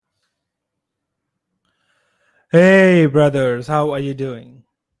Hey, brothers, how are you doing?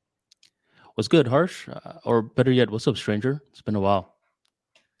 What's good, Harsh? Or better yet, what's up, stranger? It's been a while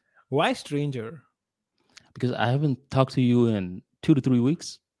Why stranger? because I haven't talked to you in 2 to 3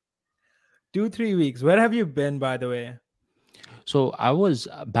 weeks. 2, 3 weeks. Where have you been, by the way? So I was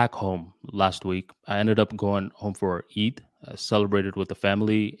back home last week. I ended up going home for Eid, celebrated with the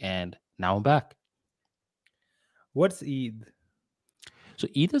family, and now I'm back. What's Eid? So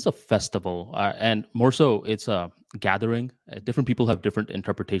Eid is a festival, and more so, it's a gathering. Different people have different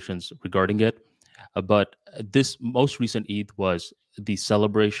interpretations regarding it, but this most recent Eid was the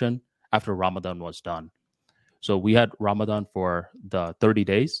celebration after Ramadan was done. So we had Ramadan for the 30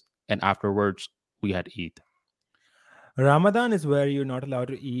 days, and afterwards we had Eid. Ramadan is where you're not allowed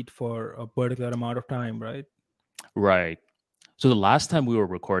to eat for a particular amount of time, right? Right. So the last time we were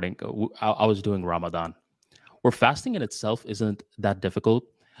recording, I was doing Ramadan. Where fasting in itself isn't that difficult,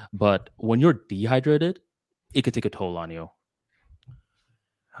 but when you're dehydrated, it could take a toll on you.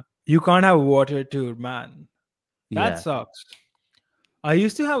 You can't have water too, man. That Yeah. sucks. I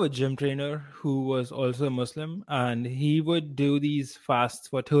used to have a gym trainer who was also a Muslim, and he would do these fasts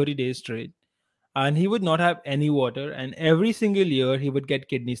for 30 days straight, and he would not have any water, and every single year he would get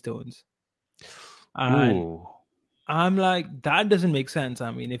kidney stones. And Ooh. I'm like, that doesn't make sense.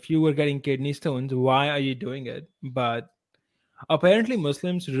 I mean, if you were getting kidney stones, why are you doing it? But apparently,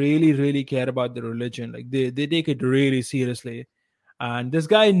 Muslims really, really care about the religion. Like, they take it really seriously. And this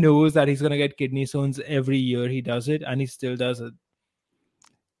guy knows that he's going to get kidney stones every year he does it, and he still does it.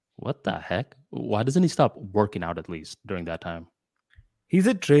 What the heck? Why doesn't he stop working out at least during that time? He's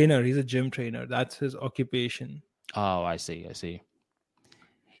a trainer, he's a gym trainer. That's his occupation. Oh, I see. I see.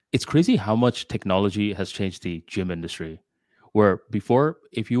 It's crazy how much technology has changed the gym industry. Where before,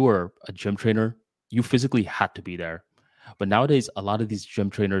 if you were a gym trainer, you physically had to be there. But nowadays, a lot of these gym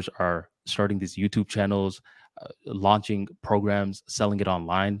trainers are starting these YouTube channels, launching programs, selling it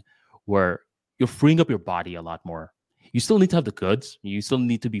online, where you're freeing up your body a lot more. You still need to have the goods, you still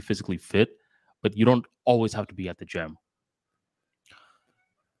need to be physically fit, but you don't always have to be at the gym.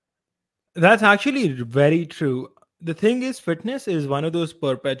 That's actually very true. The thing is, fitness is one of those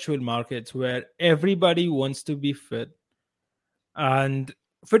perpetual markets where everybody wants to be fit. And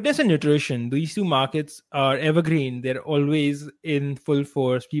fitness and nutrition, these two markets are evergreen. They're always in full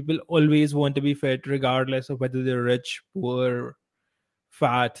force. People always want to be fit, regardless of whether they're rich, poor,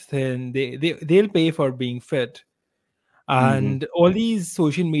 fat, thin. They'll pay for being fit. Hmm. And all these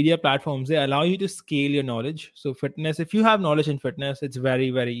social media platforms, they allow you to scale your knowledge. So fitness, if you have knowledge in fitness, it's very,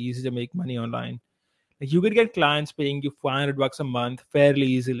 very easy to make money online. Like, you could get clients paying you $500 a month fairly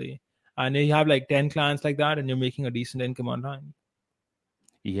easily. And you have like 10 clients like that, and you're making a decent income online.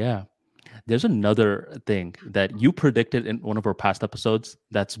 Yeah. There's another thing that you predicted in one of our past episodes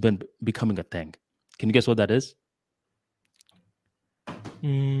that's been becoming a thing. Can you guess what that is?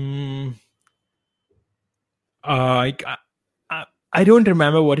 Mm, I, I, I don't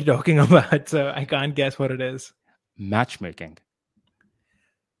remember what you're talking about, so I can't guess what it is. Matchmaking.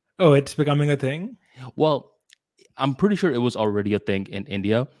 Oh, it's becoming a thing? Well, I'm pretty sure it was already a thing in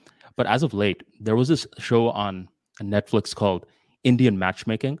India, but as of late, there was this show on Netflix called Indian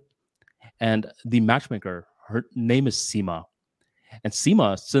Matchmaking, and the matchmaker, her name is Seema, and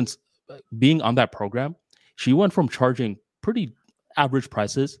Seema, since being on that program, she went from charging pretty average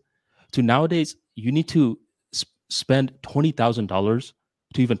prices to nowadays you need to spend $20,000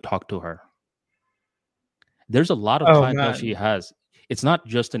 to even talk to her. There's a lot of Oh, clientele she man. has. It's not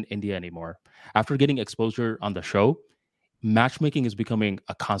just in India anymore. After getting exposure on the show, matchmaking is becoming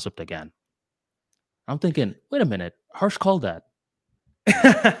a concept again. I'm thinking, wait a minute, Harsh called that.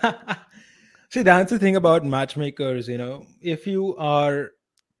 See, that's the thing about matchmakers. If you are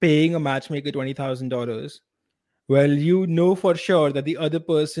paying a matchmaker $20,000, well, you know for sure that the other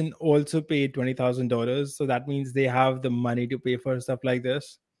person also paid $20,000. So that means they have the money to pay for stuff like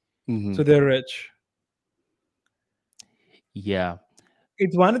this. Hmm. So they're rich. Yeah.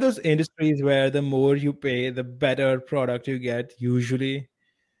 It's one of those industries where the more you pay, the better product you get, usually,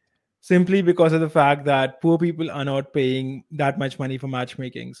 simply because of the fact that poor people are not paying that much money for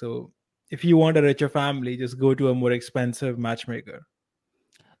matchmaking. So if you want a richer family, just go to a more expensive matchmaker.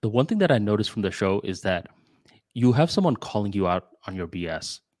 The one thing that I noticed from the show is that you have someone calling you out on your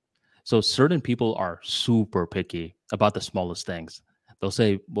BS. So certain people are super picky about the smallest things. They'll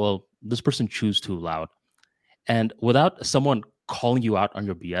say, well, this person chews too loud. And without someone calling you out on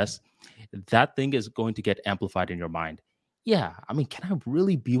your BS, that thing is going to get amplified in your mind. Yeah, I mean, can I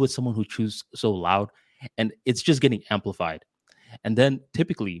really be with someone who chews so loud? And it's just getting amplified. And then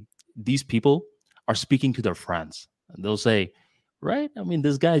typically, these people are speaking to their friends. They'll say, right? I mean,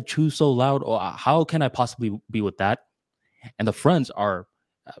 this guy chews so loud. Or how can I possibly be with that? And the friends are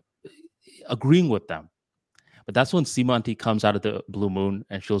uh, agreeing with them. But that's when Simanti comes out of the blue moon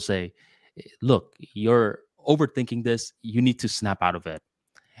and she'll say, "Look, you're overthinking this. You need to snap out of it."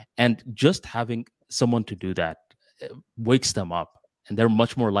 And just having someone to do that wakes them up, and they're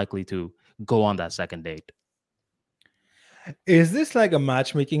much more likely to go on that second date. Is this like a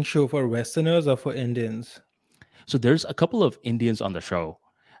matchmaking show for Westerners or for Indians? So there's a couple of Indians on the show.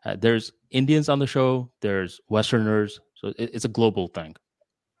 There's Indians on the show. There's Westerners. So it's a global thing.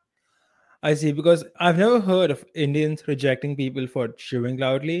 I see, because I've never heard of Indians rejecting people for chewing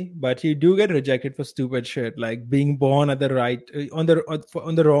loudly, but you do get rejected for stupid shit like being born at the right on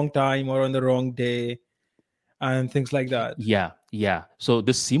the wrong time or on the wrong day and things like that. Yeah. So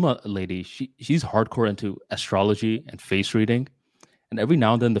this Seema lady, she's hardcore into astrology and face reading. And every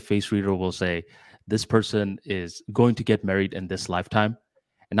now and then the face reader will say, this person is going to get married in this lifetime.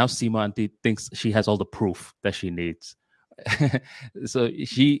 And now Seema Auntie thinks she has all the proof that she needs. So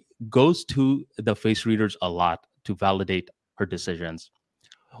she goes to the face readers a lot to validate her decisions.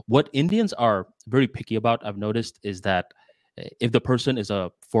 What Indians are very picky about, I've noticed, is that if the person is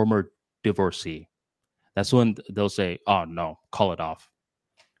a former divorcee, that's when they'll say, "Oh no, call it off."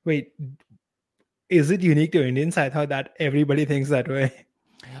 Wait, is it unique to Indians? I thought that everybody thinks that way.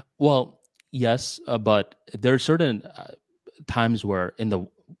 Well, yes, but there are certain times where in the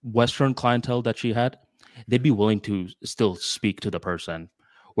Western clientele that she had, they'd be willing to still speak to the person.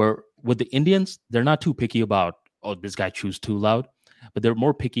 Where with the Indians, they're not too picky about, oh, this guy chews too loud, but they're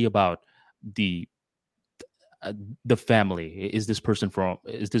more picky about the uh, the family. Is this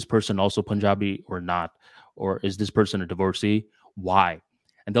person also Punjabi or not? Or is this person a divorcee? Why?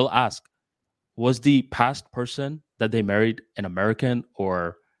 And they'll ask, was the past person that they married an American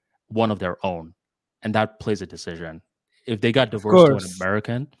or one of their own? And that plays a decision. If they got Of divorced to an course.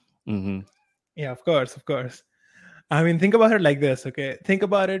 American, mhm, Yeah, of course, of course. I mean, think about it like this, okay? Think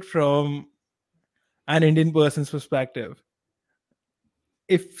about it from an Indian person's perspective.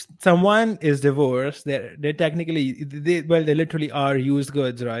 If someone is divorced, they're technically they literally are used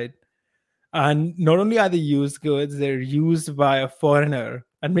goods, right? And not only are they used goods, they're used by a foreigner,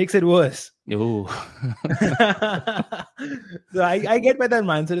 and makes it worse. ooh, So I get where that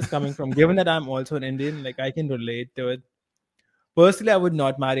mindset is coming from. Given that I'm also an Indian, like I can relate to it. Personally, I would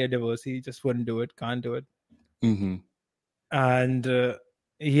not marry a divorcee. Just wouldn't do it. Can't do it. hmm, And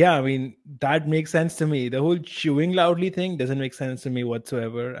yeah, I mean that makes sense to me. The whole chewing loudly thing doesn't make sense to me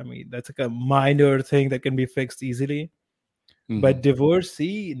whatsoever. I mean that's like a minor thing that can be fixed easily. But hmm.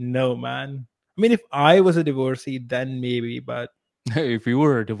 divorcee, no, man. I mean, if I was a divorcee, then maybe. But If you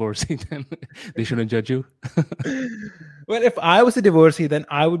were a divorcee, then they shouldn't judge you. well, if I was a divorcee, then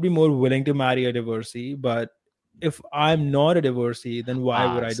I would be more willing to marry a divorcee. But if I'm not a divorcee, then why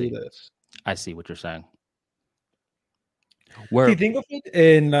would I I do see. this? I see what you're saying. See, Where, think of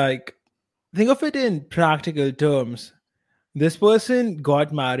it in practical terms. This person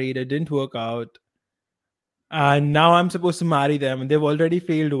got married, it didn't work out, and now I'm supposed to marry them, and they've already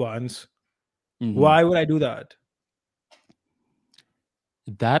failed once. mhm. Why would I do that?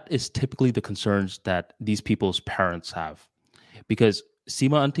 That is typically the concerns that these people's parents have, because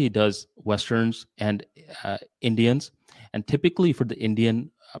Seema Auntie does Westerns and Indians, and typically for the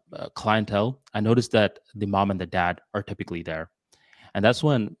Indian clientele, I noticed that the mom and the dad are typically there, and that's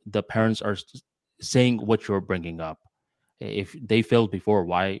when the parents are saying what you're bringing up. If they failed before,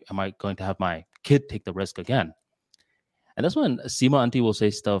 why am I going to have my kid take the risk again? And that's when Seema Auntie will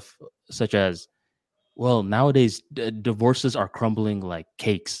say stuff such as, well, nowadays divorces are crumbling like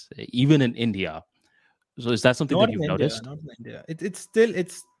cakes, even in India. So is that something Not that in you've India, noticed? not in India. It's still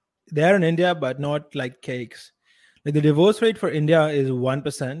it's there in India, but not like cakes. Like the divorce rate for India is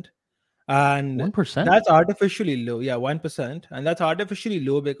 1%, and 1%? that's artificially low. Yeah, 1%, and that's artificially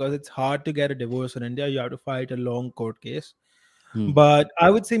low because it's hard to get a divorce in India. You have to fight a long court case. Hmm. But I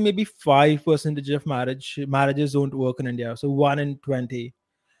would say maybe 5% of marriages don't work in India. So 1 in 20,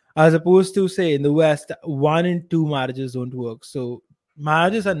 as opposed to say in the West, 1 in 2 marriages don't work. So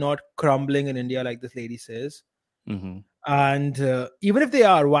marriages are not crumbling in India like this lady says. Hmm. And even if they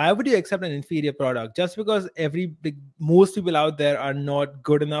are, why would you accept an inferior product just because most people out there are not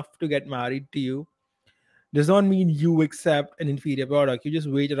good enough to get married to you? Does not mean you accept an inferior product. You just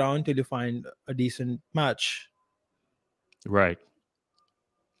wait around till you find a decent match. Right.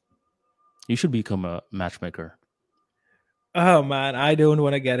 You should become a matchmaker. Oh man, I don't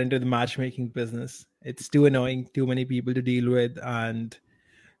want to get into the matchmaking business. It's too annoying, too many people to deal with, and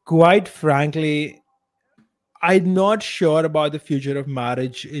quite frankly, I'm not sure about the future of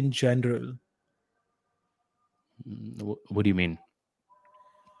marriage in general. What do you mean?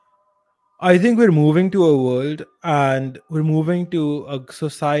 I think we're moving to a world and we're moving to a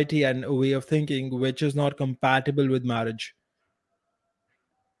society and a way of thinking which is not compatible with marriage.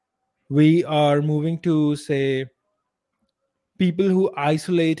 We are moving to, say, people who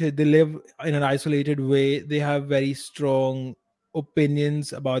isolated, they live in an isolated way, they have very strong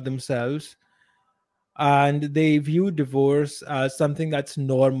opinions about themselves, and they view divorce as something that's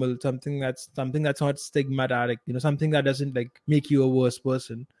normal, something that's not stigmatic, something that doesn't like make you a worse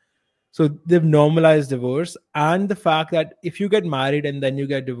person. So they've normalized divorce, and the fact that if you get married and then you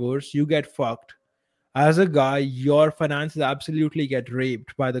get divorced, you get fucked. As a guy, your finances absolutely get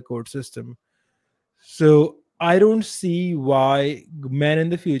raped by the court system. So I don't see why men in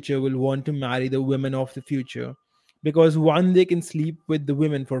the future will want to marry the women of the future, because one, they can sleep with the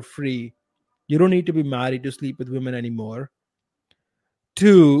women for free. You don't need to be married to sleep with women anymore.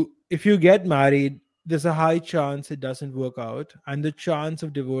 Two, if you get married, there's a high chance it doesn't work out, and the chance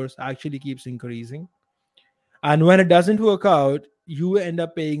of divorce actually keeps increasing. And when it doesn't work out, you end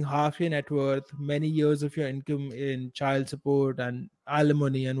up paying half your net worth, many years of your income in child support and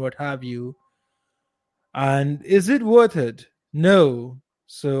alimony and what have you. And is it worth it? No.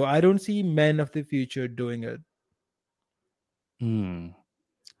 So I don't see men of the future doing it. Hmm.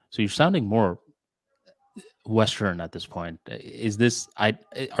 So you're sounding more Western at this point. Is this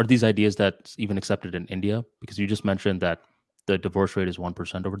are these ideas that even accepted in India? Because you just mentioned that the divorce rate is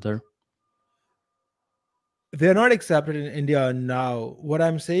 1% over there They're not accepted in India now. What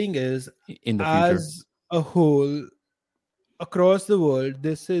I'm saying is, in the future. as a whole, across the world,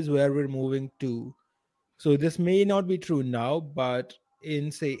 this is where we're moving to. So this may not be true now, but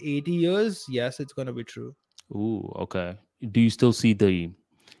in say 80 years, yes, it's going to be true. Ooh, okay. Do you still see the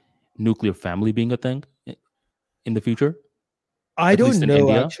nuclear family being a thing in the future? I At least don't in know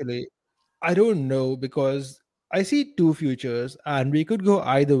India? actually. I don't know because I see two futures and we could go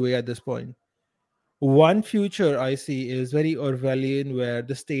either way at this point. One future I see is very Orwellian, where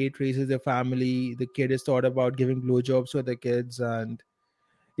the state raises the family, the kid is taught about giving blowjobs to the kids, and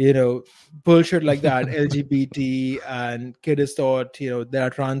bullshit like that. LGBT, and kid is taught, there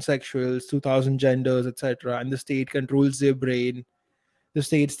are transsexuals, 2000 genders, etc. And the state controls their brain. The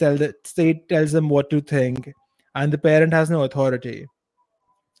state tells them what to think, and the parent has no authority.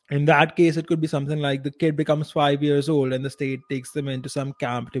 In that case, it could be something like the kid becomes 5 years old and the state takes them into some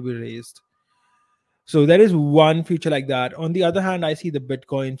camp to be raised. So there is one future like that. On the other hand, I see the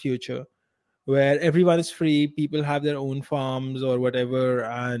Bitcoin future where everyone is free, people have their own farms or whatever,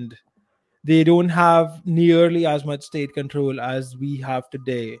 and they don't have nearly as much state control as we have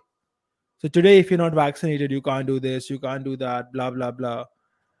today. So today, if you're not vaccinated, you can't do this, you can't do that, blah, blah, blah.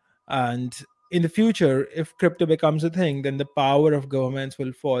 And in the future, if crypto becomes a thing, then the power of governments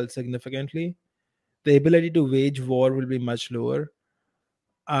will fall significantly. The ability to wage war will be much lower,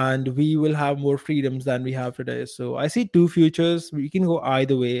 and we will have more freedoms than we have today. So I see two futures. We can go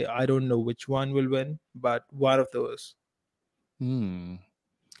either way. I don't know which one will win, but one of those. Hmm.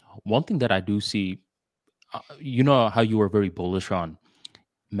 One thing that I do see, you know how you were very bullish on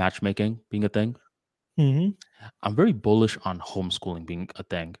matchmaking being a thing? Hmm. I'm very bullish on homeschooling being a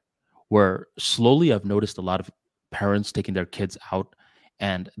thing, where slowly I've noticed a lot of parents taking their kids out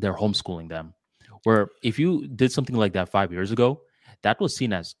and they're homeschooling them. Where if you did something like that 5 years ago, that was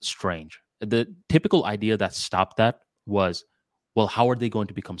seen as strange. The typical idea that stopped that was, well, how are they going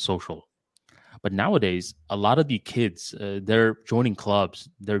to become social? But nowadays, a lot of the kids, they're joining clubs,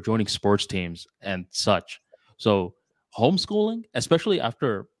 they're joining sports teams and such. So homeschooling, especially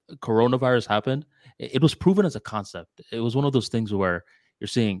after coronavirus happened, it was proven as a concept. It was one of those things where you're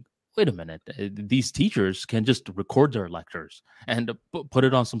seeing, wait a minute, these teachers can just record their lectures and put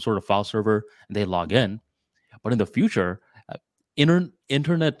it on some sort of file server and they log in. But in the future,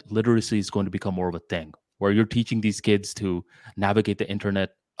 internet literacy is going to become more of a thing where you're teaching these kids to navigate the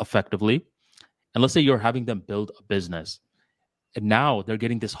internet effectively. And let's say you're having them build a business, and now they're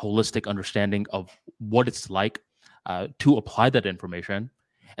getting this holistic understanding of what it's like to apply that information.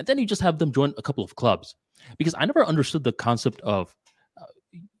 And then you just have them join a couple of clubs, because I never understood the concept of uh,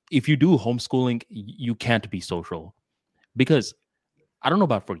 if you do homeschooling, you can't be social. Because I don't know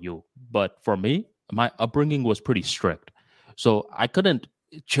about for you, but for me, my upbringing was pretty strict. So I couldn't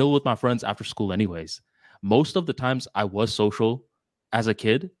chill with my friends after school, anyways. Most of the times I was social as a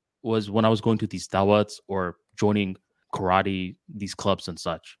kid was when I was going to these dawats or joining karate, these clubs and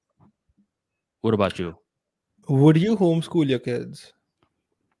such. What about you? Would you homeschool your kids?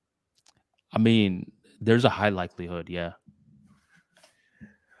 I mean, there's a high likelihood, yeah.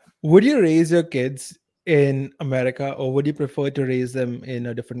 Would you raise your kids in America, or would you prefer to raise them in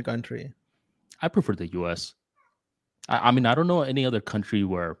a different country? I prefer the US. I mean, I don't know any other country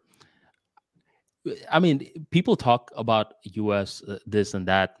where I mean, people talk about US this and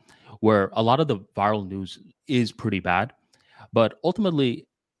that, where a lot of the viral news is pretty bad. But ultimately,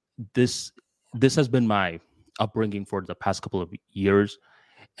 this this has been my upbringing for the past couple of years,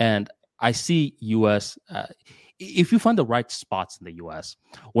 and I see US. If you find the right spots in the US,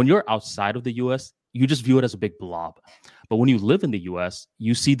 when you're outside of the US, you just view it as a big blob. But when you live in the US,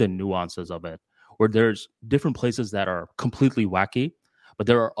 you see the nuances of it, where there's different places that are completely wacky, but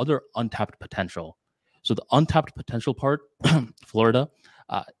there are other untapped potential. So the untapped potential part, Florida,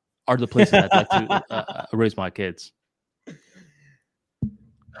 uh, are the places I'd like to raise my kids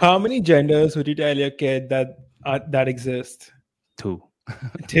How many genders would you tell your kid that exist? to.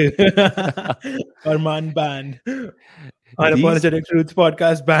 Two. Arman banned. These Unapologetic Truths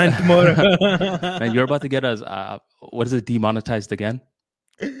podcast banned tomorrow. man, you're about to get us. What is it? Demonetized again?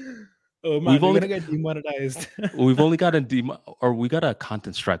 Oh man, We've we're only gonna get demonetized. we've only got a or we got a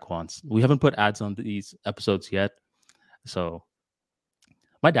content strike once. We haven't put ads on these episodes yet. So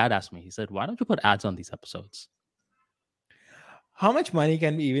my dad asked me. He said, "Why don't you put ads on these episodes?" How much money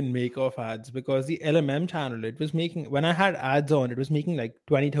can we even make off ads? Because the LMM channel, it was making, when I had ads on, it was making like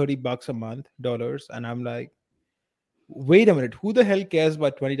 20-30 bucks a month, dollars. And I'm like, wait a minute, who the hell cares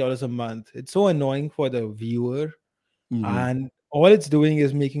about $20 a month? It's so annoying for the viewer. Hmm. And all it's doing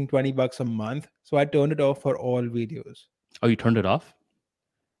is making 20 bucks a month. So I turned it off for all videos. Oh, you turned it off?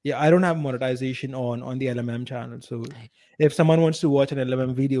 Yeah, I don't have monetization on the LMM channel. So if someone wants to watch an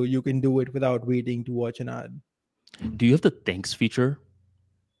LMM video, you can do it without waiting to watch an ad. Do you have the thanks feature?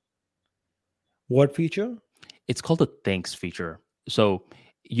 What feature? It's called the thanks feature. So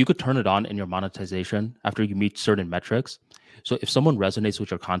you could turn it on in your monetization after you meet certain metrics. So if someone resonates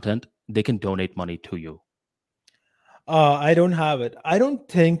with your content, they can donate money to you. I don't have it. I don't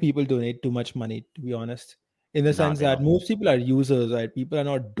think people donate too much money, to be honest, in the Nah, sense they that don't. most people are users, right? People are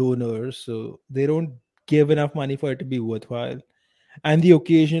not donors, so they don't give enough money for it to be worthwhile. And the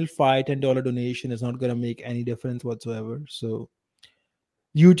occasional $5-10 donation is not going to make any difference whatsoever. So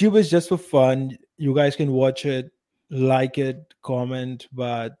YouTube is just for fun. You guys can watch it, like it, comment,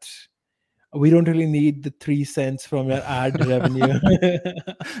 but we don't really need the 3 cents from your ad revenue.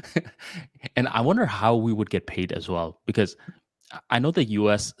 And I wonder how we would get paid as well, because I know the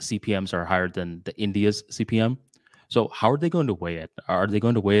US CPMs are higher than the India's CPM. So how are they going to weigh it? Are they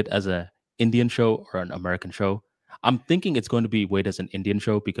going to weigh it as a Indian show or an American show? I'm thinking it's going to be weighed as an Indian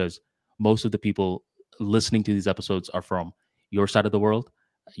show because most of the people listening to these episodes are from your side of the world,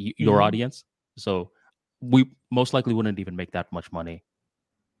 your Mhm. audience. So we most likely wouldn't even make that much money.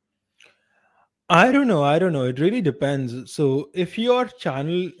 I don't know. I don't know. It really depends. So if your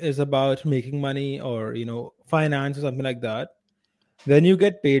channel is about making money or, finance or something like that, then you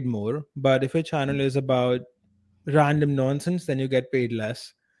get paid more. But if your channel is about random nonsense, then you get paid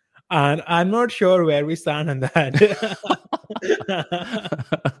less. And I'm not sure where we stand on that.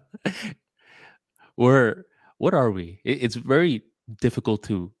 Or what are we? It's very difficult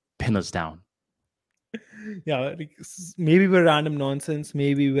to pin us down. Yeah, like, maybe we're random nonsense.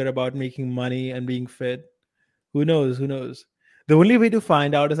 Maybe we're about making money and being fit. Who knows? Who knows? The only way to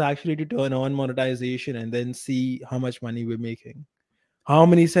find out is actually to turn on monetization and then see how much money we're making. How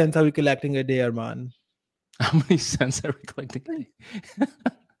many cents are we collecting a day, Arman? How many cents are we collecting a day?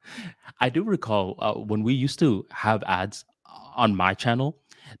 I do recall when we used to have ads on my channel,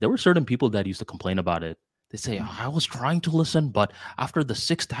 there were certain people that used to complain about it. They say, "Oh, I was trying to listen, but after the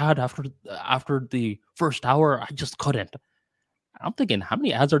sixth ad, after the first hour, I just couldn't." I'm thinking, how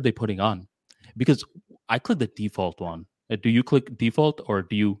many ads are they putting on? Because I click the default one. Do you click default or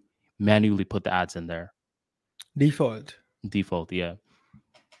do you manually put the ads in there? Default. Default, yeah.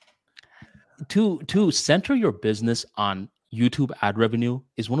 To center your business on YouTube ad revenue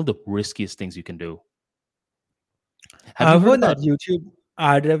is one of the riskiest things you can do. Have you I've heard heard that about? YouTube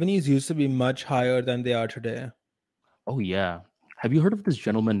ad revenues used to be much higher than they are today. Oh yeah. Have you heard of this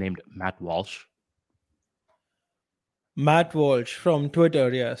gentleman named Matt Walsh? Matt Walsh from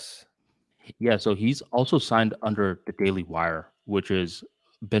Twitter, yes. Yeah, so he's also signed under the Daily Wire, which is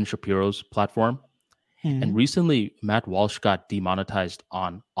Ben Shapiro's platform. And Hmm. recently, Matt Walsh got demonetized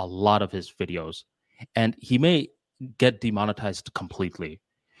on a lot of his videos, and he may get demonetized completely.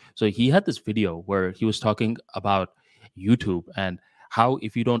 So he had this video where he was talking about YouTube and how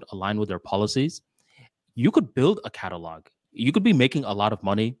if you don't align with their policies, you could build a catalog. You could be making a lot of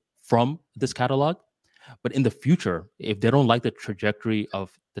money from this catalog, but in the future, if they don't like the trajectory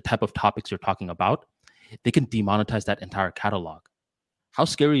of the type of topics you're talking about, they can demonetize that entire catalog. How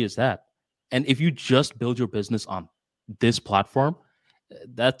scary is that? And if you just build your business on this platform,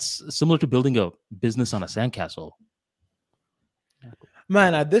 that's similar to building a business on a sandcastle.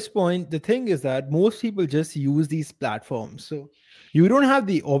 Man, at this point, the thing is that most people just use these platforms. So you don't have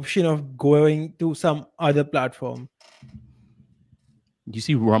the option of going to some other platform. You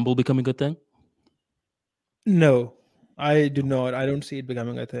see Rumble becoming a thing? No, I do not. I don't see it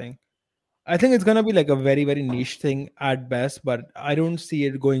becoming a thing. I think it's gonna be like a very, very niche thing at best, but I don't see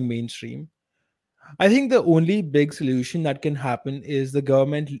it going mainstream. I think the only big solution that can happen is the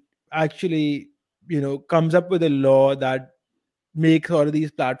government actually, comes up with a law that makes all of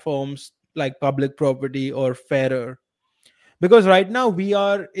these platforms like public property or fairer. Because right now we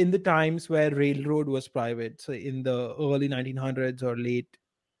are in the times where railroad was private. So in the early 1900s or late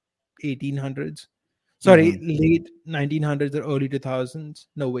 1800s, sorry, Hmm. late 1900s or early 2000s.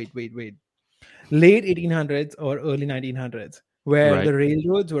 No, wait, late 1800s or early 1900s, where Right. the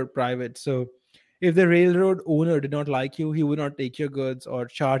railroads were private. So if the railroad owner did not like you, he would not take your goods or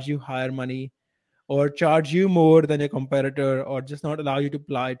charge you higher money or charge you more than your competitor or just not allow you to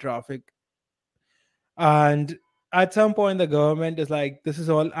ply traffic. And at some point the government is like, this is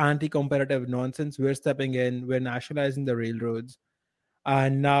all anti-competitive nonsense, we're stepping in, we're nationalizing the railroads,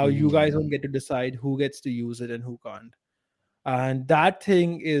 and now you guys don't Mm. get to decide who gets to use it and who can't. And that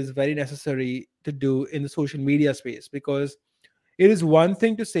thing is very necessary to do in the social media space, because it is one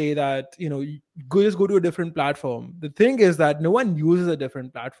thing to say that you just go to a different platform. The thing is that no one uses a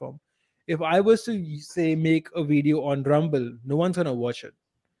different platform. If I was to say make a video on Rumble, no one's going to watch it.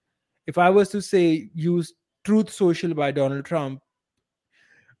 If I was to say use Truth Social by Donald Trump,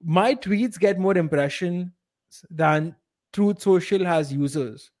 my tweets get more impressions than Truth Social has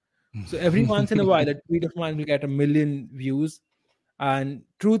users. So every once in a while, a tweet of mine will get 1 million views, and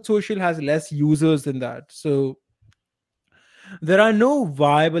Truth Social has less users than that. So there are no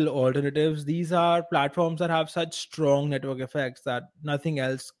viable alternatives. These are platforms that have such strong network effects that nothing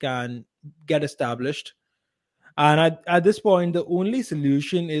else can get established. And at this point, the only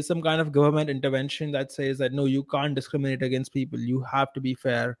solution is some kind of government intervention that says that no, you can't discriminate against people. You have to be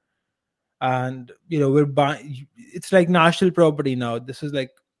fair. And we're buying. It's like national property now. This is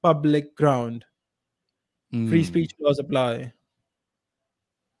like public ground. Free Mm. speech laws apply.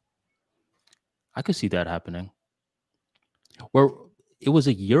 I could see that happening. Where it was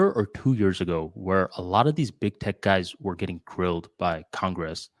a year or 2 years ago where a lot of these big tech guys were getting grilled by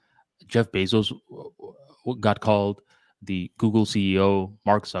Congress. Jeff Bezos got called, the Google CEO,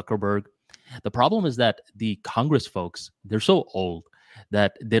 Mark Zuckerberg. The problem is that the Congress folks, they're so old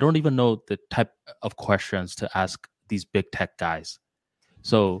that they don't even know the type of questions to ask these big tech guys.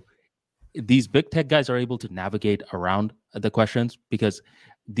 So these big tech guys are able to navigate around the questions because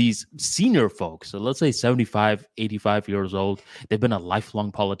these senior folks, so let's say 75, 85 years old, they've been a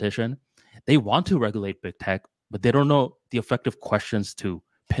lifelong politician. They want to regulate big tech, but they don't know the effective questions to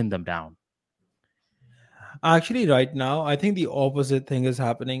pin them down. Actually, right now, I think the opposite thing is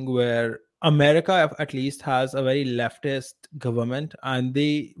happening where America, at least, has a very leftist government, and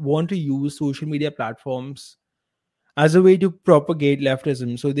they want to use social media platforms as a way to propagate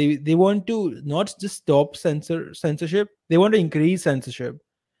leftism. So they want to not just stop censorship, they want to increase censorship,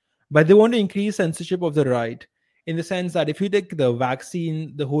 but they want to increase censorship of the right, in the sense that if you take the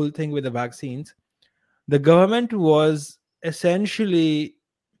vaccine, the whole thing with the vaccines, the government was essentially,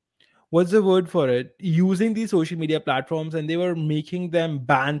 what's the word for it, using these social media platforms, and they were making them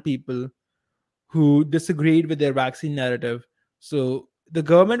ban people who disagreed with their vaccine narrative. So the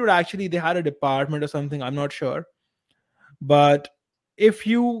government would actually, they had a department or something, I'm not sure, but if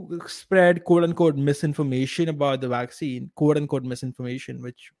you spread quote unquote misinformation about the vaccine, quote unquote misinformation,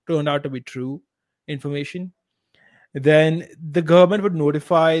 which turned out to be true information, then the government would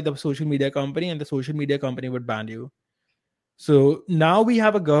notify the social media company and the social media company would ban you. So now we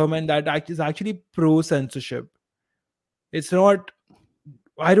have a government that is actually pro censorship. It's not,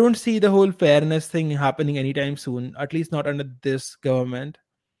 I don't see the whole fairness thing happening anytime soon, at least not under this government.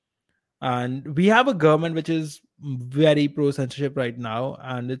 And we have a government which is very pro censorship right now,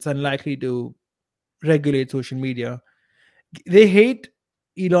 and it's unlikely to regulate social media. They hate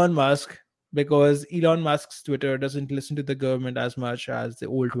Elon Musk because Elon Musk's Twitter doesn't listen to the government as much as the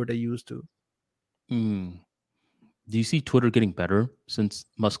old Twitter used to. Mm. Do you see Twitter getting better since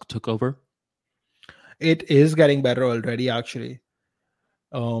Musk took over? It is getting better already, actually.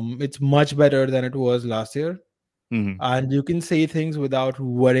 It's much better than it was last year, Hmm. and you can say things without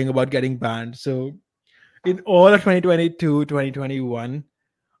worrying about getting banned. So in all of 2022, 2021,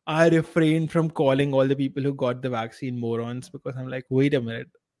 I refrained from calling all the people who got the vaccine morons, because I'm like, wait a minute,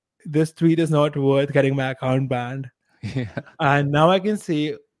 this tweet is not worth getting my account banned. Yeah. And now I can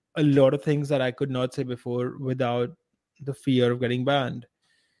say a lot of things that I could not say before without the fear of getting banned.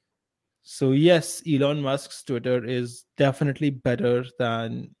 So yes, Elon Musk's Twitter is definitely better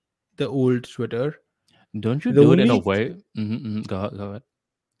than the old Twitter. Don't you The do it in a only way? Go ahead.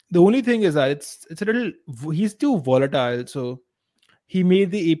 the only thing is that it's a little he's too volatile. So he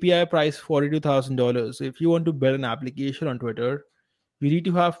made the API price $42,000. So if you want to build an application on Twitter, you need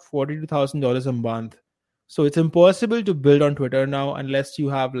to have $42,000 a month. So it's impossible to build on Twitter now unless you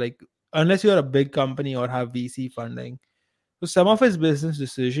have unless you're a big company or have VC funding. So some of his business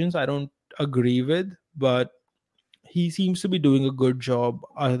decisions I don't agree with, but he seems to be doing a good job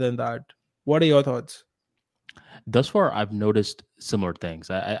other than that. What are your thoughts? Thus far, I've noticed similar things.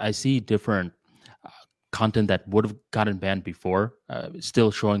 I see different uh, content that would have gotten banned before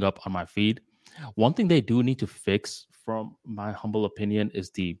still showing up on my feed. One thing they do need to fix, from my humble opinion, is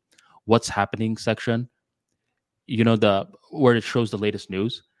the what's happening section. You know, the where it shows the latest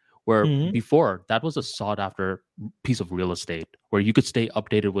news. Where Hmm. before that was a sought after piece of real estate where you could stay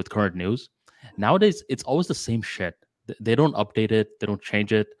updated with current news. Nowadays, it's always the same shit. They don't update it, they don't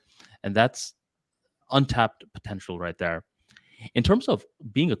change it, and that's untapped potential right there. In terms of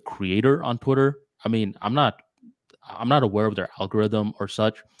being a creator on Twitter, I mean, I'm not aware of their algorithm or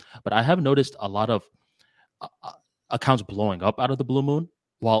such, but I have noticed a lot of accounts blowing up out of the blue moon,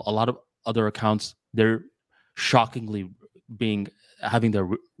 while a lot of other accounts they're shockingly being having their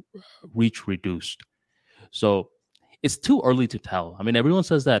reach reduced. So it's too early to tell. I mean, everyone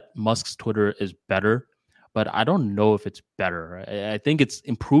says that Musk's Twitter is better, but I don't know if it's better. I think it's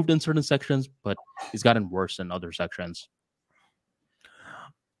improved in certain sections, but it's gotten worse in other sections.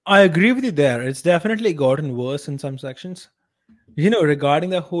 I agree with you there. It's definitely gotten worse in some sections. Regarding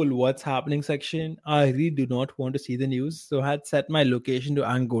the whole what's happening section, I really do not want to see the news. So I had set my location to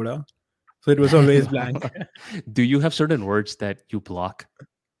Angola. So it was always blank. Do you have certain words that you block?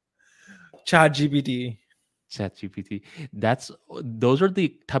 Chat GPT. Chat GPT. Those are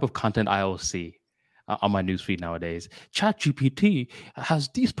the type of content I will see on my newsfeed nowadays. Chat GPT has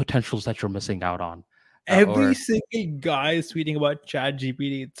these potentials that you're missing out on. Every Or single guy is tweeting about Chat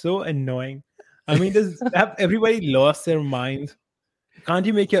GPT. It's so annoying. I mean, does have everybody lost their minds? Can't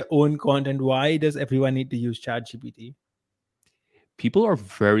you make your own content? Why does everyone need to use Chat GPT? people are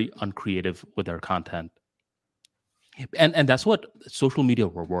very uncreative with their content. And that's what social media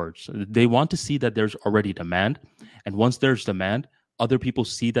rewards. They want to see that there's already demand, and once there's demand, other people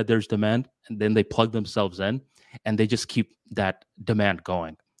see that there's demand, and then they plug themselves in, and they just keep that demand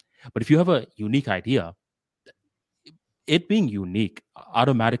going. But if you have a unique idea, it being unique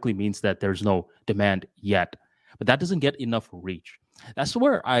automatically means that there's no demand yet, but that doesn't get enough reach. That's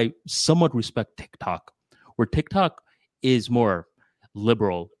where I somewhat respect TikTok, where TikTok is more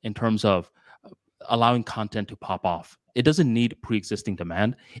liberal in terms of allowing content to pop off. It doesn't need pre-existing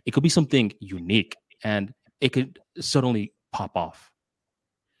demand. It could be something unique, and it could suddenly pop off.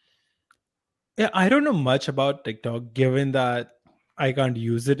 Yeah, I don't know much about TikTok given that I can't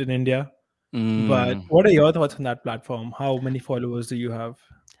use it in India. But Mm, what are your thoughts on that platform? How many followers do you have?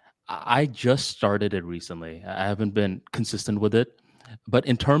 I just started it recently. I haven't been consistent with it. But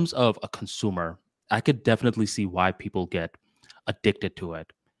in terms of a consumer, I could definitely see why people get addicted to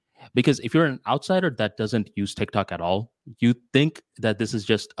it. Because if you're an outsider that doesn't use TikTok at all, you think that this is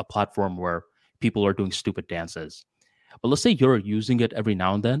just a platform where people are doing stupid dances. But let's say you're using it every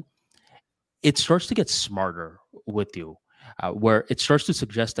now and then, it starts to get smarter with you, where it starts to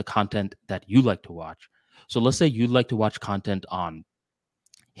suggest the content that you like to watch. So let's say you like to watch content on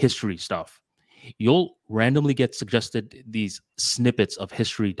history stuff. You'll randomly get suggested these snippets of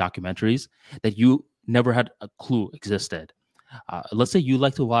history documentaries that you never had a clue existed. Let's say you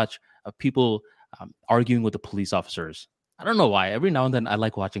like to watch people arguing with the police officers. I don't know why. Every now and then I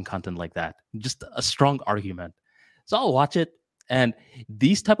like watching content like that. Just a strong argument. So I'll watch it. And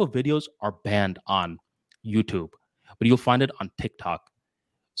these type of videos are banned on YouTube, but you'll find it on TikTok.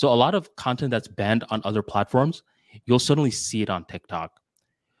 So a lot of content that's banned on other platforms, you'll suddenly see it on TikTok.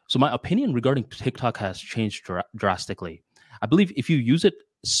 So my opinion regarding TikTok has changed drastically. I believe if you use it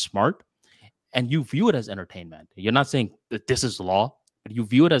smart and you view it as entertainment, you're not saying that this is law, but you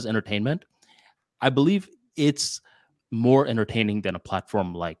view it as entertainment, I believe it's more entertaining than a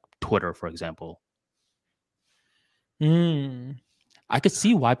platform like Twitter, for example. Hmm. I could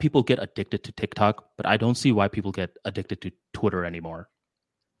see why people get addicted to TikTok, but I don't see why people get addicted to Twitter anymore.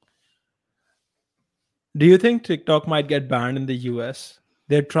 Do you think TikTok might get banned in the US?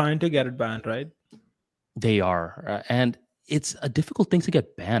 They're trying to get it banned, right? They are. And it's a difficult thing to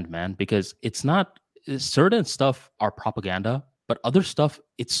get banned, man, because it's not certain stuff are propaganda, but other stuff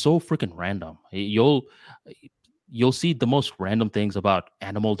it's so freaking random. You'll see the most random things about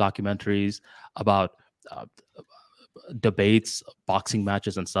animal documentaries, about uh, debates, boxing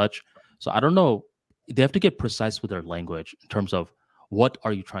matches and such. So I don't know. They have to get precise with their language in terms of what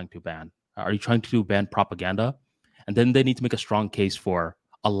are you trying to ban? Are you trying to ban propaganda? And then they need to make a strong case for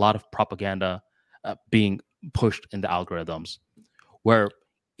a lot of propaganda being pushed in the algorithms. Where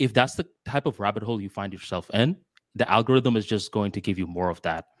if that's the type of rabbit hole you find yourself in, the algorithm is just going to give you more of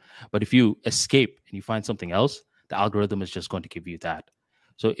that. But if you escape and you find something else, the algorithm is just going to give you that.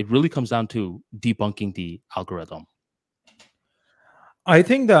 So it really comes down to debunking the algorithm. I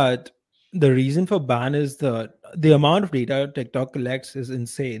think that the reason for ban is the amount of data TikTok collects is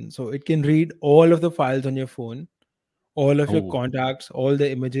insane. So it can read all of the files on your phone, all of your Oh, contacts, all the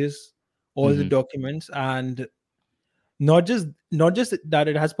images, all the hmm, documents, and not just that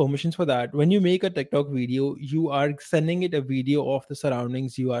it has permissions for that. When you make a TikTok video, you are sending it a video of the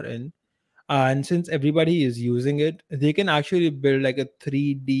surroundings you are in. And since everybody is using it, they can actually build like a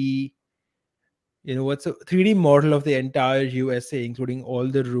 3D, what's a 3D model of the entire USA, including all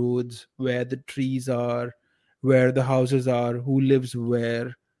the roads, where the trees are, where the houses are, who lives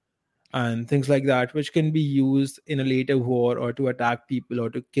where, and things like that, which can be used in a later war or to attack people or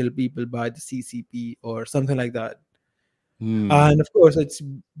to kill people by the CCP or something like that. hmm. And of course, it's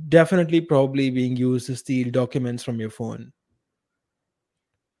definitely probably being used to steal documents from your phone.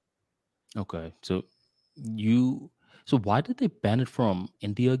 Okay. You, so why did they ban it from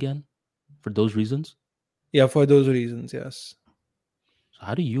India again? For those reasons? Yeah, for those reasons, yes. So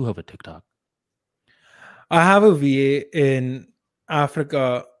how do you have a TikTok? I have a VA in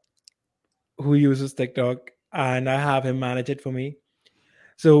Africa who uses TikTok, and I have him manage it for me.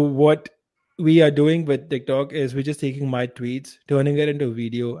 So what we are doing with TikTok is we're just taking my tweets, turning it into a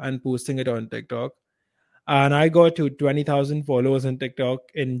video, and posting it on TikTok. And I got to 20,000 followers on TikTok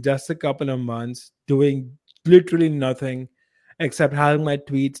in just a couple of months, doing literally nothing except having my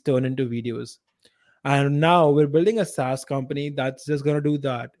tweets turn into videos. And now we're building a SaaS company that's just going to do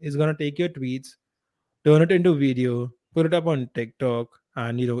that. It's going to take your tweets, turn it into video, put it up on TikTok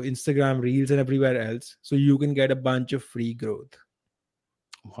and Instagram Reels and everywhere else, so you can get a bunch of free growth.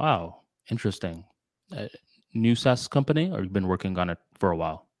 Wow. Interesting. Uh, New SaaS company, or you've been working on it for a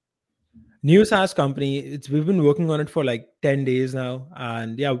while? New SaaS company. We've been working on it for like 10 days now,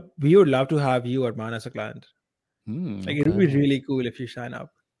 and yeah, we would love to have you or Man as a client. Hmm, Like it would okay. be really cool if you sign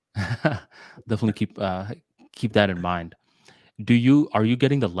up. Definitely keep that in mind. Are you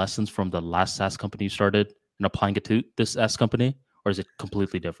getting the lessons from the last SaaS company you started and applying it to this SaaS company, or is it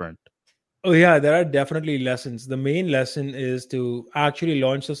completely different? Oh yeah, there are definitely lessons. The main lesson is to actually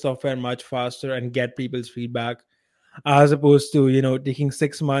launch the software much faster and get people's feedback, as opposed to taking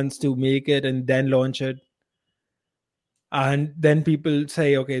 6 months to make it and then launch it. And then people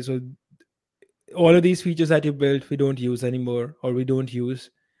say, okay, so all of these features that you built we don't use anymore, or we don't use,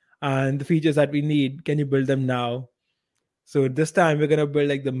 and the features that we need, can you build them now? So this time we're going to build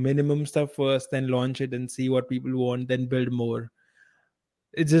like the minimum stuff first, then launch it and see what people want, then build more.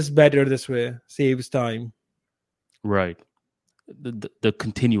 It's just better this way, saves time. Right. The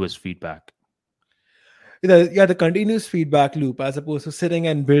continuous feedback. The continuous feedback loop, as opposed to sitting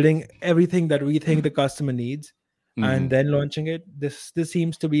and building everything that we think the customer needs and Hmm. then launching it. This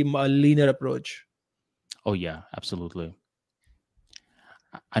seems to be a leaner approach. Oh yeah, absolutely.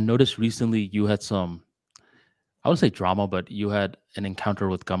 I noticed recently you had some, I would say drama, but you had an encounter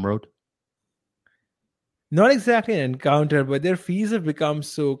with Gumroad. Not exactly an encounter, but their fees have become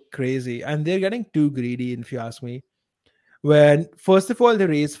so crazy and they're getting too greedy, if you ask me. When first of all, they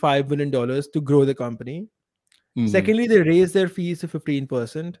raised $5 million to grow the company. Hmm. Secondly, they raised their fees to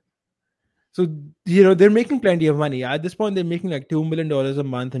 15%. So they're making plenty of money. At this point, they're making like $2 million a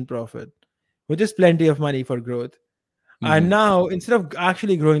month in profit, which is plenty of money for growth. And Hmm. now, instead of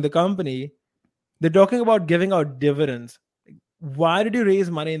actually growing the company, they're talking about giving out dividends. Why did you raise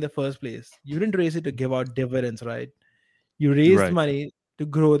money in the first place? You didn't raise it to give out dividends, right? You raised Right. money to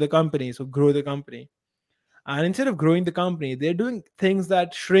grow the company. So grow the company. And instead of growing the company, they're doing things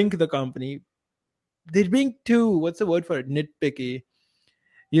that shrink the company. They're being too, what's the word for it? Nitpicky,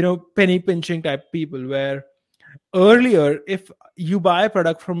 penny pinching type people, where earlier, if you buy a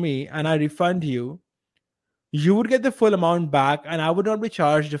product from me and I refund you, you would get the full amount back and I would not be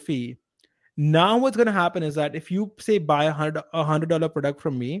charged a fee. Now, what's going to happen is that if you say buy a $100 product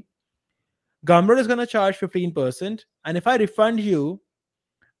from me, Gumroad is going to charge 15%. And if I refund you,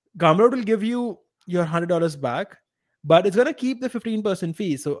 Gumroad will give you your $100 back, but it's going to keep the 15%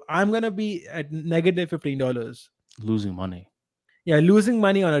 fee. So I'm going to be at negative $15. Losing money. Yeah, losing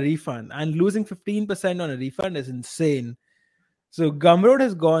money on a refund, and losing 15% on a refund is insane. So Gumroad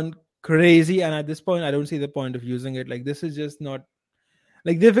has gone crazy, and at this point, I don't see the point of using it. Like, this is just not,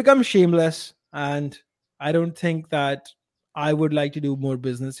 like, they've become shameless, and I don't think that I would like to do more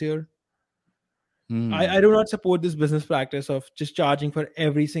business here. I do not support this business practice of just charging for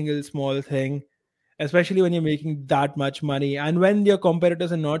every single small thing, especially when you're making that much money and when your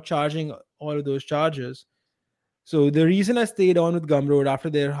competitors are not charging all of those charges. So the reason I stayed on with Gumroad after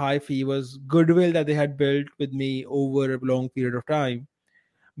their high fee was goodwill that they had built with me over a long period of time.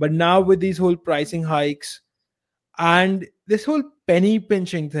 But now with these whole pricing hikes and this whole penny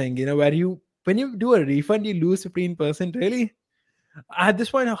pinching thing, where you when you do a refund you lose 15%, really? At this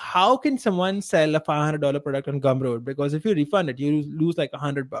point, how can someone sell a $500 product on Gumroad? Because if you refund it, you lose like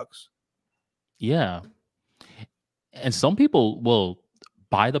 $100. Yeah. And some people will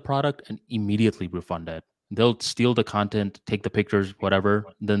buy the product and immediately refund it. They'll steal the content, take the pictures, whatever,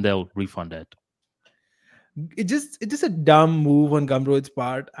 then they'll refund it. It's just a dumb move on Gumroad's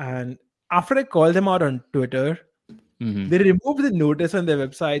part. And after I called them out on Twitter, Hmm. they removed the notice on their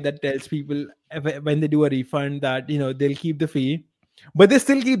website that tells people when they do a refund that they'll keep the fee, but they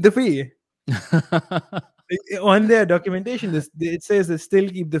still keep the fee. On their documentation. It says they still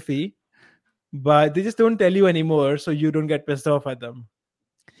keep the fee, but they just don't tell you anymore, so you don't get pissed off at them.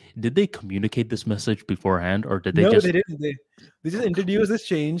 Did they communicate this message beforehand, or did they No, they just didn't. They just introduced this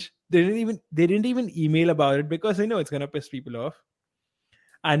change. They didn't even email about it because they know it's gonna piss people off.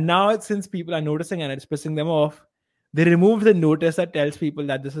 And now since people are noticing and it's pissing them off, they removed the notice that tells people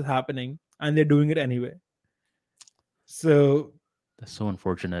that this is happening, and they're doing it anyway. So that's so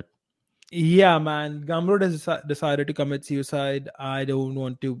unfortunate? yeah, man, Gumroad has decided to commit suicide. I don't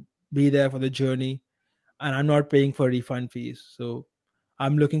want to be there for the journey, and I'm not paying for refund fees. So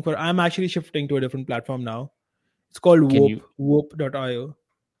I'm actually shifting to a different platform now. It's called Can Whoop, you Whoop.io.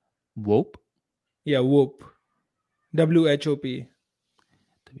 whoop? Yeah, Whoop, WHOP,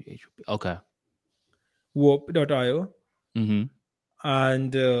 Okay. Whoop.io. Hmm.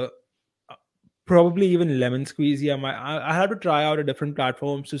 And probably even Lemon Squeeze. Yeah, I have to try out a different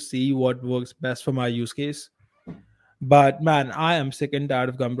platforms to see what works best for my use case. But man, I am sick and tired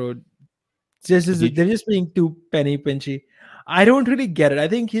of Gumroad. Did They're just being too penny pinchy. I don't really get it. I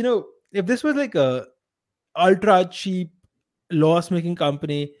think if this was like a ultra cheap loss making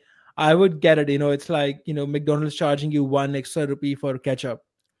company, I would get it. It's like McDonald's charging you one extra rupee for ketchup.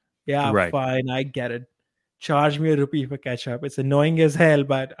 Yeah, right. fine, I get it. Charge me a rupee for ketchup. It's annoying as hell,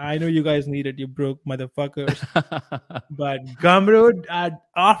 but I know you guys need it, you broke motherfuckers. But Gumroad,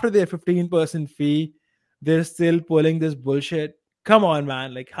 after their 15% fee, they're still pulling this bullshit. Come on,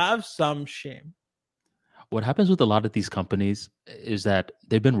 man. Like, have some shame. What happens with a lot of these companies is that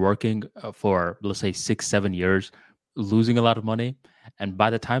they've been working for, let's say, 6 7 years, losing a lot of money, and by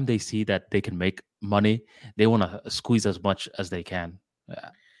the time they see that they can make money, they want to squeeze as much as they can. Uh,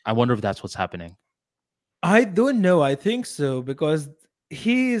 I wonder if that's what's happening. I don't know. I think so because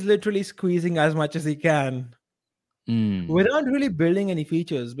he is literally squeezing as much as he can Mm, without really building any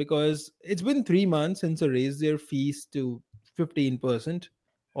features because it's been 3 months since they raised their fees to 15%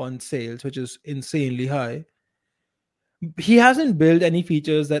 on sales, which is insanely high. He hasn't built any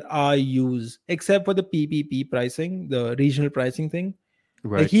features that I use except for the PPP pricing, the regional pricing thing.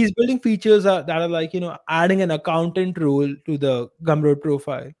 Like right. he's building features that are like, adding an accountant role to the Gumroad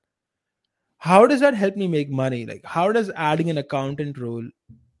profile. How does that help me make money? Like, how does adding an accountant role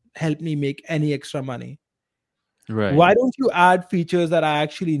help me make any extra money? Right. Why don't you add features that I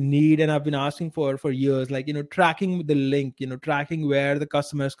actually need and I've been asking for years, like tracking the link, tracking where the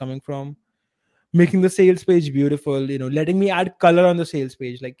customer is coming from, making the sales page beautiful, letting me add color on the sales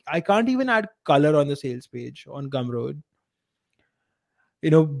page. Like I can't even add color on the sales page on Gumroad.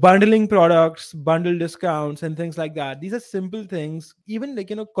 Bundling products, bundle discounts, and things like that. These are simple things. Even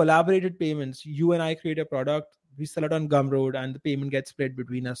like collaborated payments. You and I create a product, we sell it on Gumroad, and the payment gets split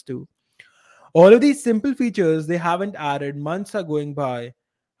between us two. All of these simple features they haven't added. Months are going by,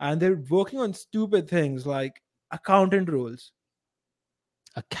 and they're working on stupid things like accountant roles.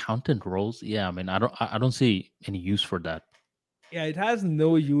 Accountant roles. Yeah. I mean, I don't see any use for that. Yeah, it has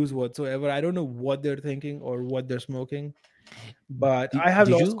no use whatsoever. I don't know what they're thinking or what they're smoking, but Did, I have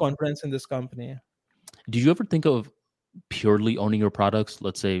did lost you confidence in this company. did you ever think of purely owning your products?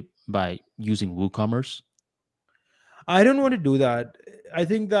 Let's say by using WooCommerce. I don't want to do that. I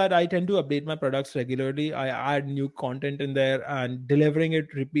think that I tend to update my products regularly. I add new content in there, and delivering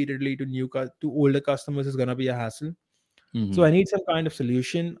it repeatedly to to older customers is gonna be a hassle. So Hmm. I need some kind of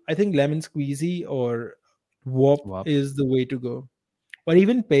solution. I think Lemon Squeezy or Warp Well, is the way to go, or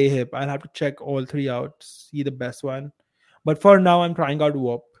even PayHip. I'll have to check all three out, see the best one. But for now, I'm trying out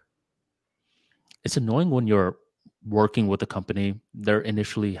Warp. it's annoying when you're working with a company, they're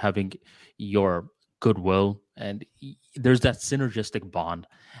initially having your goodwill and there's that synergistic bond.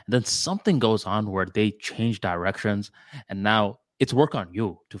 And then something goes on where they change directions and now it's work on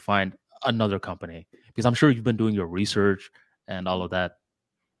you to find another company? Because I'm sure you've been doing your research and all of that.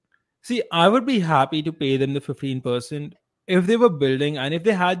 See, I would be happy to pay them the 15% if they were building and if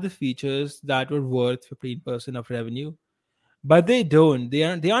they had the features that were worth 15% of revenue. But they don't. They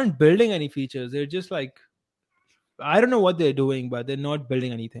aren't building any features. They're just like, I don't know what they're doing, but they're not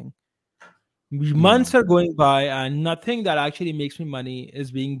building anything. Mm, Months are going by and nothing that actually makes me money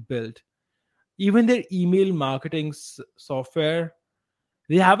is being built. Even their email marketing software,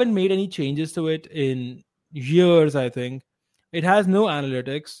 they haven't made any changes to it in years, I think. It has no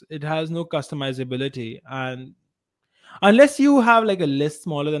analytics, it has no customizability, and unless you have like a list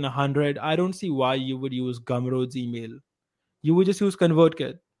smaller than 100, I don't see why you would use Gumroad's email. You would just use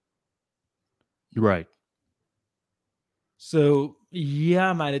ConvertKit. right. So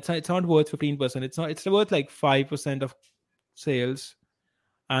yeah, man, it's not worth 15%. It's worth like 5% of sales.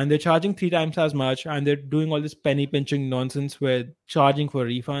 And they're charging three times as much, and they're doing all this penny pinching nonsense with charging for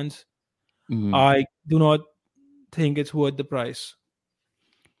refunds. Mm. I do not think it's worth the price.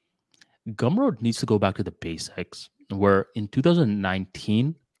 Gumroad needs to go back to the basics, where in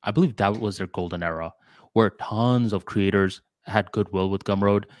 2019, I believe that was their golden era, where tons of creators had goodwill with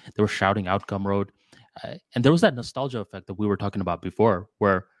Gumroad. They were shouting out Gumroad. And there was that nostalgia effect that we were talking about before,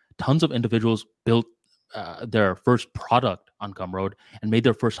 where tons of individuals built their first product on Gumroad and made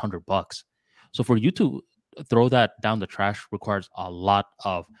their first $100. So for you to throw that down the trash requires a lot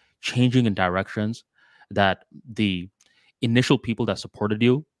of changing in directions that the initial people that supported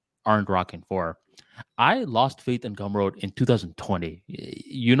you aren't rocking for. I lost faith in Gumroad in 2020.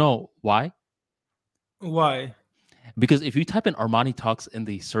 You know why? Why? Because if you type in Armani Talks in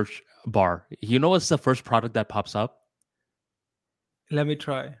the search bar, you know what's the first product that pops up? Let me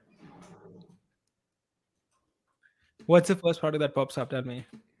try. What's the first product that pops up? Tell me.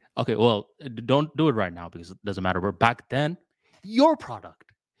 Okay, well, don't do it right now because it doesn't matter. But back then, your product,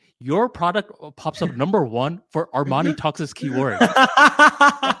 your product pops up number one for Armani Talks' keyword.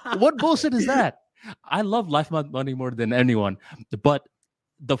 What bullshit is that? I love Life Money more than anyone, but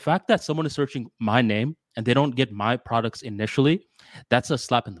the fact that someone is searching my name and they don't get my products initially, that's a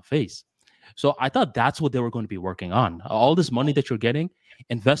slap in the face. So I thought that's what they were going to be working on. All this money that you're getting,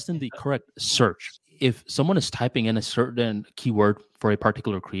 invest in the correct search. If someone is typing in a certain keyword for a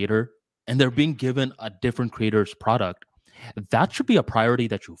particular creator and they're being given a different creator's product, that should be a priority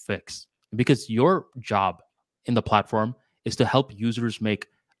that you fix because your job in the platform is to help users make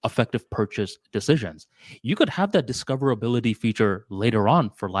effective purchase decisions. You could have that discoverability feature later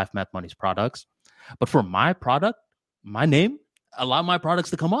on for Life Math Money's products, but for my product, my name, allow my products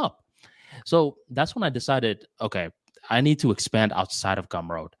to come up. So that's when I decided, okay, I need to expand outside of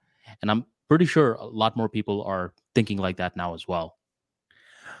Gumroad. And I'm pretty sure a lot more people are thinking like that now as well.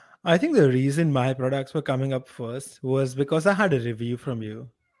 I think the reason my products were coming up first was because I had a review from you.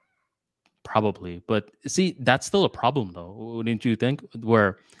 Probably. But see, that's still a problem though, wouldn't you think?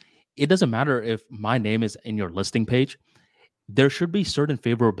 Where it doesn't matter if my name is in your listing page, there should be certain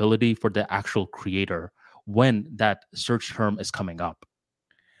favorability for the actual creator when that search term is coming up.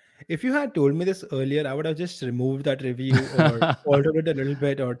 If you had told me this earlier, I would have just removed that review or altered it a little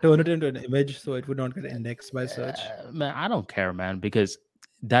bit or turned it into an image so it would not get indexed by search. Man, I don't care, man, because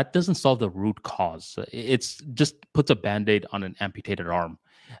that doesn't solve the root cause. It's just puts a band-aid on an amputated arm.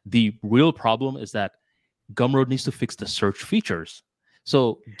 The real problem is that Gumroad needs to fix the search features.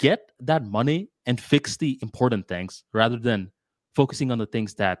 So get that money and fix the important things rather than focusing on the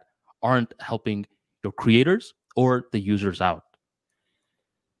things that aren't helping your creators or the users out.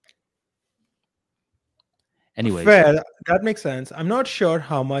 Anyways, Fair, that makes sense. I'm not sure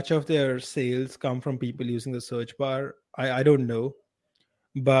how much of their sales come from people using the search bar. I don't know,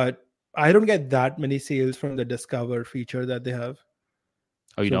 but I don't get that many sales from the Discover feature that they have.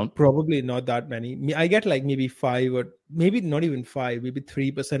 oh, you So don't? probably not that many. I get like maybe five or maybe not even five, maybe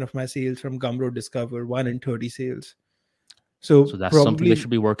 3% of my sales from Gumroad Discover, 1 in 30 sales. So So that's something they probably should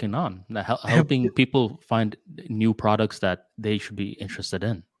be working on, helping people find new products that they should be interested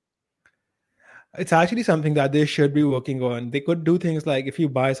in. it's actually something that they should be working on. They could do things like if you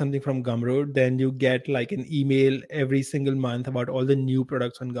buy something from Gumroad, then you get like an email every single month about all the new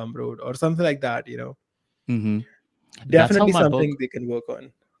products on Gumroad or something like that. Hmm. That's how Definitely my something book they can work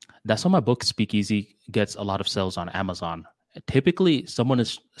on. That's how my book Speakeasy gets a lot of sales on Amazon. Typically, someone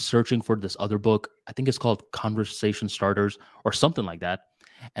is searching for this other book. I think it's called Conversation Starters or something like that.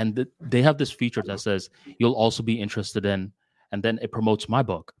 And they have this feature that says you'll also be interested in, and then it promotes my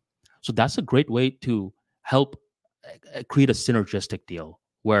book. So that's a great way to help create a synergistic deal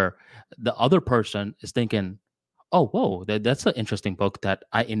where the other person is thinking, oh, whoa, that's an interesting book that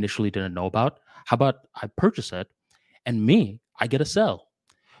I initially didn't know about. How about I purchase it and me, I get a sell?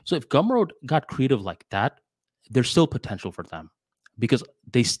 So if Gumroad got creative like that, there's still potential for them because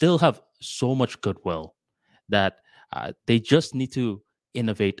they still have so much goodwill that they just need to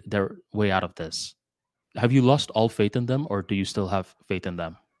innovate their way out of this. Have you lost all faith in them, or do you still have faith in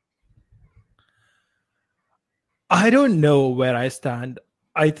them? I don't know where I stand.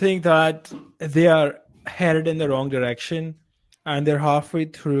 I think that they are headed in the wrong direction and they're halfway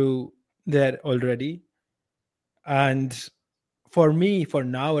through there already. And for me, for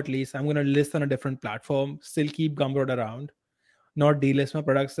now at least, I'm going to list on a different platform, still keep Gumroad around, not delist my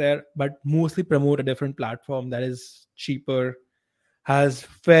products there, but mostly promote a different platform that is cheaper, has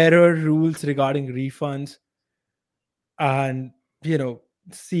fairer rules regarding refunds, and you know,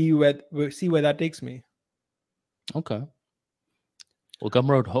 see where that takes me. Okay. Well,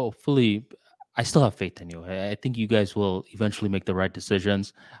 Gumroad, hopefully, I still have faith in you. I think you guys will eventually make the right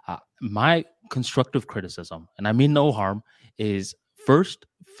decisions. My constructive criticism, and I mean no harm, is first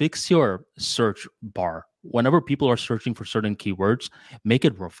fix your search bar. Whenever people are searching for certain keywords, make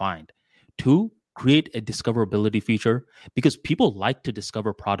it refined. Two, create a discoverability feature because people like to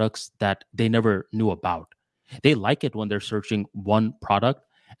discover products that they never knew about. They like it when they're searching one product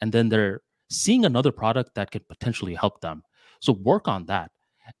and then they're seeing another product that could potentially help them. So work on that.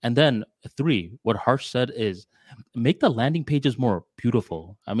 And then three, what Harsh said is make the landing pages more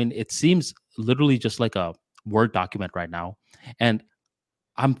beautiful. I mean, it seems literally just like a Word document right now. And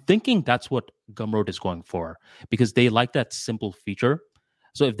I'm thinking that's what Gumroad is going for because they like that simple feature.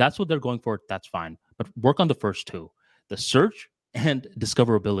 So if that's what they're going for, that's fine. But work on the first two, the search and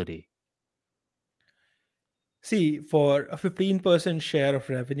discoverability. See, for a 15% share of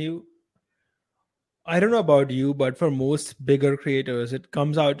revenue, I don't know about you, but for most bigger creators, it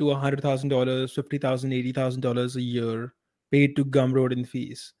comes out to $100,000, $50,000, $80,000 a year paid to Gumroad in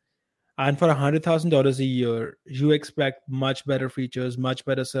fees. And for $100,000 a year, you expect much better features, much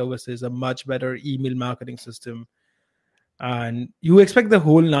better services, a much better email marketing system. And you expect the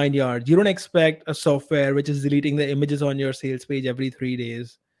whole 9 yards. You don't expect a software which is deleting the images on your sales page every 3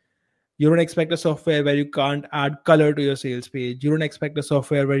 days. You don't expect a software where you can't add color to your sales page. You don't expect a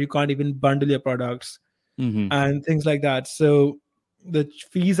software where you can't even bundle your products Mm-hmm. and things like that. So the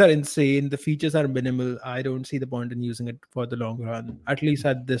fees are insane. The features are minimal. I don't see the point in using it for the long run, at least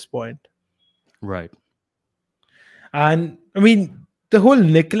at this point. Right. And I mean, the whole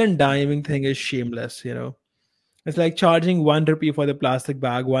nickel and diming thing is shameless, you know. It's like charging 1 rupee for the plastic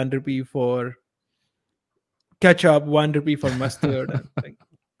bag, 1 rupee for ketchup, 1 rupee for mustard. And like,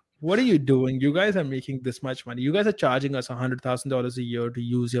 what are you doing? You guys are making this much money. You guys are charging us $100,000 a year to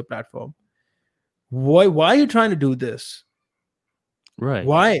use your platform. Why are you trying to do this? Right.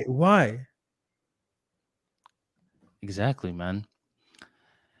 Why? Exactly, man.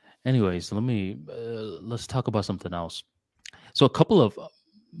 Anyways, let's talk about something else. So a couple of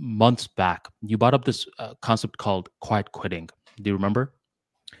months back, you brought up this concept called quiet quitting. Do you remember?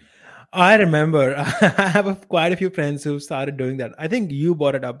 I remember. I have quite a few friends who started doing that. I think you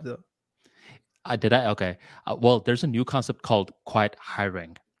brought it up though. Did I? Okay. Well, there's a new concept called quiet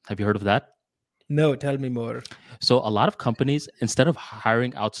hiring. Have you heard of that? No, tell me more. So a lot of companies, instead of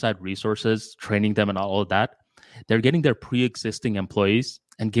hiring outside resources, training them and all of that, they're getting their pre-existing employees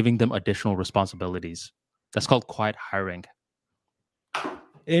and giving them additional responsibilities. That's called quiet hiring.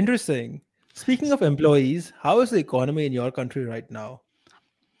 Interesting. Speaking of employees, how is the economy in your country right now?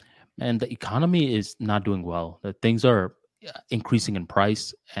 And the economy is not doing well. The things are increasing in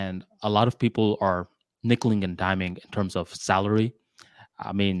price, and a lot of people are nickeling and diming in terms of salary.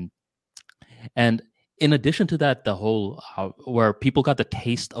 I mean, and in addition to that, the whole where people got the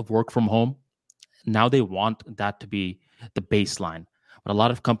taste of work from home, now they want that to be the baseline. But a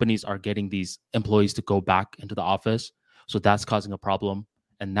lot of companies are getting these employees to go back into the office, so that's causing a problem.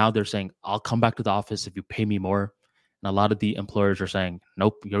 And now they're saying, "I'll come back to the office if you pay me more." And a lot of the employers are saying,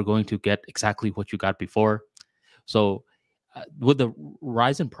 "Nope, you're going to get exactly what you got before." So, with the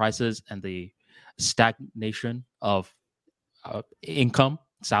rise in prices and the stagnation of income,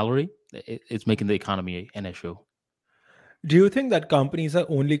 salary, it's making the economy an issue. Do you think that companies are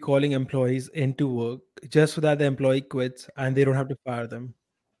only calling employees into work just so that the employee quits and they don't have to fire them?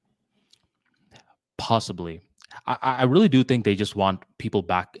 Possibly. I really do think they just want people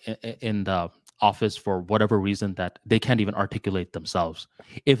back in the office for whatever reason that they can't even articulate themselves.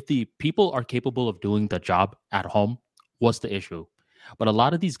 If the people are capable of doing the job at home, what's the issue? But a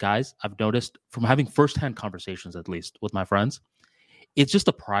lot of these guys, I've noticed from having firsthand conversations, at least with my friends, it's just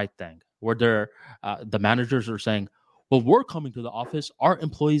a pride thing where the managers are saying, well, we're coming to the office. Our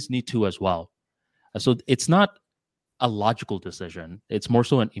employees need to as well. So it's not a logical decision. It's more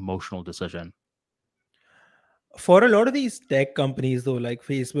so an emotional decision. For a lot of these tech companies, though, like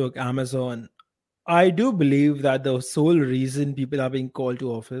Facebook, Amazon, I do believe that the sole reason people are being called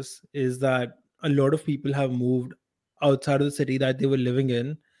to office is that a lot of people have moved outside of the city that they were living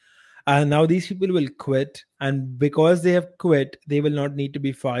in. And now these people will quit. And because they have quit, they will not need to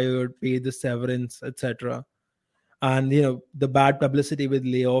be fired, pay the severance, etc. And the bad publicity with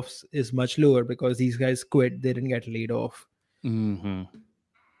layoffs is much lower because these guys quit, they didn't get laid off. Hmm.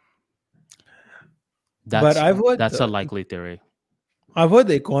 But That's that's a likely theory. I've heard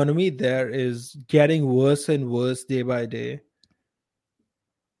the economy there is getting worse and worse day by day.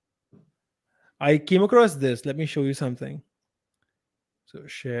 I came across this. Let me show you something. So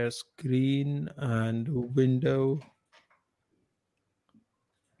share screen and window.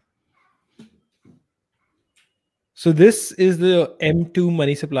 So this is the M2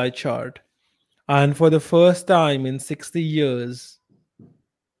 money supply chart. And for the first time in 60 years,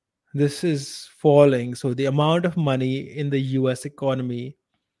 this is falling. So the amount of money in the US economy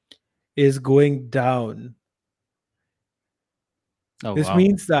is going down. Oh This wow.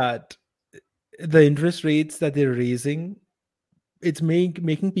 means that the interest rates that they're raising, it's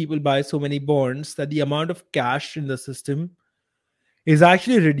making people buy so many bonds that the amount of cash in the system is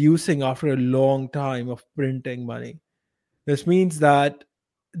actually reducing after a long time of printing money. This means that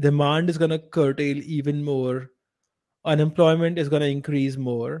demand is going to curtail even more, unemployment is going to increase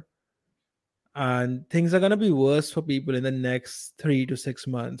more, and things are going to be worse for people in the next 3 to 6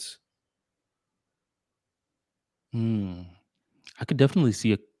 months. Hmm. I could definitely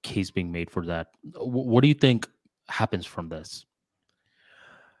see a case being made for that. What do you think happens from this?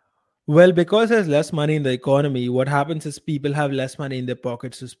 Well, because there's less money in the economy, what happens is people have less money in their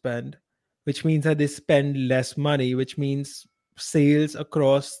pockets to spend, which means that they spend less money, which means sales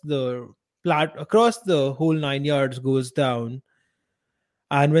across the whole 9 yards goes down.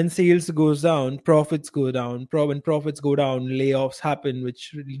 And when sales goes down, profits go down. When profits go down, layoffs happen,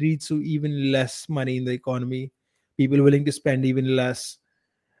 which leads to even less money in the economy. People willing to spend even less.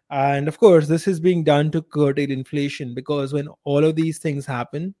 And of course, this is being done to curtail inflation because when all of these things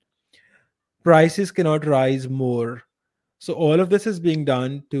happen, prices cannot rise more. So all of this is being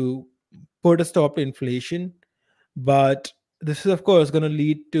done to put a stop to inflation. But this is, of course, going to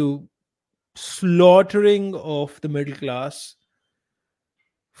lead to slaughtering of the middle class,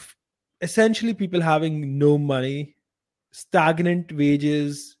 essentially people having no money, stagnant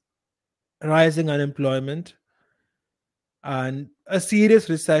wages, rising unemployment, and a serious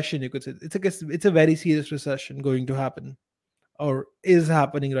recession. You could say it's a very serious recession going to happen or is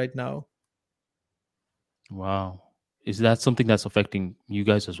happening right now. Wow. Is that something that's affecting you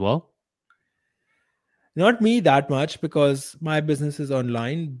guys as well? Not me that much because my business is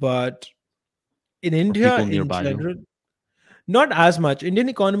online, but in Or India people in nearby you? general, not as much. Indian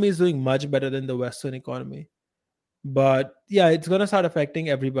economy is doing much better than the Western economy, but yeah, it's gonna start affecting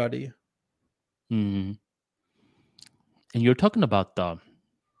everybody. Hmm. And you're talking about the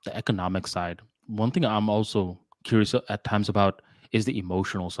economic side. One thing I'm also curious at times about is the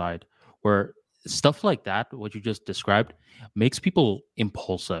emotional side, where stuff like that, what you just described, makes people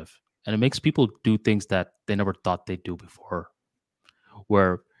impulsive and it makes people do things that they never thought they'd do before.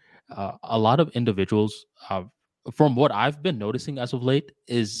 Where a lot of individuals, from what I've been noticing as of late,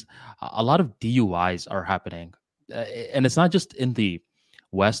 is a lot of DUIs are happening. And it's not just in the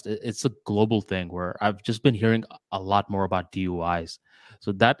West, it's a global thing where I've just been hearing a lot more about DUIs.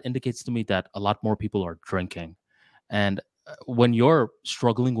 So that indicates to me that a lot more people are drinking. And when you're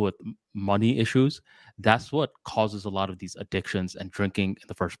struggling with money issues, that's what causes a lot of these addictions and drinking in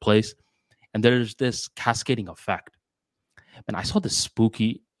the first place. And there's this cascading effect. And I saw this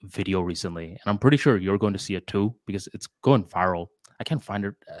spooky video recently, and I'm pretty sure you're going to see it too because it's going viral. I can't find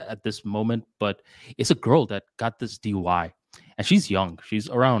it at this moment, but it's a girl that got this DUI, and she's young. She's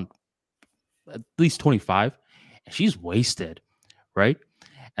around at least 25, and she's wasted, right?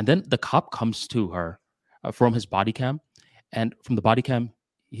 And then the cop comes to her from his body cam, and from the body cam,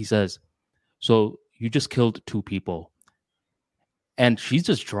 he says, "So you just killed two people," and she's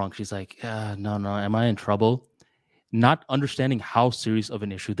just drunk. She's like, "No, no, am I in trouble?" Not understanding how serious of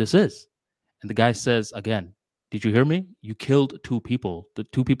an issue this is. And the guy says again, "Did you hear me? You killed two people. The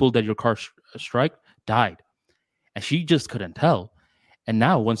two people that your car strike died." And she just couldn't tell. And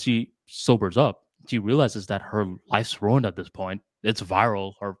now, once she sobers up, she realizes that her life's ruined at this point. It's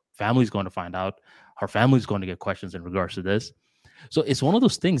viral. Her family's going to find out. Her family's going to get questions in regards to this. So it's one of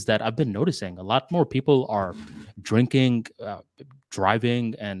those things that I've been noticing. A lot more people are drinking,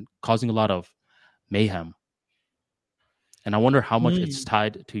 driving, and causing a lot of mayhem. And I wonder how much it's Hmm,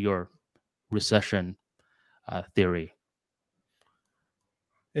 tied to your recession theory.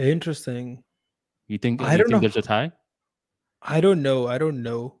 interesting. I You don't think know. there's a tie? I don't know.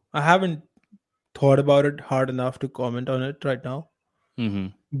 I haven't thought about it hard enough to comment on it right now. Hmm.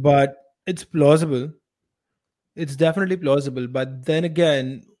 But it's plausible. It's definitely plausible. But then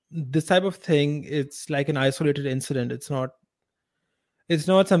again, this type of thing, it's like an isolated incident. It's not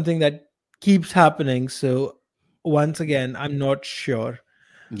something that keeps happening. So once again, I'm not sure.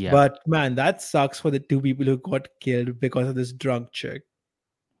 Yeah. But man, that sucks for the two people who got killed because of this drunk chick.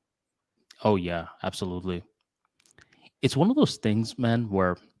 Oh yeah, absolutely. It's one of those things, man,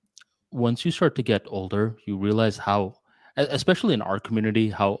 where once you start to get older, you realize how, especially in our community,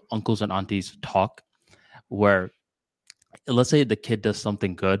 how uncles and aunties talk. Where let's say the kid does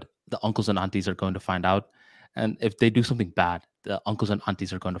something good, the uncles and aunties are going to find out, and if they do something bad, the uncles and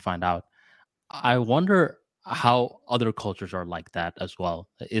aunties are going to find out. I wonder how other cultures are like that as well.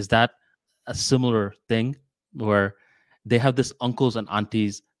 Is that a similar thing where they have this uncles and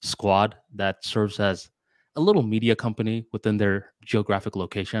aunties squad that serves as a little media company within their geographic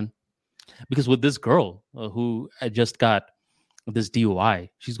location? Because with this girl who had just got this DUI,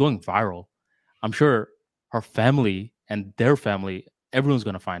 she's going viral. I'm sure her family and their family, everyone's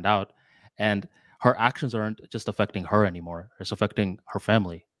going to find out. And her actions aren't just affecting her anymore, it's affecting her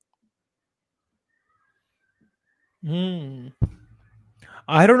family. Hmm.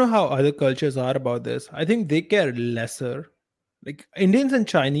 I don't know how other cultures are about this. I think they care lesser. Like Indians and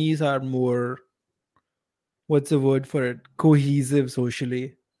Chinese are more, what's the word for it? Cohesive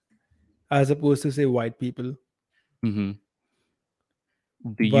socially, as opposed to say white people. Hmm.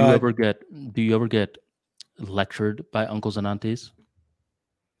 Do you But ever get do you ever get lectured by uncles and aunties?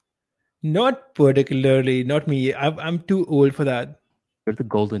 not particularly, not me. I'm too old for that. You're the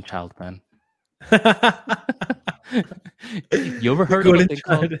golden child, man. The you ever heard of a golden thing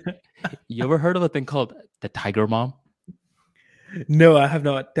called child. you ever heard of a thing called the tiger mom? No, I have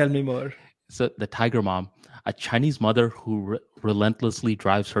not. Tell me more. So the tiger mom, a Chinese mother who relentlessly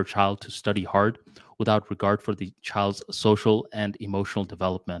drives her child to study hard without regard for the child's social and emotional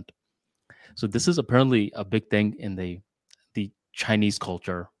development. So this is apparently a big thing in the Chinese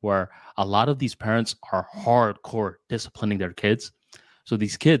culture where a lot of these parents are hardcore disciplining their kids. So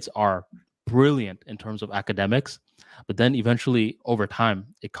these kids are brilliant in terms of academics, but then eventually over time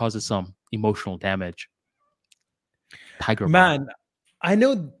it causes some emotional damage. Tiger mom. Man, I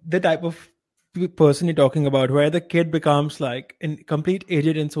know the type of person you're talking about where the kid becomes like a complete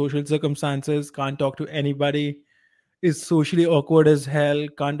idiot in social circumstances, can't talk to anybody, is socially awkward as hell,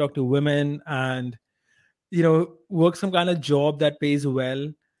 can't talk to women, and works some kind of job that pays well,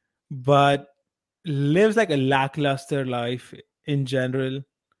 but lives like a lackluster life in general,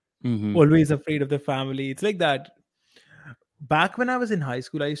 Hmm. always afraid of the family. It's like that. Back when I was in high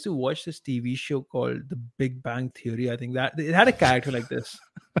school, I used to watch this TV show called The Big Bang Theory. I think that it had a character like this.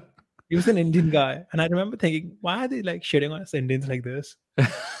 He was an Indian guy, and I remember thinking, why are they like shitting on us Indians like this? The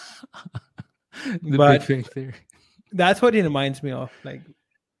big But thing there. that's what he reminds me of. Like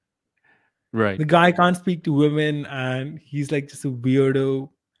Right. the guy can't speak to women, and he's like just a weirdo,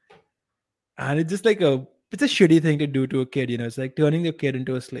 and it's a shitty thing to do to a kid. It's like turning your kid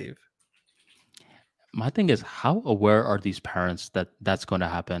into a slave. My thing is, how aware are these parents that that's going to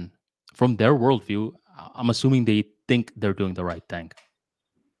happen? From their worldview, I'm assuming they think they're doing the right thing.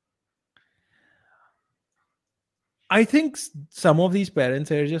 I think some of these parents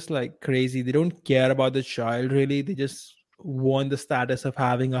are just like crazy. They don't care about the child really. They just want the status of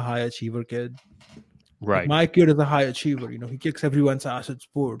having a high achiever kid. Like Right. my kid is a high achiever. He kicks everyone's ass at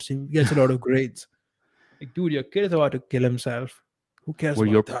sports. He gets a lot of grades. Like, dude, your kid is about to kill himself. Who cares Were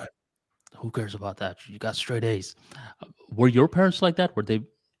your about that? Who cares about that? You got straight A's. Were your parents like that? Were they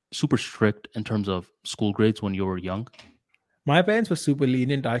super strict in terms of school grades when you were young? My parents were super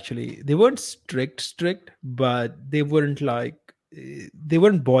lenient actually. They weren't strict, but they wouldn't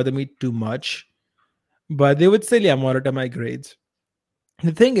bother me too much. But they would still monitor my grades.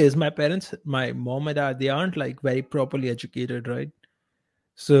 The thing is, my parents, my mom and dad, they aren't like very properly educated, right?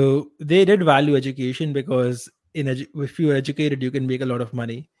 So they did value education because if you're educated, you can make a lot of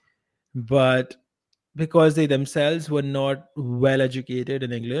money. But because they themselves were not well educated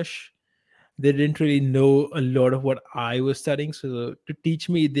in English, they didn't really know a lot of what I was studying. So to teach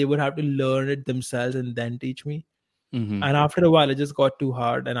me, they would have to learn it themselves and then teach me. Hmm. And after a while, it just got too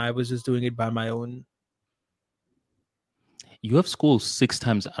hard, and I was just doing it by my own. You have school 6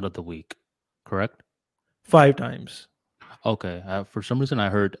 times out of the week, correct? 5 times. Okay. For some reason, I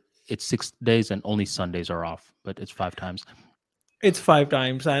heard it's 6 days and only Sundays are off, but it's 5 times. It's 5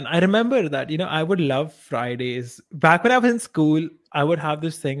 times. And I remember that, I would love Fridays. Back when I was in school, I would have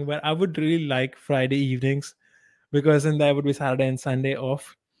this thing where I would really like Friday evenings because then there would be Saturday and Sunday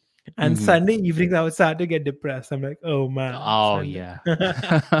off. And Hmm. Sunday evenings, I would start to get depressed. I'm like, oh man, Oh Sunday. yeah.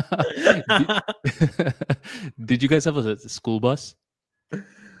 did, did you guys have a school bus?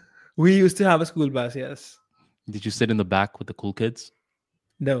 We used to have a school bus, yes. Did you sit in the back with the cool kids?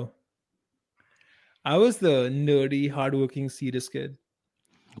 No, I was the nerdy, hardworking, serious kid.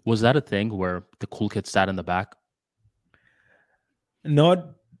 Was that a thing where the cool kids sat in the back?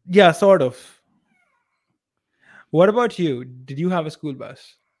 Not, yeah, sort of. What about you? Did you have a school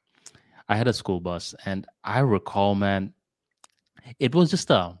bus? I had a school bus, and I recall, man, it was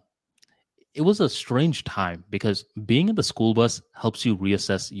just it was a strange time because being in the school bus helps you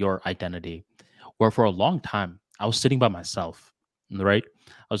reassess your identity. Where for a long time, I was sitting by myself, right?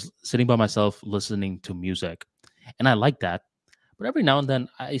 I was sitting by myself listening to music, and I liked that. But every now and then,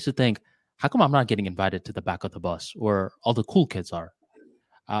 I used to think, how come I'm not getting invited to the back of the bus where all the cool kids are?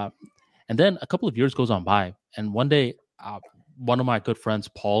 Uh, and then a couple of years goes on by, and one day, one of my good friends,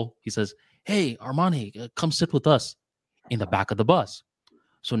 Paul, he says, "Hey, Armani, come sit with us in the back of the bus."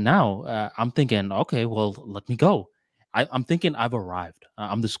 So now I'm thinking, okay, well, let me go. I'm thinking I've arrived.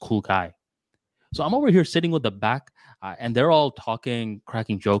 I'm this cool guy. So I'm over here sitting with the back, and they're all talking,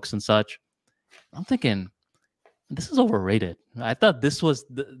 cracking jokes and such. I'm thinking, this is overrated. I thought this was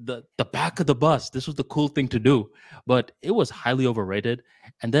the back of the bus. This was the cool thing to do, but it was highly overrated.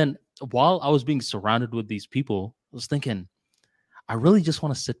 And then while I was being surrounded with these people, I was thinking, I really just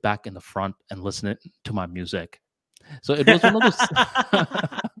want to sit back in the front and listen to my music. So it was one of those.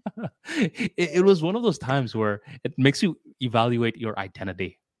 It was one of those times where it makes you evaluate your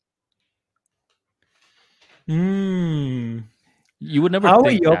identity. Hmm. You would never How were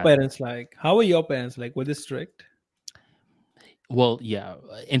think your that. parents like? How were your parents like? Were they strict? Well, yeah.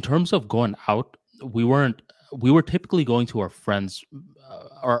 In terms of going out, we weren't. We were typically going to our friends,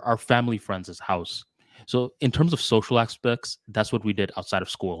 our family friends' house. So in terms of social aspects, that's what we did outside of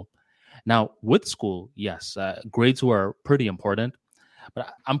school. Now with school, yes, grades were pretty important.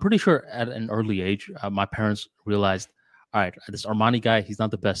 But I'm pretty sure at an early age, my parents realized, all right, this Armani guy, he's not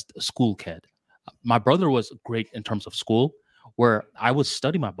the best school kid. My brother was great in terms of school, where I would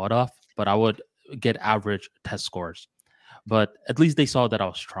study my butt off, but I would get average test scores. But at least they saw that I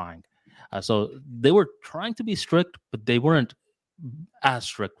was trying. So they were trying to be strict, but they weren't as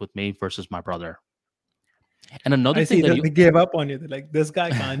strict with me versus my brother. And another I thing see that that you they gave up on you. They're like, this guy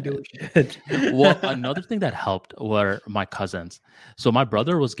can't do shit. well, another thing that helped were my cousins. So my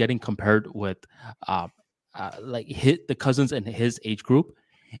brother was getting compared with uh, like the cousins in his age group,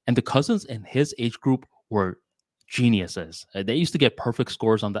 and the cousins in his age group were geniuses. They used to get perfect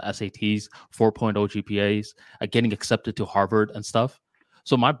scores on the SATs, 4.0 GPAs, getting accepted to Harvard and stuff.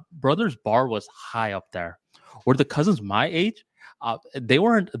 So my brother's bar was high up there. Where the cousins my age, they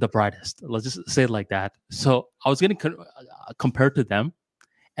weren't the brightest. Let's just say it like that. So I was getting compared to them,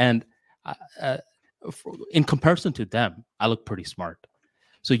 and uh, uh, in comparison to them, I look pretty smart.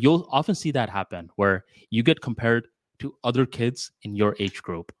 So you'll often see that happen where you get compared to other kids in your age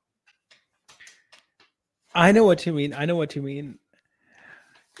group. I know what you mean. I know what you mean.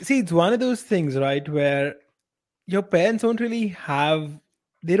 See, it's one of those things, right, where your parents don't really have,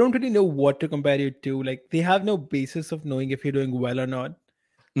 they don't really know what to compare you to. Like, they have no basis of knowing if you're doing well or not.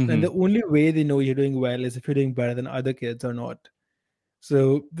 And Hmm. the only way they know you're doing well is if you're doing better than other kids or not.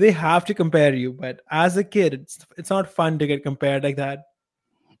 So they have to compare you. But as a kid, it's not fun to get compared like that.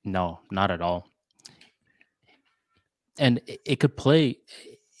 No, not at all. And it could play.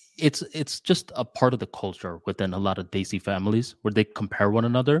 It's just a part of the culture within a lot of Desi families where they compare one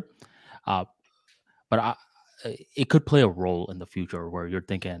another. Uh, but it could play a role in the future where you're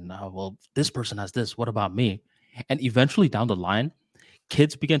thinking, oh, well, this person has this. What about me? And eventually down the line,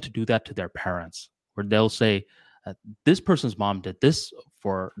 kids begin to do that to their parents, where they'll say, this person's mom did this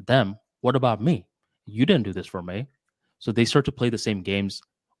for them. What about me? You didn't do this for me. So they start to play the same games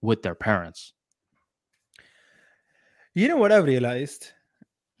with their parents. You know what I've realized?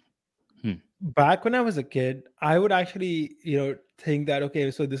 Hmm. Back when I was a kid, I would actually, think that, okay,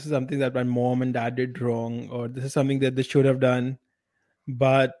 so this is something that my mom and dad did wrong, or this is something that they should have done.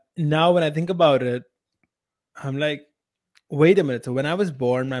 But now when I think about it, I'm like, wait a minute. So when I was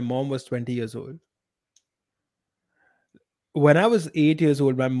born, my mom was 20 years old. When I was 8 years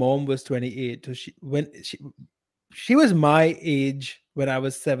old, my mom was 28. So she was my age when I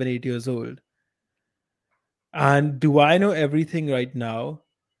was 7, 8 years old. And do I know everything right now?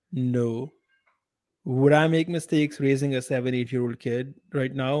 No. Would I make mistakes raising a 7, 8 year old kid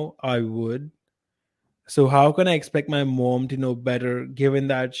right now? I would. So how can I expect my mom to know better given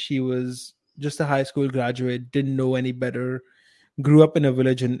that she was just a high school graduate, didn't know any better, grew up in a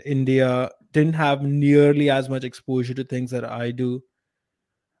village in India, didn't have nearly as much exposure to things that I do.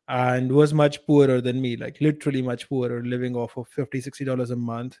 and was much poorer than me, like literally much poorer, living off of 50, $60 a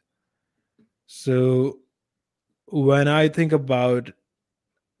month. So when I think about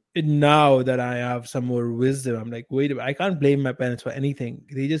it now that I have some more wisdom, I'm like, wait a minute, I can't blame my parents for anything.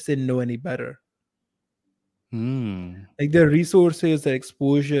 They just didn't know any better. Hmm. Like their resources, their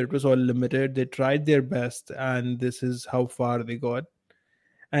exposure, it was all limited. They tried their best, and this is how far they got.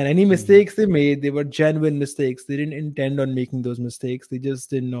 And any Hmm. mistakes they made, they were genuine mistakes. They didn't intend on making those mistakes. They just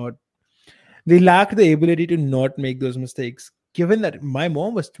did not. They lacked the ability to not make those mistakes. Given that my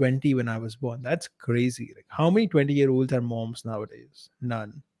mom was 20 when I was born, that's crazy. Like, how many 20-year-olds are moms nowadays?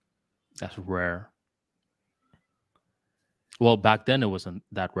 None. That's rare. Well, back then it wasn't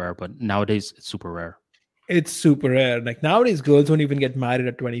that rare, but nowadays it's super rare. It's super rare. Like nowadays, girls don't even get married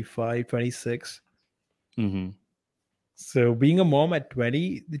at 25, 26. Hmm. So being a mom at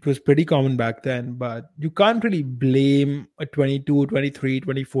 20, it was pretty common back then, but you can't really blame a 22, 23,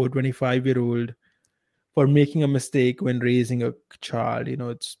 24, 25 year old for making a mistake when raising a child.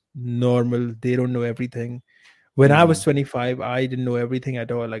 It's normal. They don't know everything. When I was Hmm. 25, I didn't know everything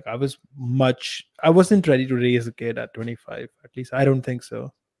at all. Like I wasn't ready to raise a kid at 25. At least I don't think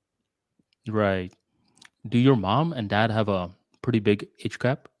so. Right. Do your mom and dad have a pretty big age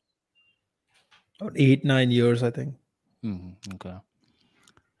gap? About 8, 9 years, I think. Okay.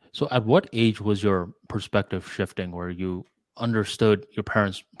 So, at what age was your perspective shifting where you understood your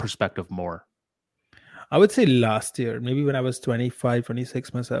parents' perspective more? I would say last year, maybe when I was 25,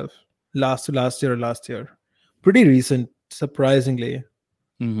 26 myself. Last year or last year. Pretty recent, surprisingly.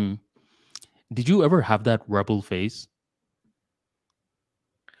 Hmm. Did you ever have that rebel phase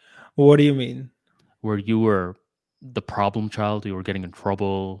What do you mean? where you were the problem child? You were getting in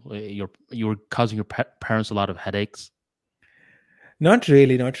trouble. You were causing your parents a lot of headaches. Not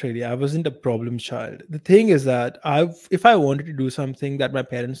really, not really. I wasn't a problem child. The thing is that if I wanted to do something that my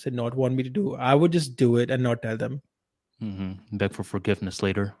parents did not want me to do, I would just do it and not tell them. Beg for forgiveness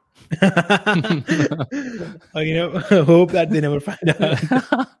later. Hope that they never find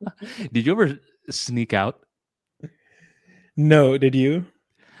out. Did you ever sneak out? No, did you?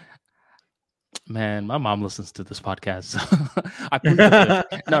 Man, my mom listens to this podcast. So I plead the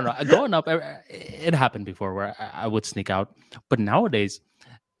fifth. No, no. Growing up, it happened before where I would sneak out. But nowadays,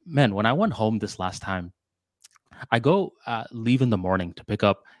 man, when I went home this last time, I go leave in the morning to pick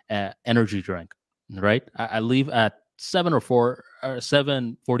up energy drink. Right, I leave at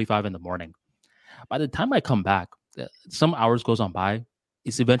 7:45 in the morning. By the time I come back, some hours goes on by.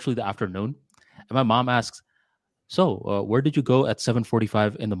 It's eventually the afternoon, and my mom asks, "So, where did you go at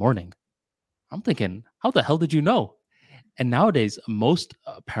 7:45 in the morning?" I'm thinking, "How the hell did you know?" And nowadays, most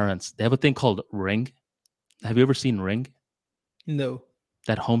parents they have a thing called Ring. Have you ever seen Ring? No,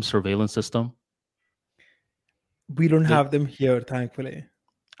 That home surveillance system. we don't The, have them here, thankfully.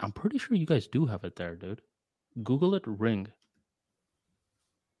 I'm pretty sure you guys do have it there, dude. Google it, Ring.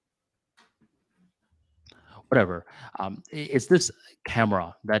 Whatever. It's this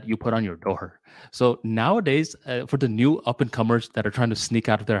camera that you put on your door. So nowadays, for the new up and comers that are trying to sneak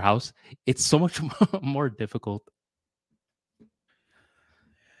out of their house, it's so much more difficult.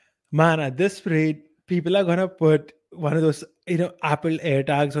 Man, at this rate, people are gonna put one of those, Apple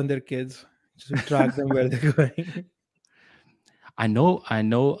AirTags on their kids to track them where they're going. I know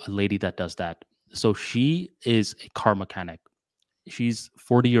a lady that does that. So she is a car mechanic. She's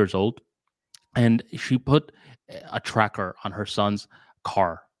 40 years old, and she put a tracker on her son's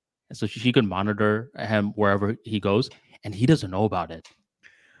car, and so she can monitor him wherever he goes, and he doesn't know about it.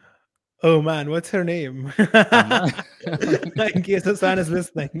 Oh man, what's her name? I'm not. In case the son is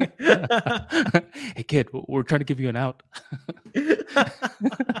listening. Hey kid, we're trying to give you an out.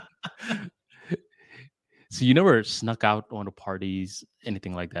 So you never snuck out on the parties,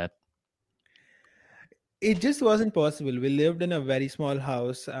 anything like that? It just wasn't possible. We lived in a very small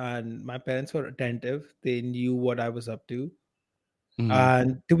house, and my parents were attentive. They knew what I was up to. Hmm.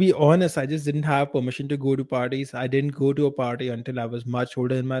 And to be honest, I just didn't have permission to go to parties. I didn't go to a party until I was much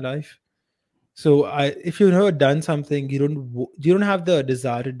older in my life. So if you've never done something, you don't have the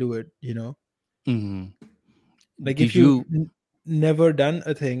desire to do it. Hmm. Like Did if you you? never done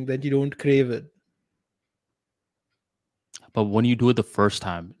a thing, then you don't crave it. But when you do it the first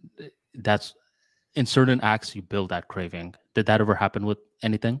time, that's in certain acts you build that craving. Did that ever happen with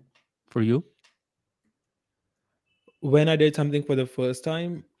anything for you? When I did something for the first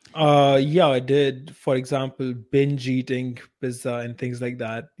time, yeah, I did. For example, binge eating pizza and things like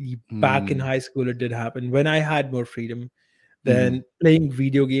that. Back in Mm-hmm. high school, it did happen when I had more freedom. Mm-hmm. Then playing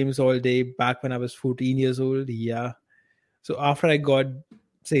video games all day back when I was 14 years old. Yeah. So after I got,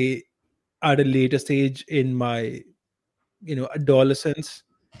 say, at a later stage in my, adolescence,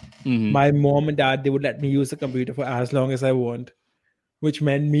 Hmm. My mom and dad, they would let me use the computer for as long as I want, which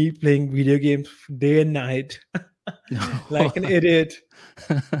meant me playing video games day and night like an idiot,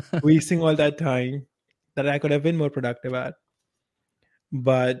 wasting all that time that I could have been more productive at.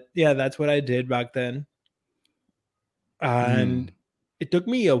 But yeah, that's what I did back then. And Mm. it took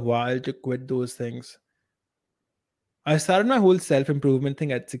me a while to quit those things. I started my whole self improvement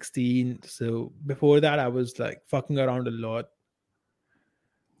thing at 16. So before that, I was like fucking around a lot.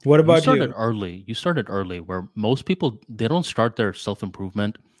 What You about started you? early. You started early, where most people they don't start their self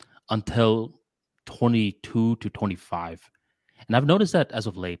improvement until 22 to 25. And I've noticed that as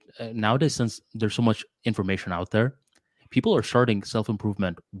of late. Nowadays, since there's so much information out there, people are starting self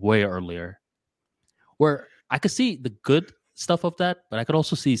improvement way earlier. Where I could see the good stuff of that, but I could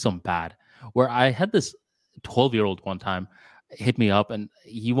also see some bad. Where I had this 12-year-old one time hit me up and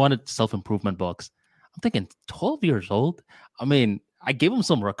he wanted self improvement books. I'm thinking 12 years old? I mean, I gave him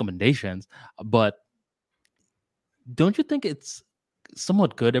some recommendations, but don't you think it's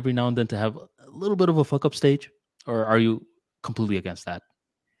somewhat good every now and then to have a little bit of a fuck up stage? Or are you completely against that?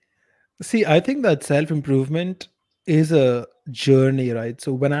 See, I think that self improvement is a journey, right?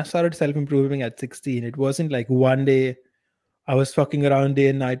 So when I started self improving at 16, it wasn't like one day I was fucking around day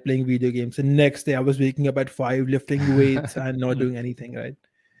and night playing video games. And next day I was waking up at 5 lifting weights and not doing anything, right?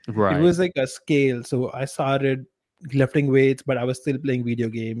 It Right. was like a scale. So I started lifting weights, but I was still playing video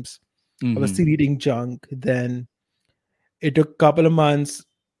games. I was Hmm. still eating junk. Then it took a couple of months,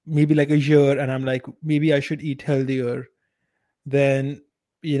 maybe like a year, and I'm like, maybe I should eat healthier. Then,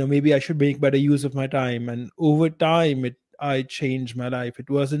 maybe I should make better use of my time. And over time, I changed my life. It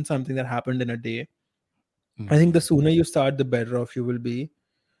wasn't something that happened in a day. I think the Hmm. sooner you start, the better off you will be.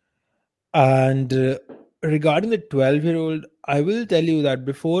 And regarding the 12-year-old, I will tell you that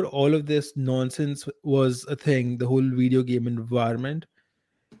before all of this nonsense was a thing, the whole video game environment,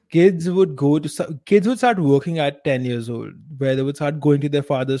 kids would start working at 10 years old, where they would start going to their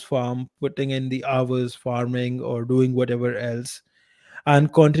father's farm, putting in the hours farming or doing whatever else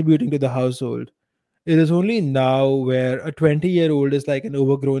and contributing to the household. It is only now where a 20-year-old is like an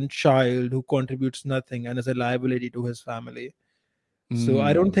overgrown child who contributes nothing and is a liability to his family. So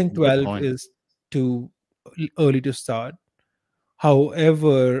I don't think Good 12 point. is too early to start.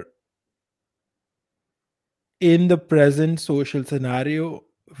 However, in the present social scenario,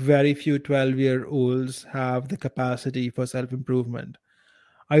 very few 12-year-olds have the capacity for self improvement.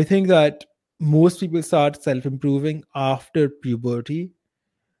 I think that most people start self improving after puberty.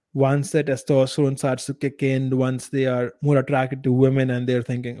 Once the testosterone starts to kick in, once they are more attracted to women and they're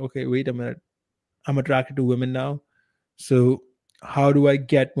thinking, okay, wait a minute, I'm attracted to women now. So, how do I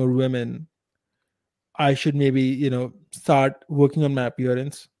get more women? I should maybe, start working on my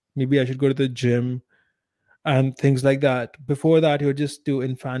appearance. Maybe I should go to the gym and things like that. Before that, you're just too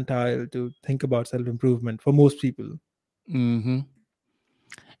infantile to think about self improvement for most people. Hmm.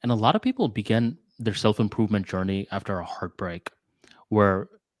 And a lot of people begin their self improvement journey after a heartbreak, where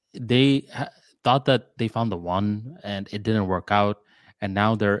they thought that they found the one and it didn't work out. And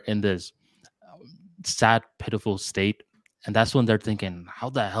now they're in this sad, pitiful state. And that's when they're thinking, how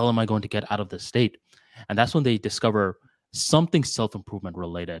the hell am I going to get out of this state? And that's when they discover something self improvement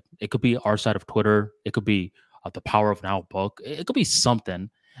related. It could be our side of Twitter, it could be the Power of Now book, it could be something.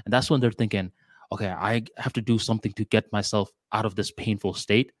 And that's when they're thinking, okay, I have to do something to get myself out of this painful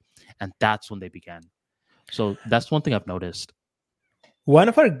state. And that's when they began. So that's one thing I've noticed. One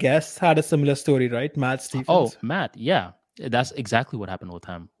of our guests had a similar story, right? Matt Oh, Stephens. Matt, yeah, that's exactly what happened with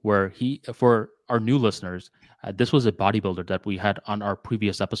him. Where he, for our new listeners, this was a bodybuilder that we had on our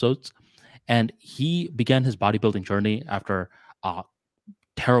previous episodes, and he began his bodybuilding journey after a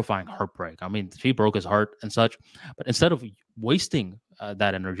terrifying heartbreak. I mean, she broke his heart and such, but instead of wasting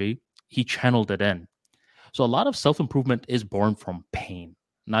that energy, he channeled it in. So a lot of self improvement is born from pain,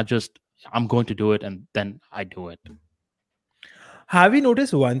 not just I'm going to do it and then I do it. Have you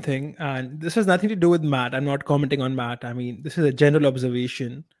noticed one thing? And this has nothing to do with Matt. I'm not commenting on Matt. I mean, this is a general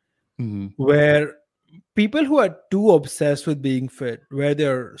observation Mhm. where people who are too obsessed with being fit, where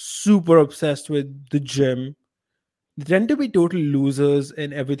they're super obsessed with the gym, they tend to be total losers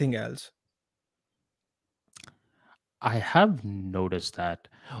in everything else. I have noticed that.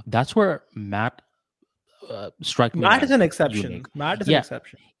 That's where Matt strike me Matt is as an unique. exception. Matt is an Yeah,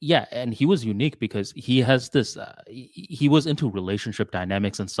 exception. yeah, and he was unique because he has this. He was into relationship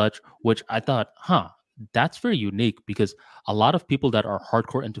dynamics and such, which I thought, huh, that's very unique because a lot of people that are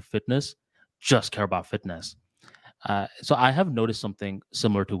hardcore into fitness just care about fitness. So I have noticed something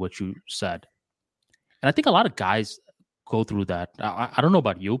similar to what you said, and I think a lot of guys go through that. I don't know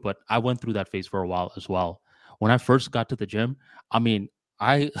about you, but I went through that phase for a while as well. When I first got to the gym, I mean,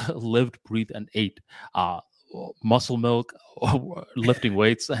 I lived, breathed, and ate uh, muscle milk, lifting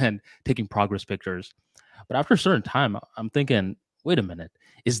weights, and taking progress pictures. But after a certain time, I'm thinking, wait a minute,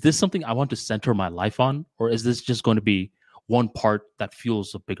 is this something I want to center my life on, or is this just going to be one part that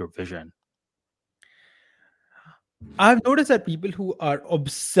fuels a bigger vision? I've noticed that people who are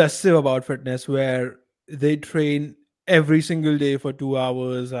obsessive about fitness, where they train every single day for 2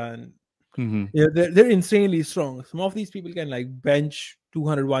 hours, and Hmm. they're insanely strong. Some of these people can like bench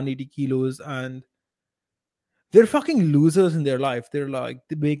 200, 180 kilos, and they're fucking losers in their life. They're like,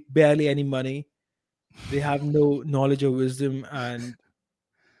 they make barely any money. They have no knowledge or wisdom, and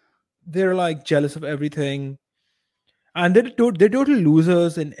they're like jealous of everything. And they're total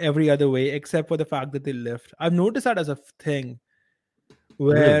losers in every other way except for the fact that they lift. I've noticed that as a thing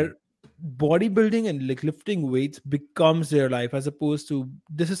Really? where bodybuilding and like lifting weights becomes their life, as opposed to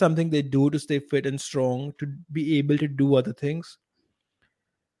this is something they do to stay fit and strong to be able to do other things.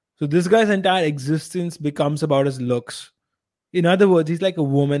 So this guy's entire existence becomes about his looks. In other words, he's like a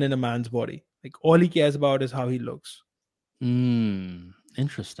woman in a man's body. Like all he cares about is how he looks.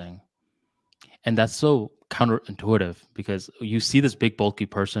 Interesting. And that's so counterintuitive because you see this big bulky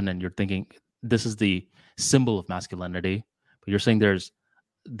person and you're thinking this is the symbol of masculinity, but you're saying there's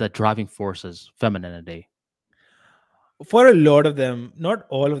the driving force is femininity. For a lot of them, not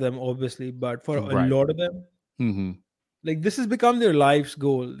all of them obviously, but for a Right. lot of them, Hmm. like this has become their life's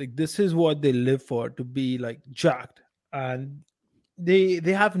goal. Like this is what they live for, to be like jacked. And they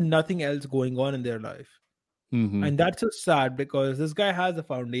have nothing else going on in their life. Hmm. And that's so sad because this guy has the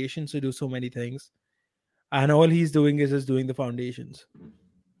foundations to do so many things, and all he's doing is just doing the foundations.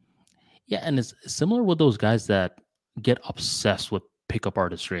 Yeah, and it's similar with those guys that get obsessed with pickup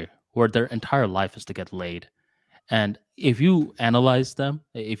artistry, where their entire life is to get laid. And if you analyze them,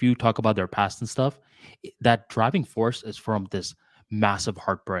 if you talk about their past and stuff, that driving force is from this massive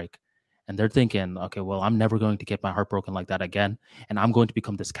heartbreak. And they're thinking, okay, well, I'm never going to get my heart broken like that again. And I'm going to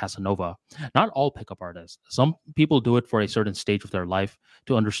become this Casanova. Not all pickup artists. Some people do it for a certain stage of their life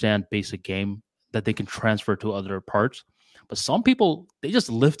to understand basic game that they can transfer to other parts. But some people, they just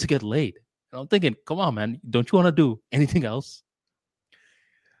live to get laid. And I'm thinking, come on, man, don't you want to do anything else?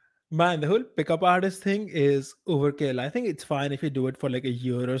 Man, the whole pickup artist thing is overkill. I think it's fine if you do it for like a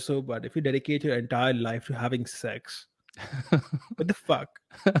year or so, but if you dedicate your entire life to having sex, what the fuck?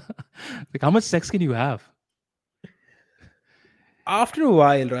 Like, how much sex can you have? After a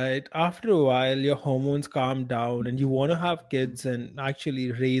while, right? After a while, your hormones calm down and you want to have kids and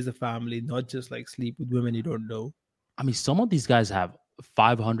actually raise a family, not just like sleep with women you don't know. I mean, some of these guys have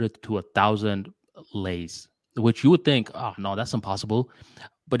 500 to 1,000 lays, which you would think, oh, no, that's impossible.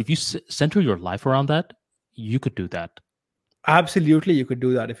 But if you center your life around that, you could do that. Absolutely, you could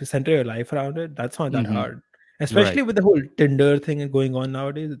do that. If you center your life around it, that's not that Hmm. hard. Especially Right. with the whole Tinder thing going on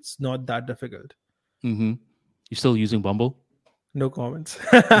nowadays, it's not that difficult. Hmm. You still using Bumble? No comments.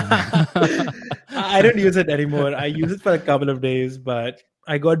 I don't use it anymore. I use it for a couple of days, but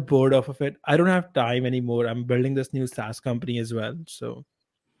I got bored of it. I don't have time anymore. I'm building this new SaaS company as well. So,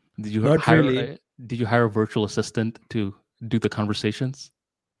 Did you not hire really. a, did you hire a virtual assistant to do the conversations?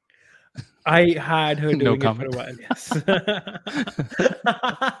 I had her No doing it for a comment. while, yes.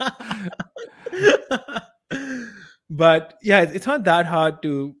 But yeah, it's not that hard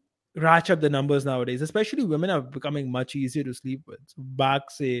to ratchet up the numbers nowadays, especially women are becoming much easier to sleep with. So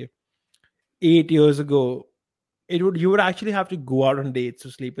back, say, 8 years ago, you would actually have to go out on dates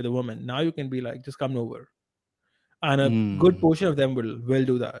to sleep with a woman. Now you can be like, just come over. And a good Mm. portion of them will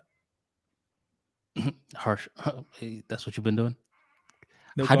do that. Harsh. Hey, that's what you've been doing.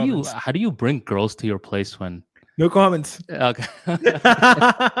 No How do you comments. how do you bring girls to your place when? No comments. Okay. The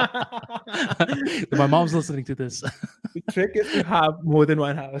My mom's listening to this. trick is to have more than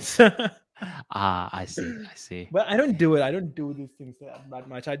one house. Ah, I see. I see. But I don't do it. I don't do these things that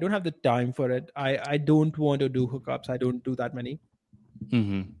much. I don't have the time for it. I don't want to do hookups. I don't do that many.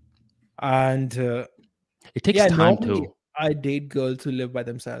 Hmm. And It takes yeah, time normally too. I date girls who live by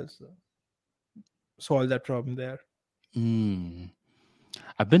themselves. So solve that problem there. Mm.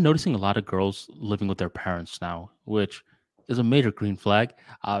 I've been noticing a lot of girls living with their parents now, which is a major green flag.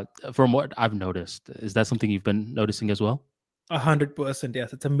 From what I've noticed, is that something you've been noticing as well? 100%.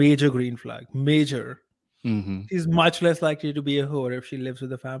 Yes, it's a major green flag. Major. Hmm. She's much less likely to be a whore if she lives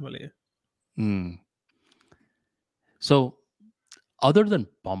with a family. Mm. So, other than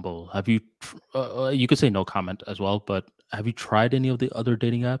Bumble, have you? You could say no comment as well, but have you tried any of the other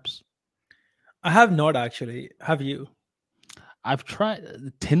dating apps? I have not actually. Have you? I've tried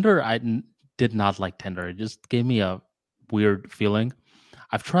Tinder. Did not like Tinder. It just gave me a weird feeling.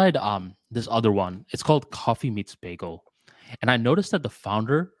 I've tried this other one. It's called Coffee Meets Bagel. And I noticed that the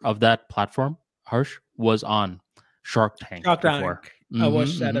founder of that platform, Harsh, was on Shark Tank Shark before. Tank. I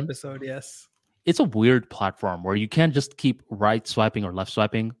watched Hmm that hmm episode. Yes. It's a weird platform where you can't just keep right swiping or left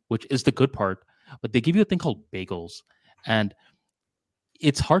swiping, which is the good part, but they give you a thing called bagels. And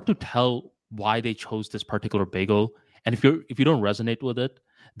it's hard to tell why they chose this particular bagel. And if you don't resonate with it,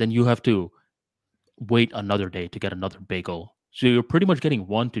 then you have to wait another day to get another bagel. So you're pretty much getting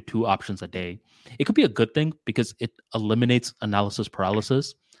 1 to 2 options a day. It could be a good thing because it eliminates analysis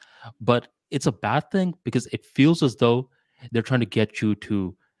paralysis, but it's a bad thing because it feels as though they're trying to get you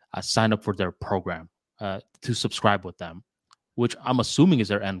to sign up for their program, to subscribe with them, which I'm assuming is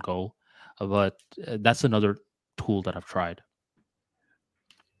their end goal. But that's another tool that I've tried.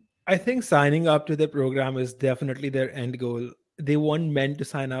 I think signing up to the program is definitely their end goal. They want men to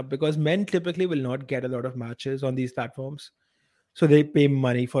sign up because men typically will not get a lot of matches on these platforms. So they pay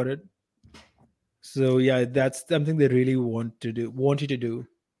money for it. So yeah, that's something they really want you to do.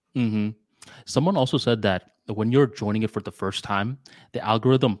 hmm Someone also said that when you're joining it for the first time, the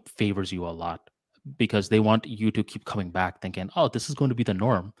algorithm favors you a lot because they want you to keep coming back thinking, oh, this is going to be the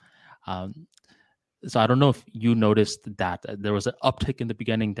norm. Um, so I don't know if you noticed that there was an uptick in the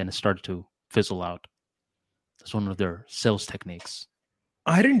beginning, then it started to fizzle out. That's one of their sales techniques.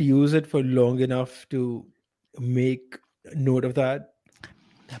 I didn't use it for long enough to make note of that.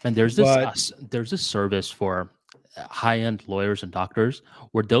 And But there's this service for high end lawyers and doctors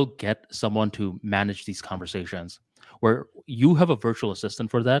where they'll get someone to manage these conversations. Where you have a virtual assistant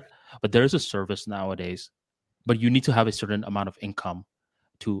for that, but there is a service nowadays. But you need to have a certain amount of income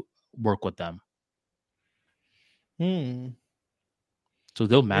to work with them. hmm, So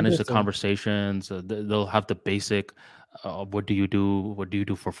they'll manage the interesting. conversations. They'll have the basic, what do you do? What do you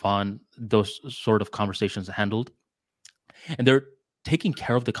do for fun? Those sort of conversations handled, and they're taking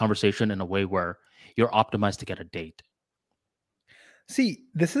care of the conversation in a way where you're optimized to get a date. See,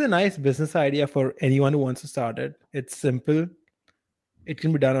 this is a nice business idea for anyone who wants to start it. It's simple, it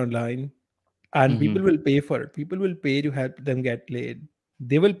can be done online, and people hmm will pay for it. People will pay to help them get laid.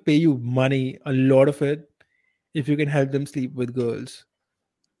 They will pay you money, a lot of it, if you can help them sleep with girls.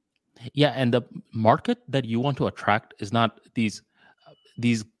 Yeah, and the market that you want to attract is not these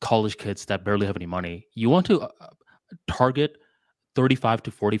college kids that barely have any money. You want to target 35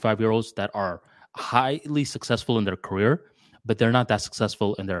 to 45-year-olds that are highly successful in their career, but they're not that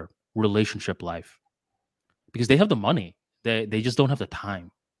successful in their relationship life because they have the money. They just don't have the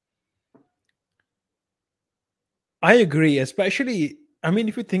time. I agree, especially, I mean,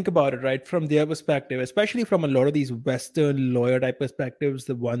 if you think about it, right, from their perspective, especially from a lot of these Western lawyer type perspectives,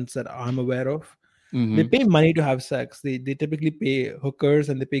 the ones that I'm aware of, they hmm pay money to have sex. They typically pay hookers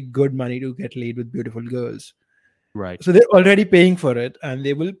and they pay good money to get laid with beautiful girls. Right. So they're already paying for it and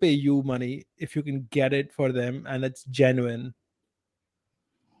they will pay you money if you can get it for them and it's genuine.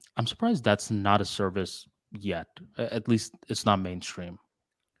 I'm surprised that's not a service yet. At least it's not mainstream.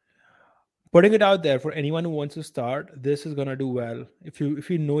 Putting it out there for anyone who wants to start, this is gonna do well. If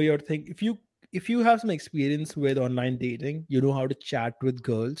you know your thing, if you have some experience with online dating, you know how to chat with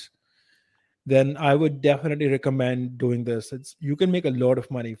girls, then I would definitely recommend doing this. It's you can make a lot of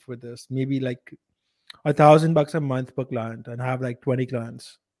money for this. Maybe like $1,000 a month per client and have like 20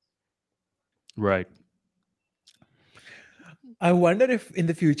 clients. Right. I wonder if in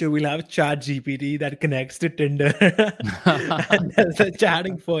the future we'll have Chat GPT that connects to Tinder and does the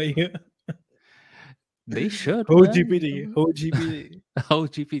chatting for you. They should, Ho man. GPT, Ho GPT. Oh,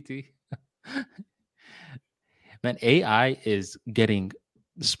 GPT. Man, AI is getting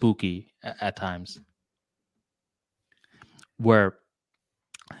spooky at times. Where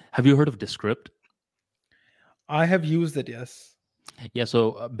have you heard of Descript? I have used it, yes. Yeah,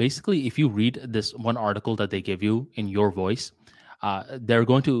 so basically, if you read this one article that they give you in your voice, they're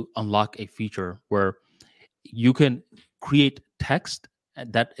going to unlock a feature where you can create text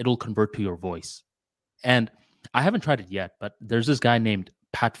that it'll convert to your voice. And I haven't tried it yet, but there's this guy named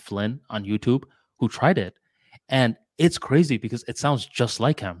Pat Flynn on YouTube who tried it. And it's crazy because it sounds just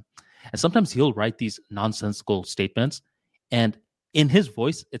like him. And sometimes he'll write these nonsensical statements, and in his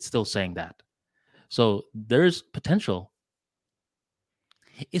voice, it's still saying that. So there's potential.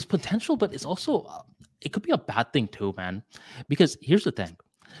 It's potential, but it's also, it could be a bad thing too, man. Because here's the thing,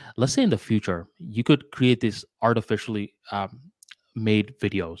 let's say in the future, you could create these artificially made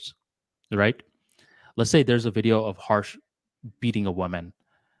videos, right? Let's say there's a video of Harsh beating a woman,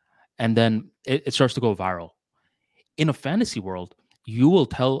 and then it starts to go viral. In a fantasy world, you will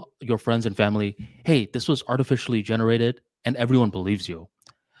tell your friends and family, hey, this was artificially generated, and everyone believes you.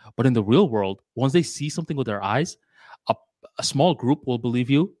 But in the real world, once they see something with their eyes, a, a small group will believe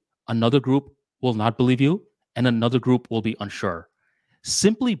you, another group will not believe you, and another group will be unsure,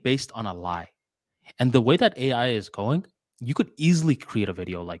 simply based on a lie. And the way that AI is going, you could easily create a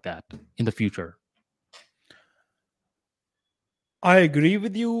video like that in the future. I agree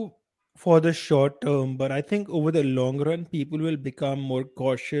with you for the short term, but I think over the long run, people will become more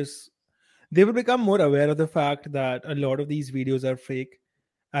cautious. They will become more aware of the fact that a lot of these videos are fake,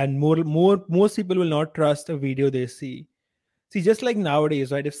 and most people will not trust a video they see. See, just like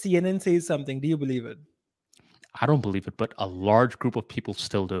nowadays, right? If CNN says something, do you believe it? I don't believe it, but a large group of people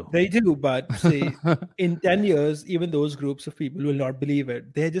still do. They do, but say in 10 years, even those groups of people will not believe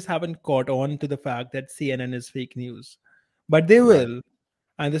it. They just haven't caught on to the fact that CNN is fake news. But they Right. will.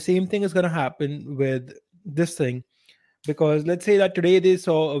 And the same thing is going to happen with this thing. Because let's say that today they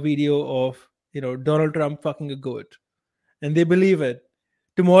saw a video of, Donald Trump fucking a goat and they believe it.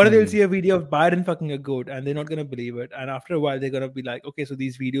 Tomorrow they'll Mhm. see a video of Biden fucking a goat and they're not going to believe it. And after a while, they're going to be like, okay, so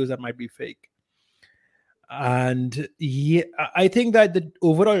these videos that might be fake. And yeah, I think that the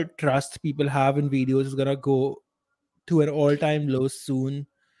overall trust people have in videos is gonna go to an all-time low soon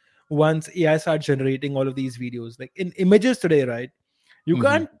once AI starts generating all of these videos. Like in images today, right? You Mhm.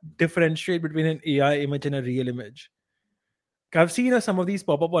 can't differentiate between an AI image and a real image. I've seen some of these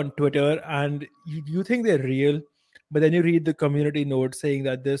pop up on Twitter, and you think they're real, but then you read the community note saying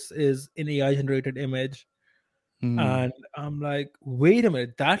that this is an AI generated image, Mm. and I'm like, wait a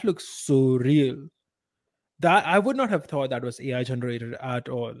minute, that looks so real. That I would not have thought that was AI generated at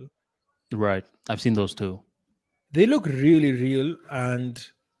all. Right. I've seen those too. They look really real, and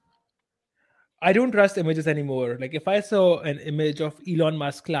I don't trust images anymore. Like if I saw an image of Elon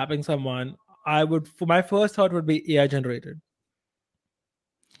Musk clapping someone, I would for my first thought would be AI generated.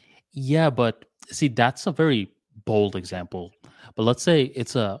 Yeah, but see, that's a very bold example. But let's say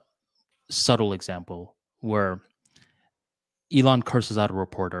it's a subtle example where Elon curses out a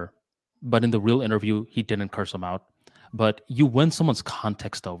reporter, but in the real interview, he didn't curse him out. But you win someone's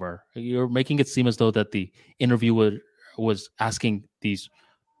context over. You're making it seem as though that the interviewer was asking these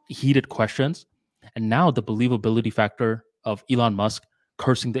heated questions. And now the believability factor of Elon Musk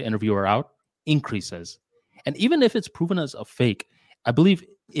cursing the interviewer out increases. And even if it's proven as a fake, I believe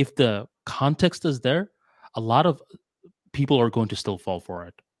if the context is there, a lot of people are going to still fall for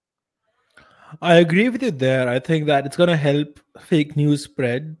it. I agree with you there. I think that it's gonna help fake news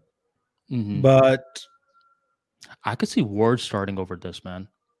spread, Hmm. but I could see wars starting over this, man.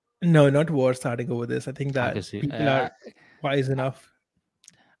 no, not war starting over this. I think I that could see. people are wise enough.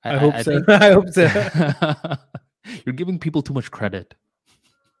 I hope I so. think I hope so. you're giving people too much credit.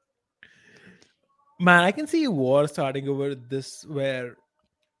 Man, I can see war starting over this where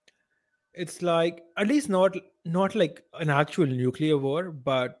it's like at least not like an actual nuclear war,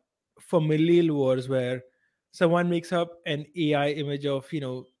 but familial wars where someone makes up an AI image of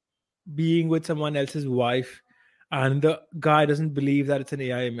being with someone else's wife, and the guy doesn't believe that it's an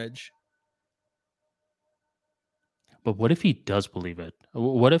AI image. But what if he does believe it?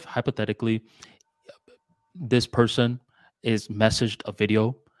 What if hypothetically this person is messaged a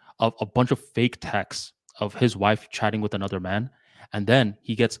video of a bunch of fake texts of his wife chatting with another man, and then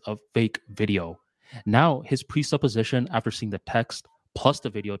he gets a fake video? Now his presupposition after seeing the text plus the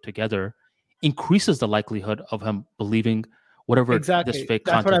video together increases the likelihood of him believing whatever this Exactly. fake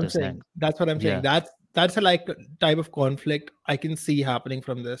That's what content I'm is saying. saying. That's what I'm saying. Yeah. That's a like type of conflict I can see happening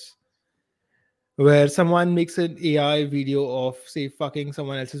from this, where someone makes an AI video of say fucking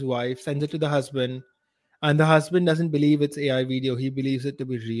someone else's wife, sends it to the husband, and the husband doesn't believe it's AI video. He believes it to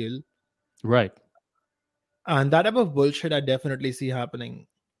be real, Right. and that type of bullshit I definitely see happening.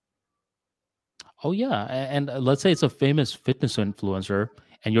 Oh yeah, and let's say it's a famous fitness influencer,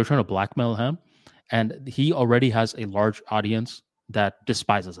 and you're trying to blackmail him, and he already has a large audience that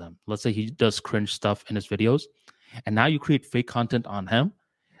despises him. Let's say he does cringe stuff in his videos, and now you create fake content on him.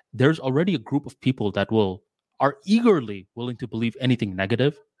 There's already a group of people that will are eagerly willing to believe anything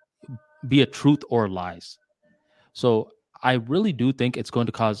negative, be it truth or lies. So I really do think it's going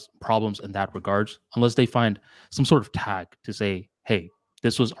to cause problems in that regards, unless they find some sort of tag to say, "Hey,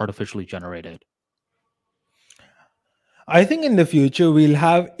 this was artificially generated." I think in the future we'll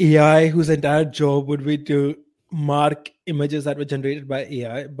have AI whose entire job would be to mark images that were generated by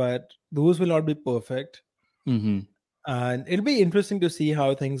AI, but those will not be perfect. Hmm. And it'll be interesting to see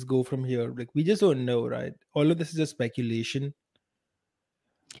how things go from here. Like we just don't know, right? All of this is just speculation.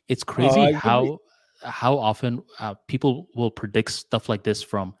 It's crazy It would be how often people will predict stuff like this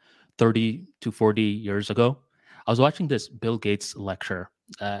from 30 to 40 years ago. I was watching this Bill Gates lecture,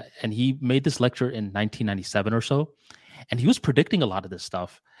 and he made this lecture in 1997 or so, and he was predicting a lot of this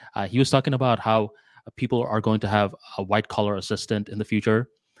stuff. He was talking about how people are going to have a white collar assistant in the future.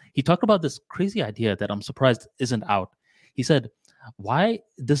 He talked about this crazy idea that I'm surprised isn't out. He said, why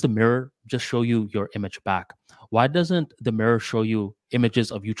does the mirror just show you your image back? Why doesn't the mirror show you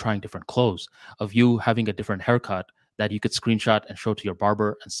images of you trying different clothes, of you having a different haircut that you could screenshot and show to your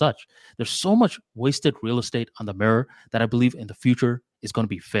barber and such? There's so much wasted real estate on the mirror that I believe in the future is going to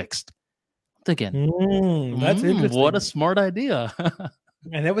be fixed. I'm thinking, That's what a interesting. smart idea.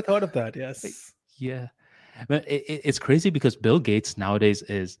 I never thought of that. Yes. Yeah. But it's crazy because Bill Gates nowadays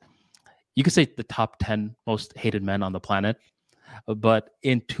is, you could say, the top 10 most hated men on the planet. But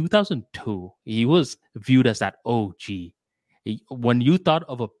in 2002, he was viewed as that OG. When you thought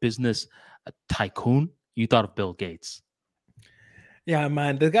of a business tycoon, you thought of Bill Gates. Yeah,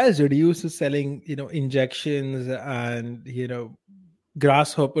 man. The guy's reduced to selling, injections and,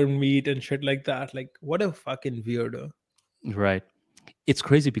 grasshopper meat and shit like that. Like, what a fucking weirdo. Right. It's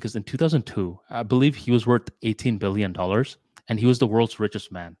crazy because in 2002, I believe he was worth $18 billion and he was the world's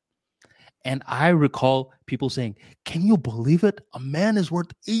richest man. And I recall people saying, can you believe it? A man is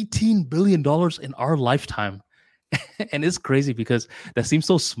worth $18 billion in our lifetime. And it's crazy because that seems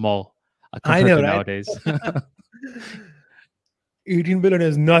so small I compared know, to right? nowadays. 18 billion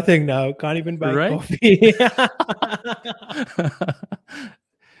is nothing now. Can't even buy Right? coffee.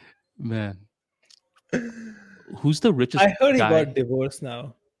 Man, who's the richest I heard he got guy? divorced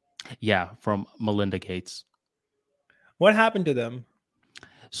now. Yeah, from Melinda Gates. What happened to them?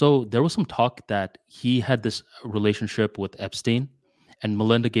 So there was some talk that he had this relationship with Epstein, and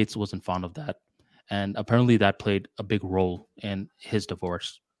Melinda Gates wasn't fond of that. And apparently that played a big role in his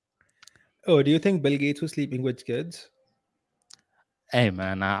divorce. Oh, do you think Bill Gates was sleeping with kids? Hey,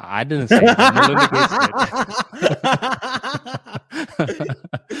 man, I didn't say that. Melinda Gates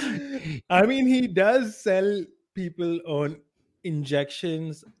did. I mean, he does sell people on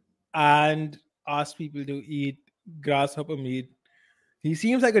injections and ask people to eat grasshopper meat. He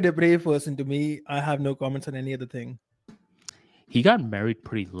seems like a depraved person to me. I have no comments on any other thing. He got married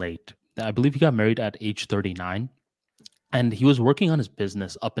pretty late. I believe he got married at age 39. And he was working on his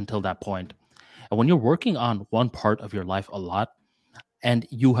business up until that point. And when you're working on one part of your life a lot and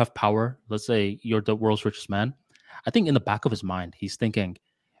you have power, let's say you're the world's richest man, I think in the back of his mind, he's thinking,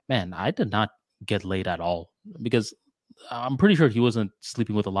 man, I did not get laid at all, because I'm pretty sure he wasn't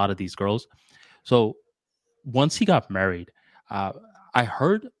sleeping with a lot of these girls. So once he got married, uh, I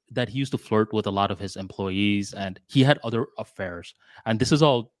heard that he used to flirt with a lot of his employees and he had other affairs. And this is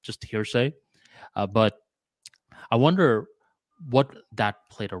all just hearsay. But I wonder what that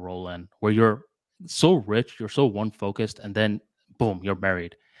played a role in, where you're so rich, you're so one focused, and then boom, you're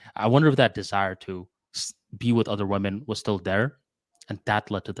married. I wonder if that desire to be with other women was still there, and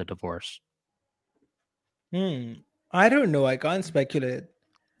that led to the divorce. Hmm. I don't know. I can't speculate.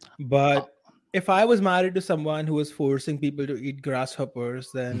 Uh, But if I was married to someone who was forcing people to eat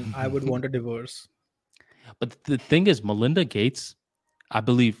grasshoppers, then I would want a divorce. but the thing is, Melinda Gates, I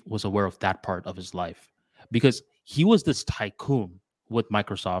believe, was aware of that part of his life because he was this tycoon with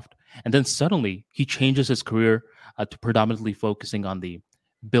Microsoft. And then suddenly he changes his career to predominantly focusing on the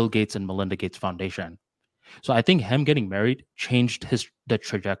Bill Gates and Melinda Gates Foundation. So I think him getting married changed the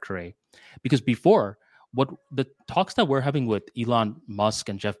trajectory, because before, what the talks that we're having with Elon Musk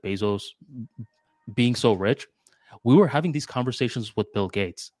and Jeff Bezos being so rich, we were having these conversations with Bill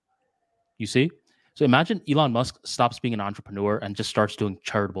Gates. You see? So imagine Elon Musk stops being an entrepreneur and just starts doing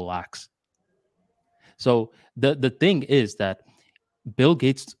charitable acts. So the thing is that Bill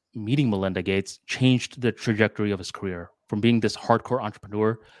Gates meeting Melinda Gates changed the trajectory of his career from being this hardcore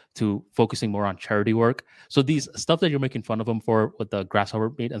entrepreneur to focusing more on charity work. So these stuff that you're making fun of him for with the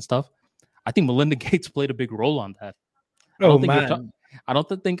grasshopper meat and stuff, I think Melinda Gates played a big role on that. I Oh don't think man, I don't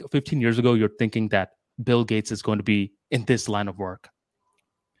think 15 years ago you're thinking that Bill Gates is going to be in this line of work.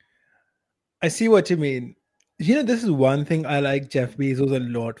 I see what you mean. This is one thing I like Jeff Bezos a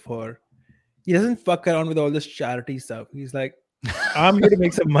lot for. He doesn't fuck around with all this charity stuff. He's like, I'm here to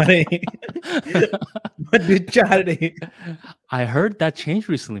make some money, but do charity. I heard that changed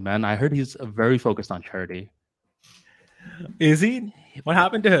recently, man. I heard he's very focused on charity. Is he? What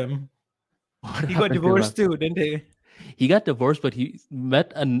happened to him? What He got happened to him? divorced too, didn't he? He got divorced, but he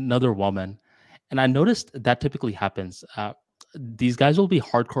met another woman. And I noticed that typically happens. These guys will be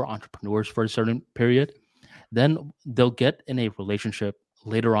hardcore entrepreneurs for a certain period. Then they'll get in a relationship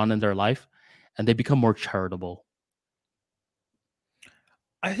later on in their life and they become more charitable.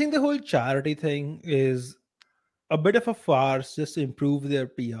 I think the whole charity thing is a bit of a farce just to improve their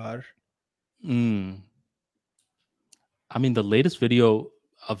PR. Mm. I mean, the latest video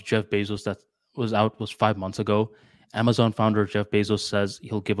of Jeff Bezos that was out was 5 months ago. Amazon founder Jeff Bezos says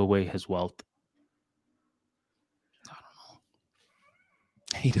he'll give away his wealth.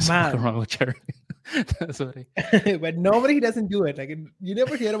 He doesn't walk Man, around with charity. That's what but normally he doesn't do it. Like you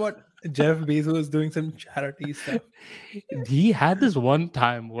never hear about Jeff Bezos doing some charity stuff. he had this one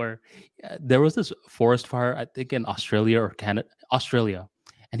time where there was this forest fire, I think in Australia or Canada, Australia,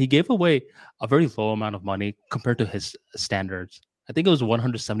 and he gave away a very low amount of money compared to his standards. I think it was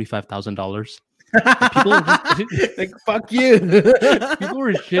 $175,000, and people were just Like fuck you. people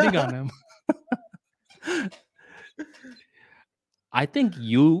were shitting on him. I think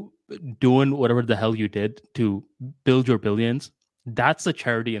you doing whatever the hell you did to build your billions, that's a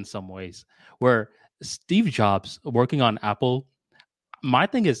charity in some ways. Where Steve Jobs working on Apple, my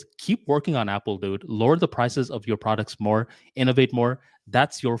thing is keep working on Apple, dude. Lower the prices of your products more, innovate more.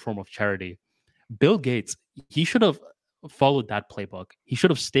 That's your form of charity. Bill Gates, he should have followed that playbook. He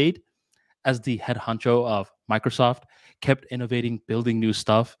should have stayed as the head honcho of Microsoft, kept innovating, building new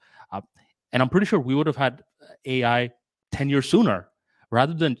stuff. Uh, and I'm pretty sure we would have had AI 10 years sooner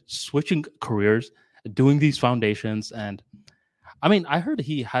rather than switching careers, doing these foundations. And I mean, I heard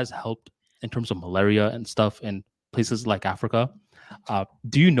he has helped in terms of malaria and stuff in places like Africa.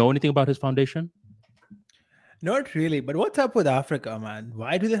 Do you know anything about his foundation? Not really, but what's up with Africa, man?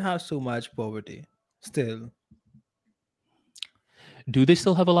 Why do they have so much poverty still? Do they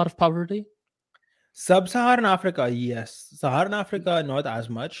still have a lot of poverty? Sub-Saharan Africa, yes. Saharan Africa, not as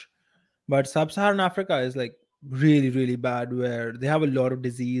much, but Sub-Saharan Africa is like really, really bad, where they have a lot of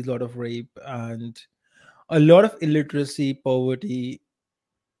disease, a lot of rape, and a lot of illiteracy, poverty,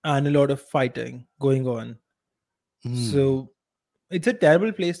 and a lot of fighting going on. Mm. So it's a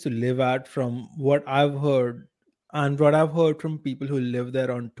terrible place to live at, from what I've heard, and what I've heard from people who live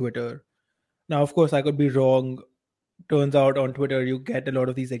there on Twitter. Now, of course, I could be wrong. Turns out on Twitter, you get a lot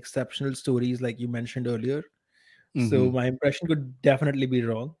of these exceptional stories, like you mentioned earlier. So Hmm. my impression could definitely be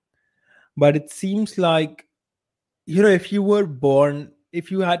wrong. But it seems like, if you were born, if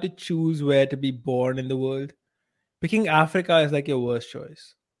you had to choose where to be born in the world, picking Africa is like your worst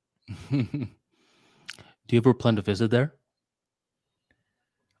choice. Do you ever plan to visit there?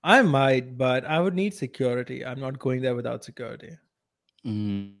 I might, but I would need security. I'm not going there without security.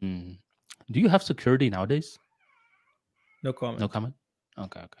 Mm. Do you have security nowadays? No No comment. comment.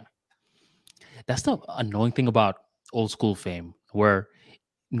 Okay, okay. That's the annoying thing about old school fame, where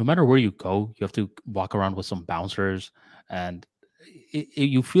no matter where you go, you have to walk around with some bouncers, and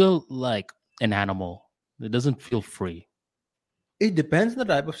you feel like an animal. It doesn't feel free. It depends on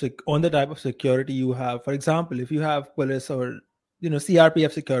the type of security you have. For example, if you have police or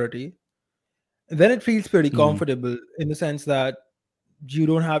CRPF security, then it feels pretty Hmm. comfortable in the sense that you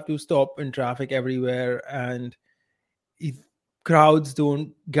don't have to stop in traffic everywhere, and if crowds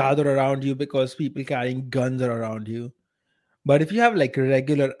don't gather around you because people carrying guns are around you. But if you have like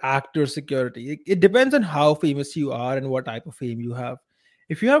regular actor security, it depends on how famous you are and what type of fame you have.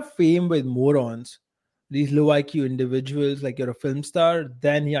 If you have fame with morons, these low IQ individuals, like you're a film star,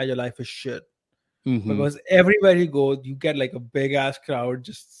 then yeah, your life is shit. Hmm. Because everywhere you go, you get like a big ass crowd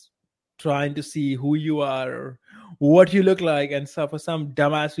just trying to see who you are or what you look like, and so for some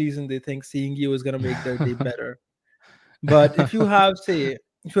dumbass reason, they think seeing you is gonna make their day better. But if you have, say,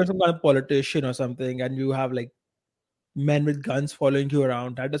 if you're some kind of politician or something, and you have like men with guns following you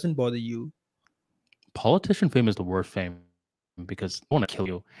around, that doesn't bother you. Politician fame is the worst fame because they want to kill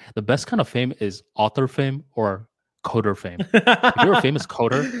you. The best kind of fame is author fame or coder fame. If you're a famous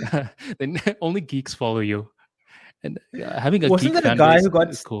coder, then only geeks follow you. And having a Wasn't geek there a fan guy base who got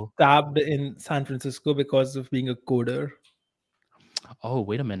is cool. stabbed in San Francisco because of being a coder? Oh,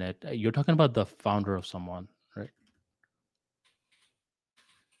 wait a minute. You're talking about the founder of someone, right?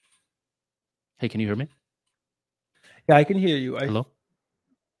 Hey, can you hear me? Yeah, I can hear you. Hello?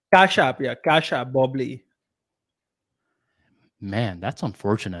 Cash App, yeah, Cash App, Bobley. Man, that's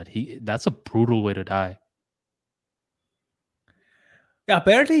unfortunate. That's a brutal way to die. Yeah,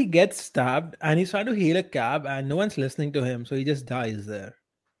 apparently he gets stabbed and he's trying to hail a cab and no one's listening to him, so he just dies there.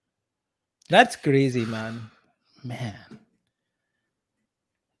 That's crazy, man. Man.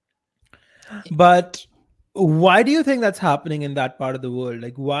 But why do you think that's happening in that part of the world?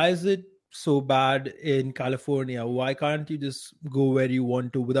 Like, why is it so bad in California? Why can't you just go where you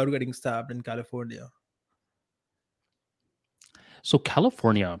want to without getting stabbed in California? So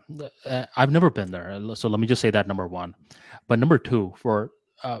California, I've never been there. So let me just say that number one. But number two, for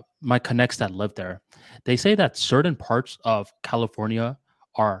my connects that live there, they say that certain parts of California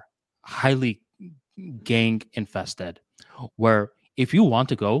are highly gang infested, where if you want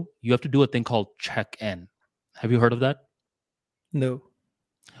to go, you have to do a thing called check in. Have you heard of that? No.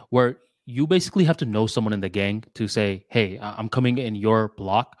 Where you basically have to know someone in the gang to say, "Hey, I'm coming in your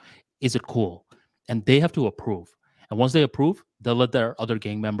block. Is it cool?" And they have to approve. And once they approve, they'll let their other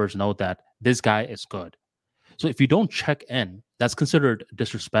gang members know that this guy is good. So if you don't check in, that's considered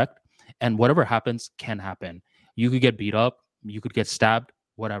disrespect. And whatever happens can happen. You could get beat up, you could get stabbed,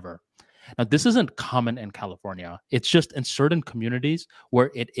 whatever. Now, this isn't common in California. It's just in certain communities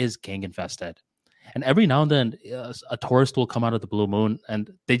where it is gang infested. And every now and then, a tourist will come out of the blue moon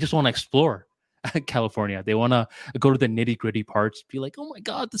and they just want to explore California. They want to go to the nitty gritty parts, be like, oh my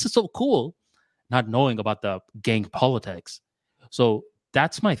God, this is so cool, not knowing about the gang politics. So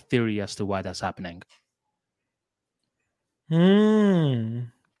that's my theory as to why that's happening. Hmm.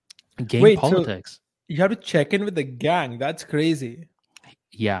 Gang Wait, so politics. you have to check in with the gang. That's crazy.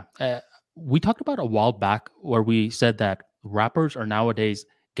 Yeah. We talked about a while back where we said that rappers are nowadays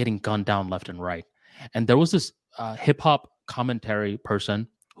getting gunned down left and right. And there was this hip hop commentary person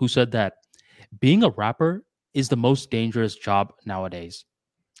who said that being a rapper is the most dangerous job nowadays.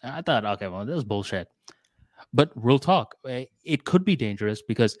 And I thought, okay, well, this is bullshit. But real talk, it could be dangerous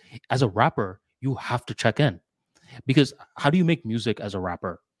because as a rapper, you have to check in. Because how do you make music as a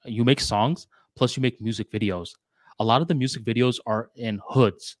rapper? You make songs, plus you make music videos. A lot of the music videos are in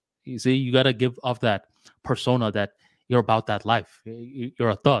hoods. You see, you got to give off that persona that you're about that life. You're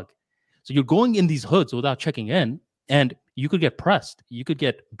a thug. So you're going in these hoods without checking in, and you could get pressed. You could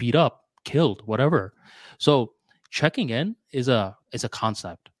get beat up, killed, whatever. So checking in is a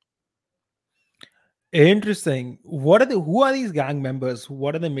concept. Interesting. What are the who are these gang members?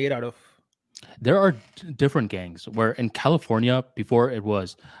 What are they made out of? There are different gangs where in California, before it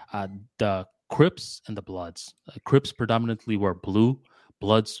was the Crips and the Bloods. Crips predominantly were blue,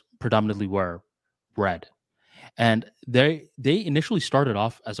 Bloods predominantly were red. And they initially started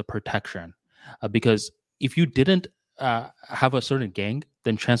off as a protection because if you didn't have a certain gang,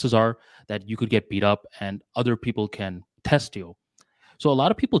 then chances are that you could get beat up and other people can test you. So a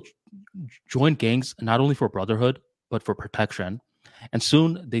lot of people joined gangs not only for brotherhood, but for protection. And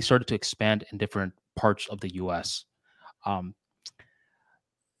soon they started to expand in different parts of the US. Um,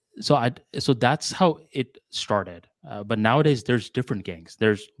 so that's how it started. But nowadays there's different gangs.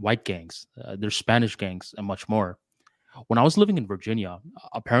 There's white gangs, there's Spanish gangs, and much more. When I was living in Virginia,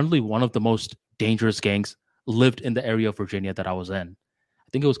 apparently one of the most dangerous gangs lived in the area of Virginia that I was in. I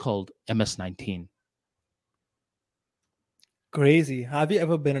think it was called MS-19. Crazy. Have you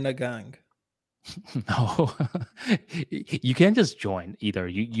ever been in a gang? No, you can't just join either.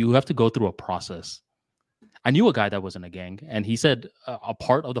 You have to go through a process. I knew a guy that was in a gang, and he said a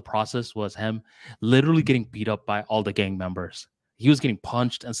part of the process was him literally getting beat up by all the gang members. He was getting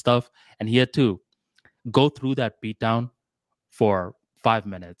punched and stuff, and he had to go through that beatdown for 5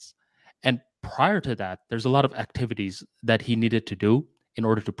 minutes. And prior to that, there's a lot of activities that he needed to do in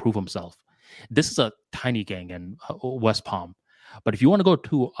order to prove himself. This is a tiny gang in West Palm. But if you want to go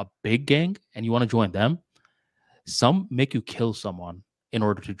to a big gang and you want to join them, some make you kill someone in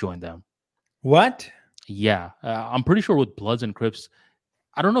order to join them. What? Yeah, I'm pretty sure with Bloods and Crips,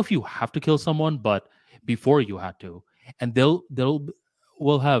 I don't know if you have to kill someone, but before you had to, and they'll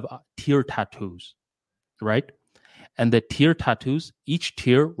will have tier tattoos, right? And the tier tattoos, each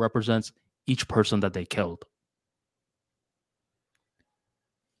tier represents each person that they killed.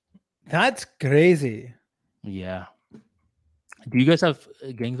 That's crazy. Yeah. Do you guys have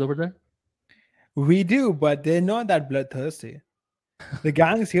gangs over there? We do, but they're not that bloodthirsty. The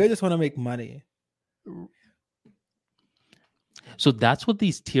gangs here just want to make money. So that's what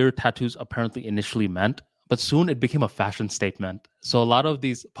these tier tattoos apparently initially meant, but soon it became a fashion statement. So a lot of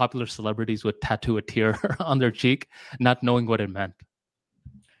these popular celebrities would tattoo a tear on their cheek, not knowing what it meant.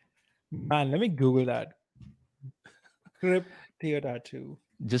 Man, let me Google that. Crip tear tattoo.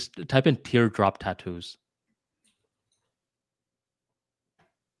 Just type in teardrop tattoos.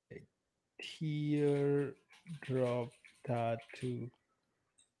 Tear drop tattoo.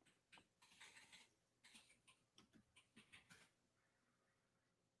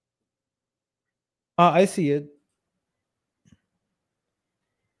 I see it.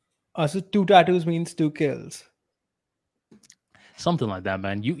 So 2 tattoos means 2 kills. Something like that,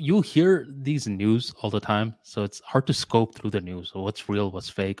 man. You hear these news all the time, so it's hard to scope through the news. So what's real, what's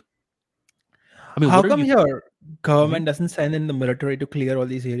fake? I mean, How what are come you? here government doesn't send in the military to clear all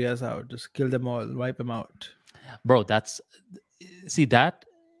these areas out? Just kill them all, wipe them out. Bro, that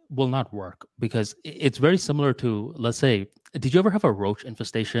will not work because it's very similar to, let's say, did you ever have a roach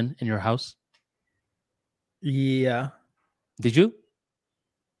infestation in your house? Yeah, Did you?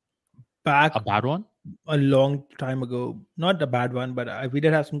 back A bad one? a long time ago. Not a bad one, but we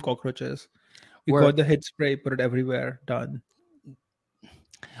did have some cockroaches. We Where got the hit spray, put it everywhere, done.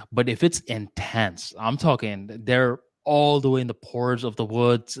 But if it's intense, I'm talking they're all the way in the pores of the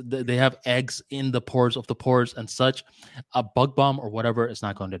woods. They have eggs in the pores of the pores and such. A bug bomb or whatever is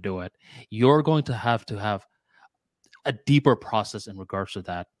not going to do it. You're going to have a deeper process in regards to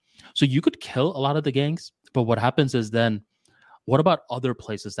that. So you could kill a lot of the gangs, but what happens is then what about other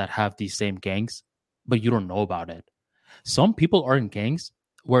places that have these same gangs, but you don't know about it? Some people are in gangs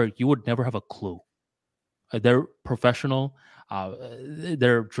where you would never have a clue. They're professional,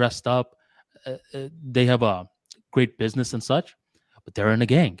 they're dressed up, they have a great business and such, but they're in a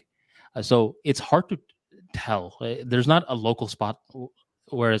gang. So it's hard to tell. There's not a local spot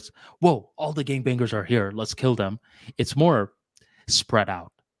where it's, whoa, all the gangbangers are here, let's kill them. It's more spread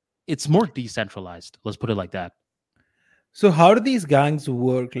out. It's more decentralized. Let's put it like that. So how do these gangs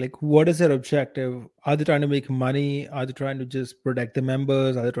work? Like, what is their objective? Are they trying to make money? Are they trying to just protect the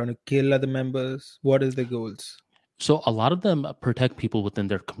members? Are they trying to kill other members? What is the goals? So a lot of them protect people within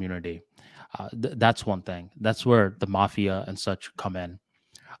their community. That's one thing. That's where the mafia and such come in.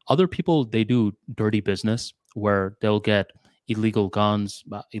 Other people, they do dirty business where they'll get illegal guns,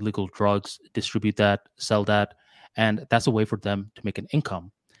 illegal drugs, distribute that, sell that, and that's a way for them to make an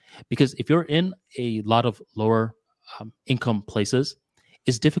income. Because if you're in a lot of lower income places,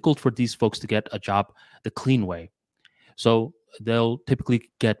 it's difficult for these folks to get a job the clean way. So they'll typically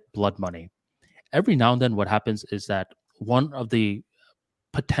get blood money. Every now and then, what happens is that one of the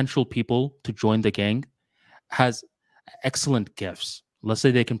potential people to join the gang has excellent gifts. Let's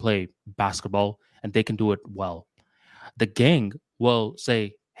say they can play basketball and they can do it well. The gang will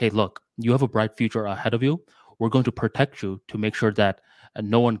say, hey, look, you have a bright future ahead of you. We're going to protect you to make sure that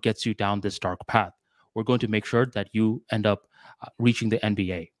no one gets you down this dark path. We're going to make sure that you end up reaching the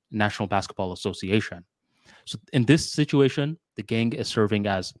NBA, National Basketball Association. So in this situation, the gang is serving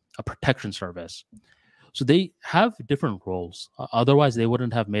as a protection service. So they have different roles. Otherwise, they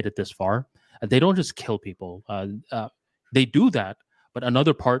wouldn't have made it this far. They don't just kill people. They do that, but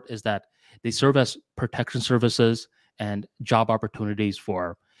another part is that they serve as protection services and job opportunities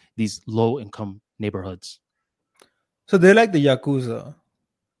for these low-income neighborhoods. So they're like the Yakuza,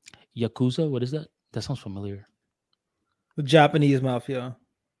 Yakuza, what is that? That sounds familiar. the Japanese mafia.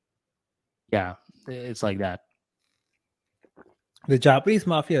 Yeah, it's like that. The Japanese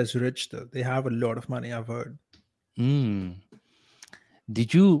mafia is rich though. They have a lot of money, I've heard. Mm.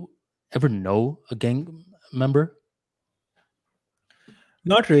 Did you ever know a gang member?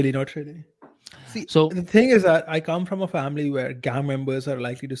 Not really, not really. See, So, the thing is that I come from a family where gang members are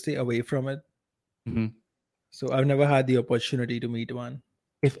likely to stay away from it. mhm. So I've never had the opportunity to meet one.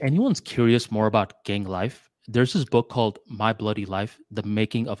 If anyone's curious more about gang life, there's this book called My Bloody Life: The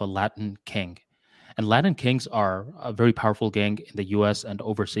Making of a Latin King. And Latin kings are a very powerful gang in the US and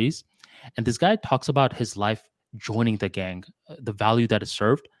overseas. And this guy talks about his life joining the gang, the value that is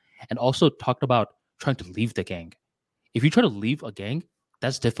served, and also talked about trying to leave the gang. If you try to leave a gang,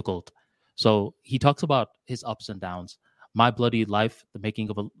 that's difficult. So he talks about his ups and downs. My Bloody Life: The Making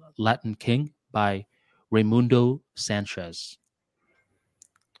of a Latin King by Raimundo Sanchez.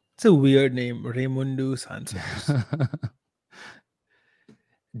 It's a weird name, Raimundo Sanchez.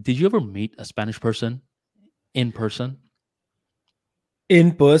 Did you ever meet a Spanish person in person?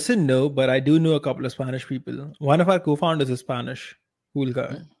 In person, no, but I do know a couple of Spanish people. One of our co-founders is Spanish. Cool guy.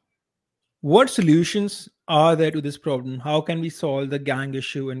 Mm. What solutions are there to this problem? How can we solve the gang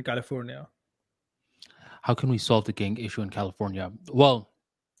issue in California? How can we solve the gang issue in California? Well,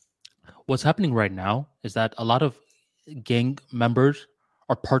 what's happening right now is that a lot of gang members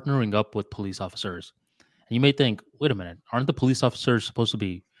are partnering up with police officers. And you may think, wait a minute, aren't the police officers supposed to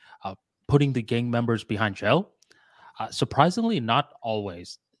be putting the gang members behind jail? Surprisingly, not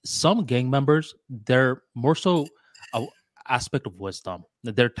always. Some gang members, they're more so a aspect of wisdom.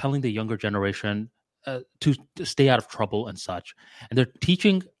 They're telling the younger generation to stay out of trouble and such, and they're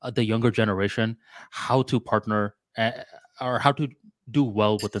teaching the younger generation how to partner or how to do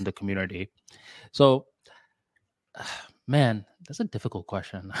well within the community. So, man, that's a difficult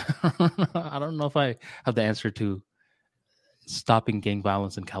question. I don't know if I have the answer to stopping gang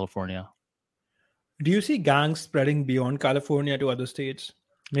violence in California. Do you see gangs spreading beyond California to other states?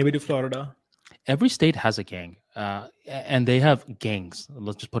 Maybe to Florida? Every state has a gang, and they have gangs.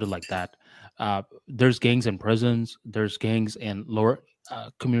 Let's just put it like that. There's gangs in prisons. There's gangs in lower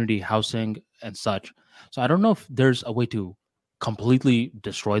community housing and such. So I don't know if there's a way to completely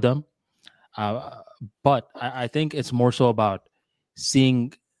destroy them, but I think it's more so about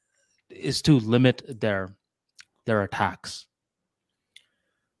seeing is to limit their attacks.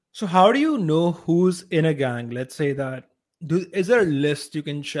 So how do you know who's in a gang? Let's say that is there a list you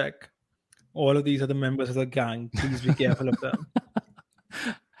can check? All of these are the members of the gang. Please be careful of them.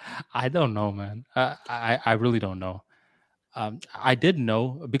 I don't know, man. I really don't know. I did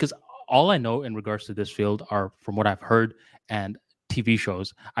know because all I know in regards to this field are from what I've heard and TV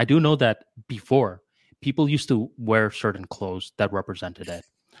shows. I do know that before people used to wear certain clothes that represented it,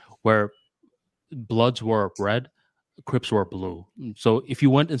 where Bloods were red, Crips were blue. So if you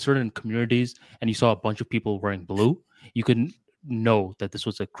went in certain communities and you saw a bunch of people wearing blue, you could know that this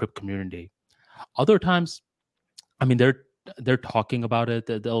was a Crip community. Other times, I mean, they're talking about it.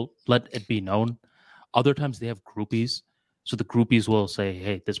 They'll let it be known. Other times they have groupies, so the groupies will say,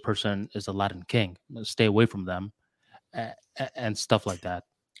 "Hey, this person is a Latin king. Stay away from them," and stuff like that.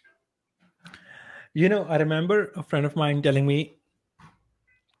 I remember a friend of mine telling me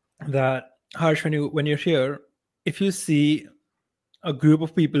that, Harsh, when you're here, if you see a group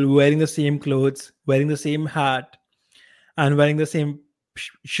of people wearing the same clothes, wearing the same hat, and wearing the same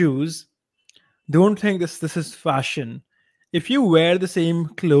shoes, don't think this is fashion. If you wear the same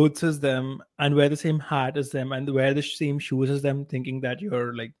clothes as them and wear the same hat as them and wear the same shoes as them, thinking that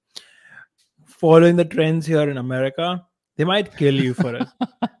you're like following the trends here in America, they might kill you for it.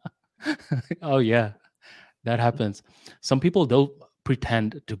 Oh yeah, that happens. Some people they'll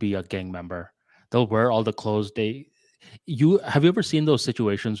pretend to be a gang member. They'll wear all the clothes they you have you ever seen those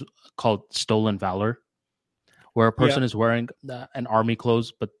situations called stolen valor where a Yeah. person is wearing an army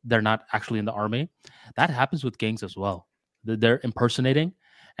clothes but they're not actually in the army? That happens with gangs as well. They're impersonating,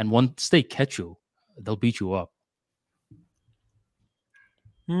 and once they catch you, they'll beat you up.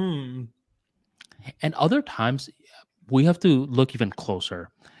 Hmm. And other times we have to look even closer.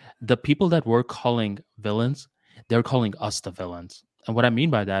 The people that we're calling villains, they're calling us the villains. And what I mean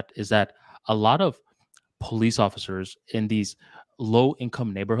by that is that a lot of police officers in these low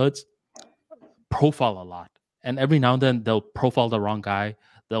income neighborhoods profile a lot. And every now and then they'll profile the wrong guy,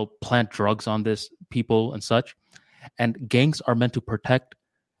 they'll plant drugs on this people and such. And gangs are meant to protect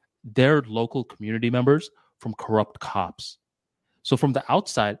their local community members from corrupt cops. So from the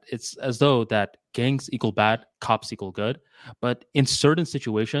outside, it's as though that gangs equal bad, cops equal good. But in certain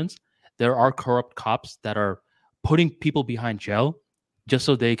situations, there are corrupt cops that are putting people behind jail just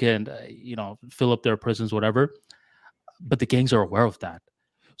so they can, fill up their prisons, whatever. But the gangs are aware of that.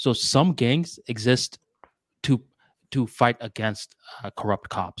 So some gangs exist to to fight against corrupt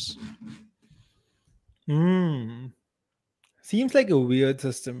cops. Hmm. Seems like a weird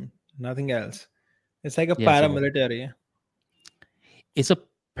system. Nothing else. It's like a Yeah, so paramilitary. it's a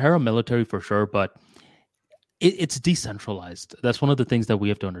paramilitary for sure, but it's decentralized. That's one of the things that we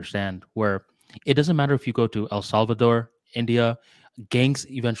have to understand. Where it doesn't matter if you go to El Salvador, India, gangs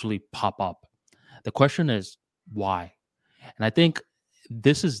eventually pop up. The question is why, and I think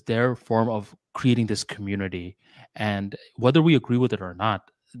this is their form of creating this community. And whether we agree with it or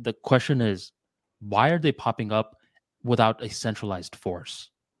not, the question is why are they popping up without a centralized force?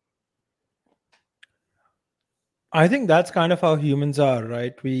 I think that's kind of how humans are,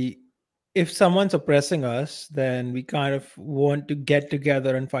 right? If someone's oppressing us, then we kind of want to get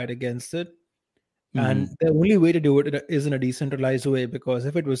together and fight against it. And Mhm. the only way to do it is in a decentralized way, because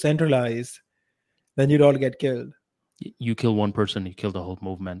if it was centralized, then you'd all get killed. You kill one person, you kill the whole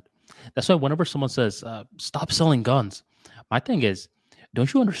movement. That's why whenever someone says, stop selling guns, my thing is,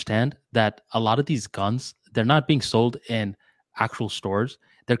 don't you understand that a lot of these guns, they're not being sold in actual stores?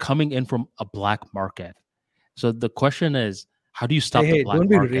 They're coming in from a black market. So the question is, how do you Hey, stop the hey, black don't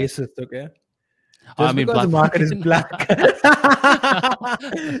be market? racist, okay? I Just mean, because the black market market. is black.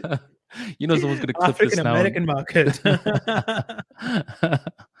 Someone's going to clip African this now. American market.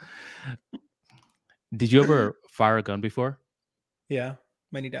 Did you ever fire a gun before? Yeah,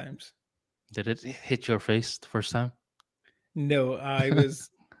 many times. Did it hit your face the first time? No, I was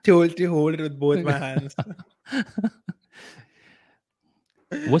told to hold it with both my hands.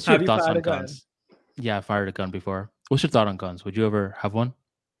 What's your Have you thoughts fired on a gun? guns? Yeah, I fired a gun before. What's your thought on guns? Would you ever have one?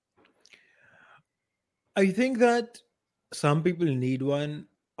 I think that some people need one.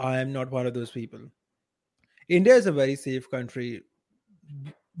 I am not one of those people. India is a very safe country.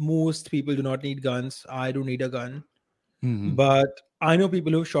 Most people do not need guns. I don't need a gun. Hmm. But I know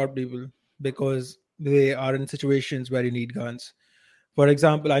people who shot people because they are in situations where you need guns. For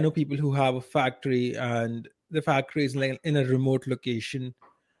example, I know people who have a factory and the factory is like in a remote location,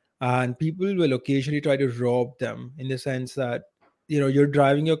 and people will occasionally try to rob them in the sense that you're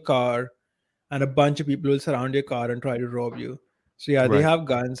driving your car and a bunch of people will surround your car and try to rob you. So yeah, they Right. have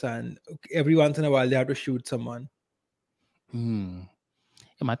guns, and every once in a while they have to shoot someone. Hmm.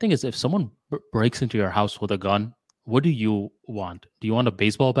 And my thing is, if someone breaks into your house with a gun, what do you want? Do you want a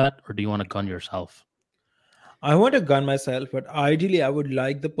baseball bat or do you want a gun yourself? I want a gun myself, but ideally I would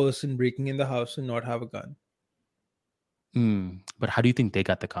like the person breaking in the house to not have a gun. But how do you think they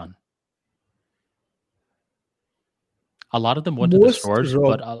got the gun? A lot of them went to the Most stores,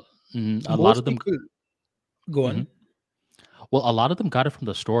 but rob a lot of most them. people go Mhm. on. Well, a lot of them got it from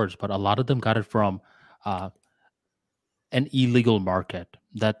the stores, but a lot of them got it from uh, an illegal market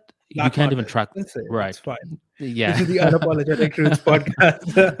that you Black can't even market. track. Let's say Right. it's fine. This Yeah. is the unapologetic truths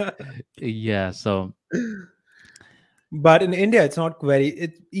podcast. Yeah. So, But in India, it's not very.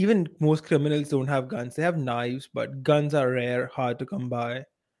 It even most criminals don't have guns. They have knives, but guns are rare, hard to come by.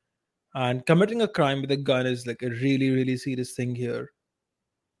 And committing a crime with a gun is like a really, really serious thing here.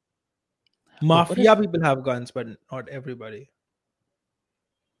 but what Mafia if, people have guns, but not everybody.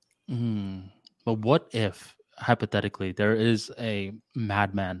 mm, but what if hypothetically there is a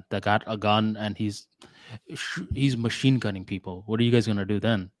madman that got a gun and he's machine gunning people? What are you guys gonna do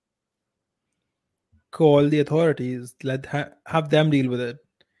then? Call the authorities. Have them deal with it.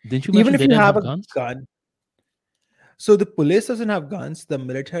 Didn't you Even mention if they you didn't have have a guns? gun, so the police doesn't have guns. The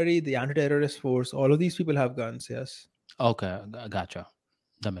military, the anti-terrorist force, all of these people have guns. Yes. Okay, gotcha.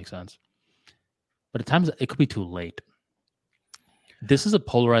 That makes sense. But at times it could be too late. This is a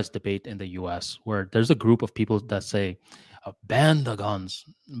polarized debate in the US where there's a group of people that say, ban the guns.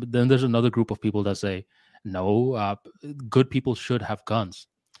 But then there's another group of people that say, no, good people should have guns.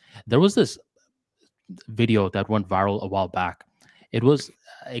 There was this video that went viral a while back. It was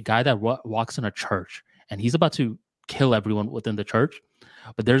a guy that walks in a church and he's about to kill everyone within the church.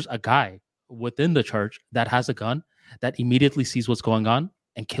 But there's a guy within the church that has a gun that immediately sees what's going on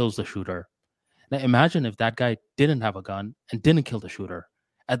and kills the shooter. Now imagine if that guy didn't have a gun and didn't kill the shooter.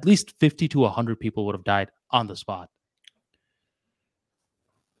 At least 50 to 100 people would have died on the spot.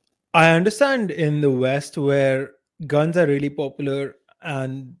 I understand in the West where guns are really popular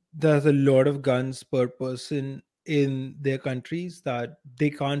and there's a lot of guns per person in their countries that they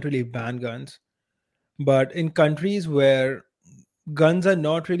can't really ban guns. But in countries where guns are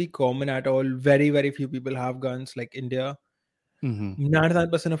not really common at all, very, very few people have guns, like India. Hmm.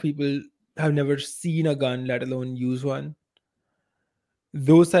 99% of people have never seen a gun, let alone use one.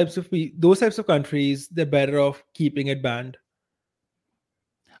 Those types of countries, they're better off keeping it banned.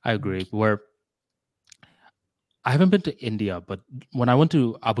 I agree. Where I haven't been to India, but when I went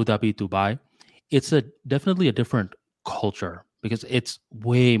to Abu Dhabi, Dubai, it's a definitely a different culture because it's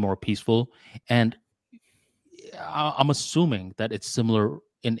way more peaceful, and I'm assuming that it's similar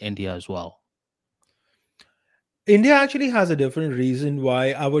in India as well. India actually has a different reason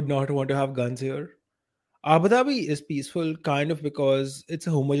why I would not want to have guns here. Abu Dhabi is peaceful kind of because it's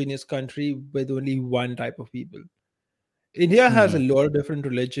a homogeneous country with only one type of people. India has a Hmm. lot of different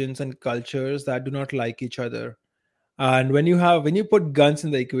religions and cultures that do not like each other. And when you put guns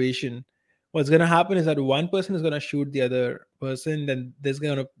in the equation, what's going to happen is that one person is going to shoot the other person, then there's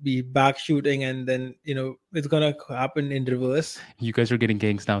going to be back shooting, and then it's going to happen in reverse. You guys are getting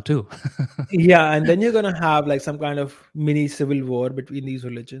gangs now too. Yeah, and then you're going to have like some kind of mini civil war between these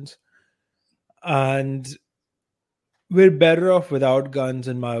religions. And we're better off without guns,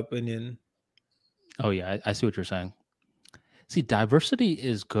 in my opinion. Oh yeah, I see what you're saying. See, diversity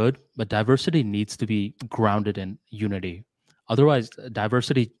is good, but diversity needs to be grounded in unity. Otherwise,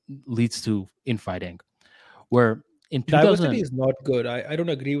 diversity leads to infighting. Where in Diversity 2000, is not good. I don't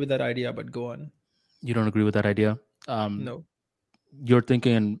agree with that idea, but go on. you don't agree with that idea. Um, No. you're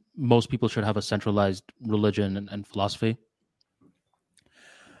thinking most people should have a centralized religion and philosophy.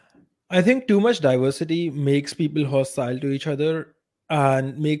 I think too much diversity makes people hostile to each other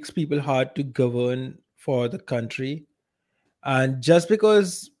and makes people hard to govern for the country. And just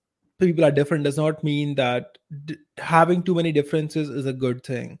because people are different does not mean that having too many differences is a good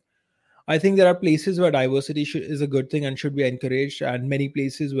thing. I think there are places where diversity is a good thing and should be encouraged, and many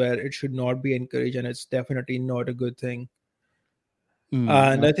places where it should not be encouraged, and it's definitely not a good thing.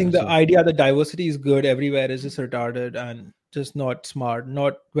 And I I think the see. idea that diversity is good everywhere is just retarded and just not smart,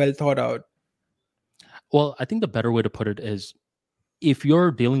 not well thought out. Well, I think the better way to put it is if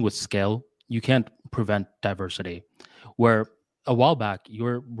you're dealing with scale, you can't prevent diversity. Where a while back,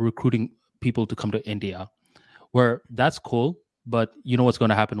 you're recruiting people to come to India, where that's cool, but you know what's going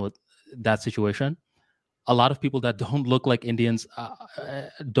to happen with that situation? A lot of people that don't look like Indians,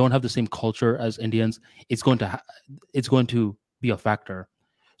 don't have the same culture as Indians. It's going to be a factor.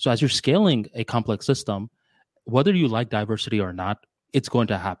 So as you're scaling a complex system, whether you like diversity or not, it's going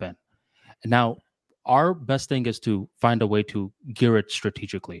to happen. Now, our best thing is to find a way to gear it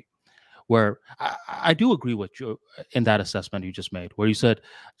strategically. Where I do agree with you in that assessment you just made, where you said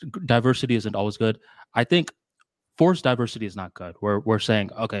diversity isn't always good. I think forced diversity is not good. We're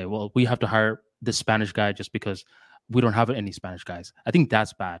saying, okay, well, we have to hire this Spanish guy just because we don't have any Spanish guys. I think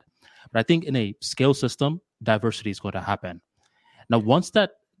that's bad. But I think in a scale system, diversity is going to happen. Now, once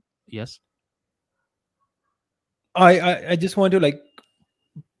that, yes, I just want to like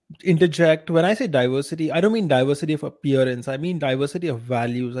interject. When I say diversity, I don't mean diversity of appearance. I mean diversity of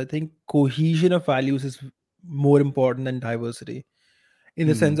values. I think cohesion of values is more important than diversity, in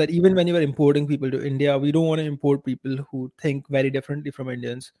the sense Hmm. that even when you are importing people to India, we don't want to import people who think very differently from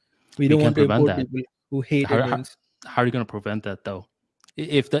Indians. We We don't can't want to prevent import that. people who hate How, how, Indians. how are you going to prevent that though?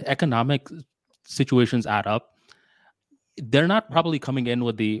 If the economic situations add up, they're not probably coming in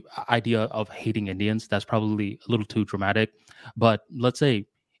with the idea of hating Indians. That's probably a little too dramatic. But let's say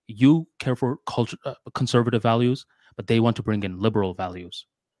you care for culture, conservative values, but they want to bring in liberal values.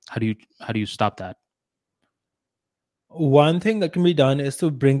 How do you stop that? One thing that can be done is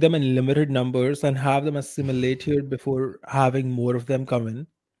to bring them in limited numbers and have them assimilated before having more of them come in.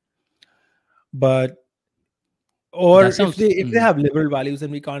 But That or sounds. if they have liberal values,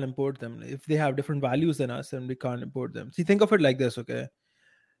 then we can't import them. If they have different values than us, then we can't import them. See, think of it like this, okay?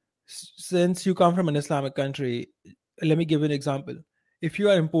 Since you come from an Islamic country, let me give you an example. If you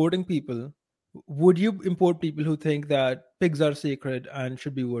are importing people, would you import people who think that pigs are sacred and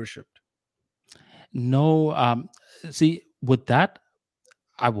should be worshipped? No, see, with that,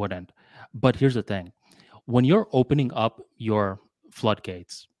 I wouldn't. But here's the thing: when you're opening up your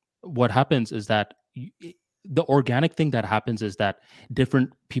floodgates, what happens is that the organic thing that happens is that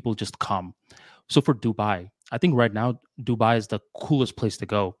different people just come. So for Dubai, I think right now Dubai is the coolest place to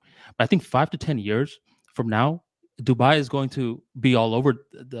go. But I think 5 to 10 years from now, Dubai is going to be all over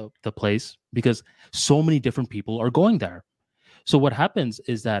the place because so many different people are going there. So what happens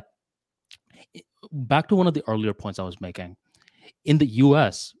is that, back to one of the earlier points I was making, in the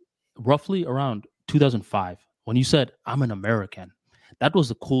US, roughly around 2005, when you said, I'm an American, that was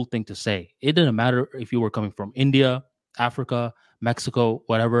the cool thing to say. It didn't matter if you were coming from India, Africa, Mexico,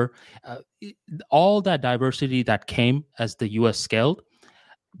 whatever. All that diversity that came as the US scaled,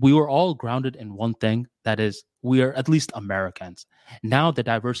 we were all grounded in one thing, that is, we are at least Americans. Now the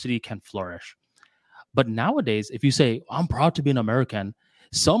diversity can flourish. But nowadays, if you say, I'm proud to be an American,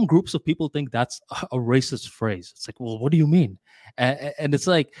 some groups of people think that's a racist phrase. It's like, well, what do you mean? And it's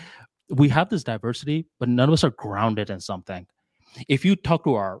like, we have this diversity, but none of us are grounded in something. If you talk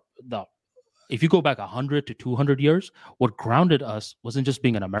to if you go back 100 to 200 years, what grounded us wasn't just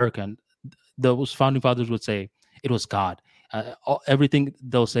being an American. Those founding fathers would say it was God. Everything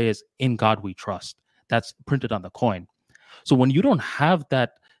they'll say is, in God we trust. That's printed on the coin. So when you don't have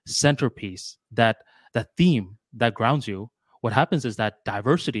that centerpiece, that theme that grounds you, what happens is that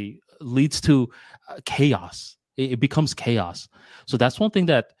diversity leads to chaos. It becomes chaos. So that's one thing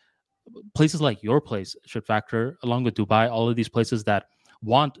that places like your place should factor, along with Dubai. All of these places that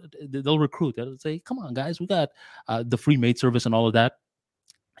want, they'll recruit. They'll say, "Come on, guys, we got the free maid service and all of that."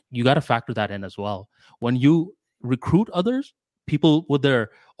 You got to factor that in as well. When you recruit others, people with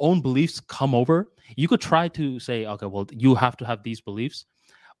their own beliefs come over. You could try to say, okay, well, you have to have these beliefs,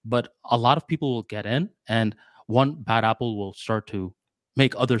 but a lot of people will get in, and one bad apple will start to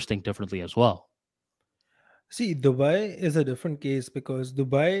make others think differently as well. See, Dubai is a different case because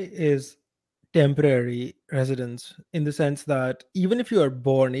Dubai is temporary residence, in the sense that even if you are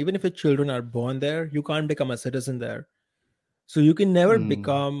born, even if your children are born there, you can't become a citizen there. So you can never Mm,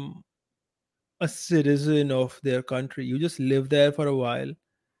 become a citizen of their country. You just live there for a while.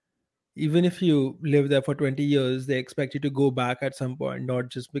 Even if you live there for 20 years, they expect you to go back at some point, not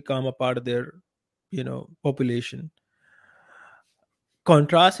just become a part of their, population.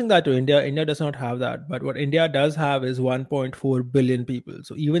 Contrasting that to India, India does not have that. But what India does have is 1.4 billion people.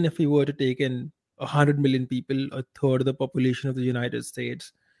 So even if we were to take in 100 million people, a third of the population of the United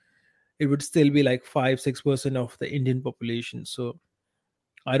States, it would still be like 5-6% of the Indian population. So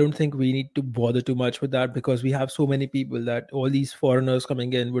I don't think we need to bother too much with that, because we have so many people that all these foreigners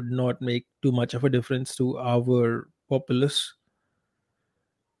coming in would not make too much of a difference to our populace.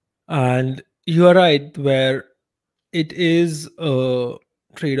 And you are right, where it is a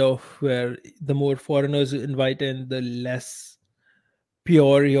trade off where the more foreigners you invite in, the less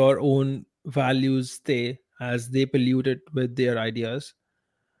pure your own values stay, as they pollute it with their ideas.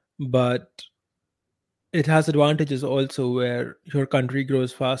 But it has advantages also, where your country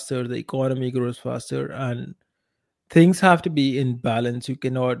grows faster, the economy grows faster, and things have to be in balance. You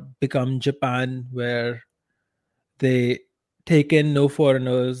cannot become Japan, where they take in no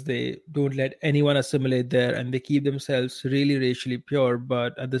foreigners, they don't let anyone assimilate there, and they keep themselves really racially pure.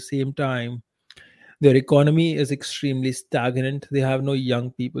 But at the same time, their economy is extremely stagnant. They have no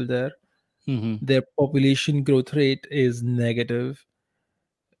young people there. hmm. Their population growth rate is negative,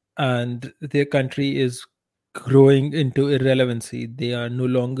 and their country is growing into irrelevancy. They are no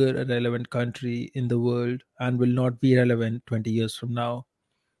longer a relevant country in the world and will not be relevant 20 years from now.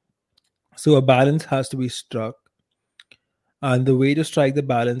 So a balance has to be struck. And the way to strike the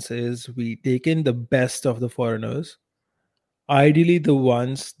balance is we take in the best of the foreigners, ideally the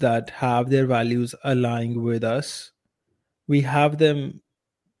ones that have their values aligned with us. We have them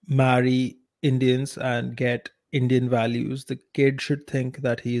marry Indians and get Indian values. The kid should think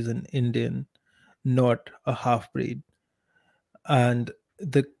that he is an Indian, not a half breed. And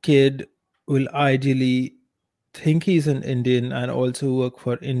the kid will ideally think he's an Indian and also work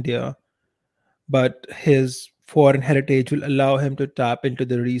for India, but his foreign heritage will allow him to tap into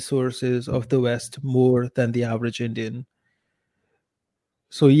the resources of the West more than the average Indian.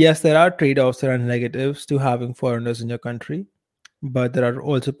 So, yes, there are trade offs, there are negatives to having foreigners in your country, but there are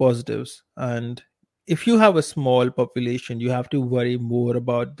also positives. And if you have a small population, you have to worry more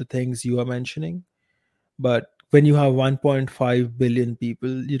about the things you are mentioning. But when you have 1.5 billion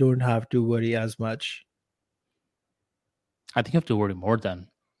people, you don't have to worry as much. I think you have to worry more then,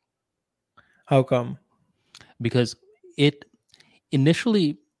 How come? because it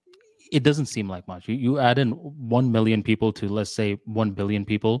initially it doesn't seem like much. You add in 1 million people to, let's say, 1 billion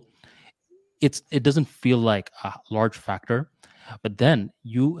people, it doesn't feel like a large factor. But then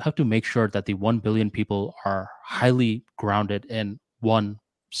you have to make sure that the 1 billion people are highly grounded in one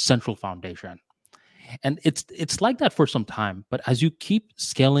central foundation. And it's like that for some time, but as you keep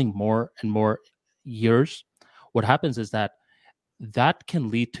scaling more and more years, what happens is that that can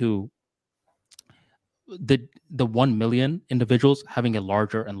lead to the 1 million individuals having a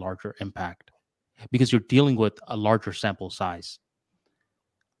larger and larger impact, because you're dealing with a larger sample size.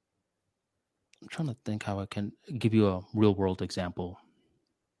 I'm trying to think how I can give you a real world example.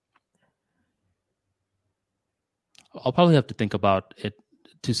 I'll probably have to think about it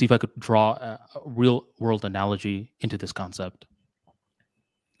to see if I could draw a real world analogy into this concept.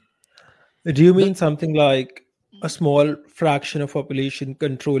 Do you The, mean something like a small fraction of population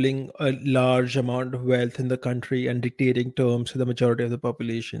controlling a large amount of wealth in the country and dictating terms to the majority of the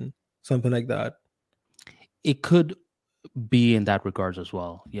population? Something like that. it could be in that regards as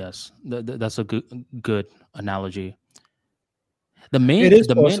well. Yes, that's a good analogy. The It main is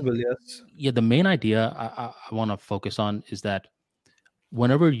the main possible, yes. yeah, the main idea I want to focus on is that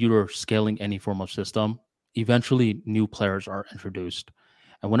whenever you're scaling any form of system, eventually new players are introduced.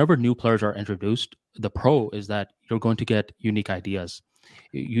 And whenever new players are introduced, the pro is that you're going to get unique ideas.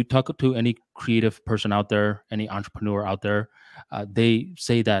 You talk to any creative person out there, any entrepreneur out there, they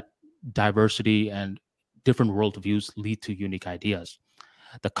say that diversity and different worldviews lead to unique ideas.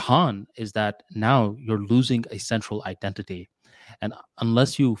 The con is that now you're losing a central identity. And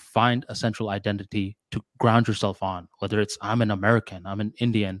unless you find a central identity to ground yourself on, whether it's I'm an American, I'm an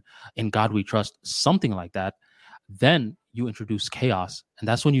Indian, in God we trust, something like that, then you introduce chaos. And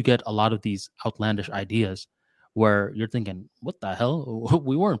that's when you get a lot of these outlandish ideas where you're thinking, what the hell?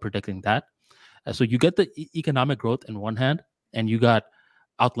 We weren't predicting that. So you get the economic growth in one hand, and you got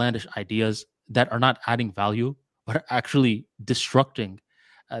outlandish ideas that are not adding value, but are actually destructing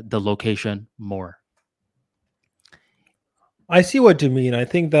the location more. I see what you mean. I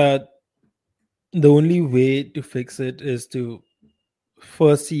think that the only way to fix it is to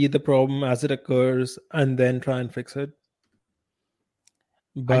first see the problem as it occurs and then try and fix it.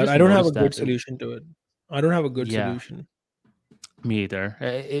 I But just I don't have a noticed good that, solution to it. I don't have a good yeah, solution. me either.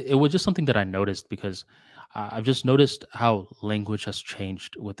 It was just something that I noticed because I've just noticed how language has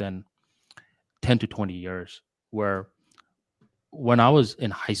changed within 10 to 20 years. Where when I was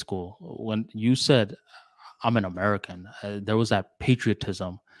in high school, when you said I'm an American, there was that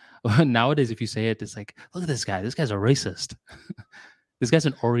patriotism. Nowadays, if you say it, it's like, look at this guy. This guy's a racist. This guy's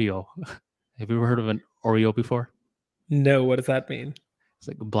an Oreo. Have you ever heard of an Oreo before? No, what does that mean? It's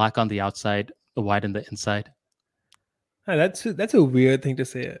like black on the outside, white on the inside. Ah, that's a weird thing to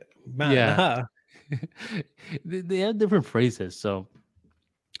say, man. Yeah. Nah. They have different phrases. So,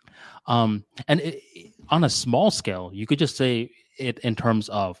 and on a small scale, you could just say it in terms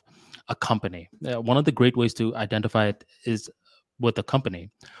of a company. One of the great ways to identify it is with a company,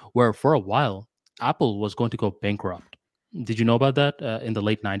 where for a while Apple was going to go bankrupt. Did you know about that in the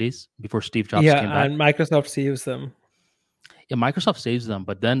late 90s before Steve Jobs came Yeah, back? and Microsoft saves them. Yeah, Microsoft saves them,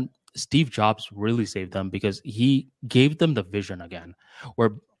 but then Steve Jobs really saved them because he gave them the vision again.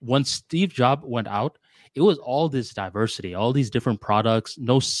 Where once Steve Jobs went out, it was all this diversity, all these different products,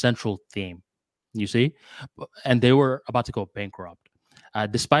 no central theme. You see, and they were about to go bankrupt.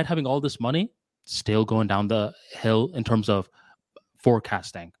 Despite having all this money, still going down the hill in terms of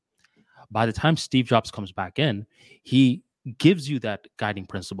forecasting. By the time Steve Jobs comes back in, he gives you that guiding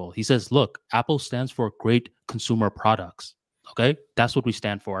principle. He says, look, Apple stands for great consumer products. Okay. That's what we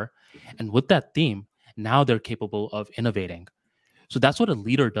stand for. And with that theme, now they're capable of innovating. So that's what a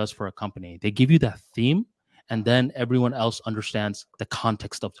leader does for a company. They give you that theme, and then everyone else understands the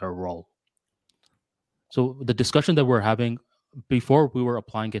context of their role. So the discussion that we're having, before we were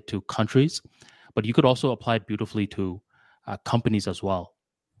applying it to countries, but you could also apply it beautifully to companies as well.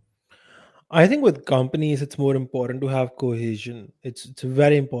 I think with companies, it's more important to have cohesion. It's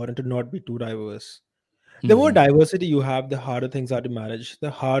very important to not be too diverse. The more Hmm. diversity you have, the harder things are to manage,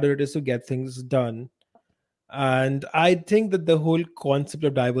 the harder it is to get things done. And I think that the whole concept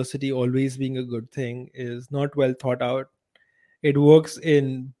of diversity always being a good thing is not well thought out. It works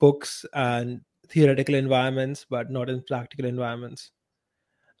in books and theoretical environments, but not in practical environments.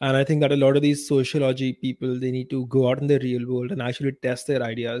 And I think that a lot of these sociology people, they need to go out in the real world and actually test their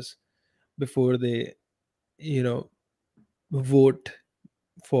ideas before they, you know, vote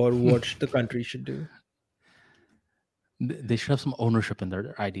for what the country should do. They should have some ownership in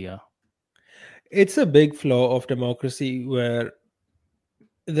their idea. It's a big flaw of democracy where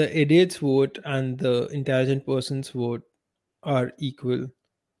the idiot's vote and the intelligent person's vote are equal.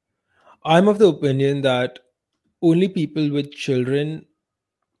 I'm of the opinion that only people with children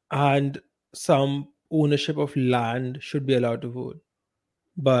and some ownership of land should be allowed to vote.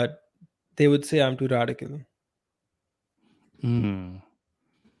 But they would say I'm too radical. Hmm.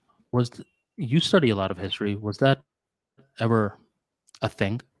 You study a lot of history? Was that ever a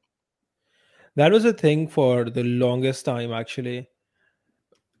thing? That was a thing for the longest time, actually.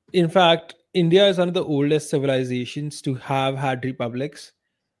 In fact, India is one of the oldest civilizations to have had republics.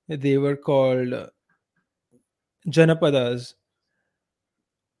 They were called Janapadas.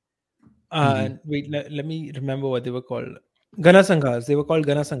 Hmm. And wait, let me remember what they were called. Ganasanghas. They were called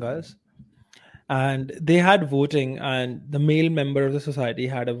Ganasanghas. And they had voting, and the male member of the society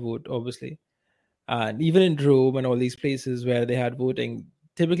had a vote, obviously. And even in Rome and all these places where they had voting,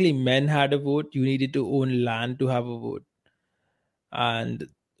 typically men had a vote. You needed to own land to have a vote. And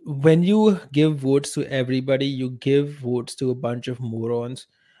when you give votes to everybody, you give votes to a bunch of morons,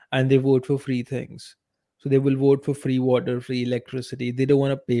 and they vote for free things. So they will vote for free water, free electricity. They don't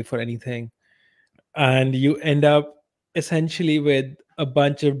want to pay for anything. And you end up essentially with a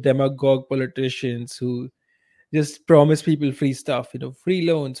bunch of demagogue politicians who just promise people free stuff, free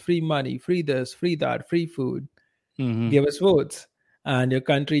loans, free money, free this, free that, free food. Hmm. Give us votes. And your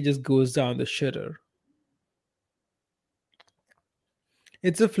country just goes down the shitter.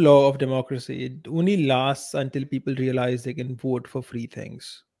 It's a flaw of democracy. It only lasts until people realize they can vote for free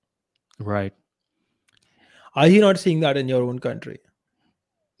things. Right. Are you not seeing that in your own country?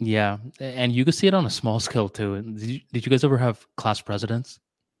 Yeah, and you could see it on a small scale too. And did you guys ever have class presidents?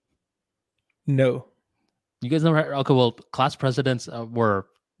 No. You guys never had, okay, well, class presidents were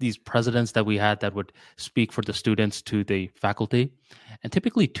these presidents that we had that would speak for the students to the faculty, and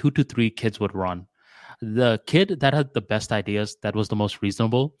typically 2 to 3 kids would run. The kid that had the best ideas, that was the most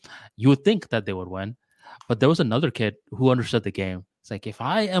reasonable, you would think that they would win. But there was another kid who understood the game. It's like, if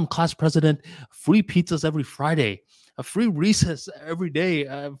I am class president, free pizzas every Friday, a free recess every day,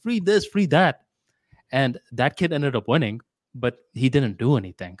 free this, free that. And that kid ended up winning, but he didn't do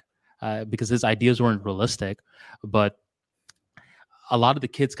anything because his ideas weren't realistic. But a lot of the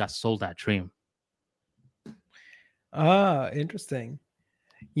kids got sold that dream. Ah, interesting.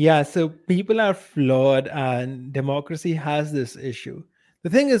 Yeah, so people are flawed and democracy has this issue. The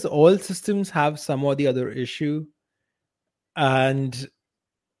thing is, all systems have some or the other issue, and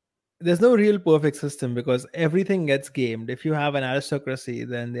there's no real perfect system because everything gets gamed. If you have an aristocracy,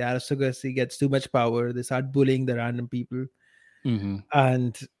 then the aristocracy gets too much power. They start bullying the random people Hmm.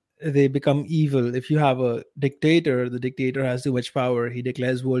 and they become evil. If you have a dictator, the dictator has too much power. He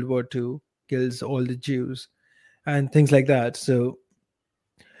declares World War II, kills all the Jews, and things like that. So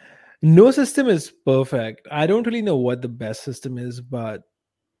no system is perfect. I don't really know what the best system is, but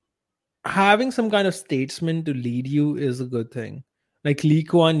having some kind of statesman to lead you is a good thing. Like Lee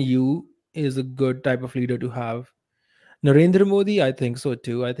Kuan Yew is a good type of leader to have. Narendra Modi, I think so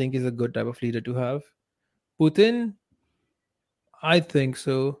too. I think he's a good type of leader to have. Putin, I think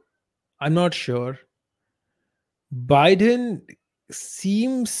so. I'm not sure. Biden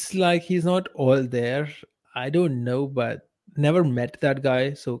seems like he's not all there. I don't know, but never met that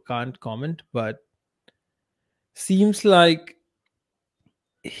guy, so can't comment. But seems like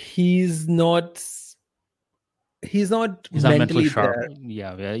he's not he's not He's not mentally mentally sharp. there.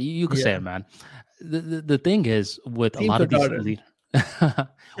 Yeah, yeah, you could say Yeah, it, man. The thing is, with a seems lot of these retarded. lead,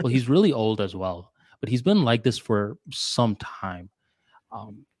 well, he's really old as well, but he's been like this for some time.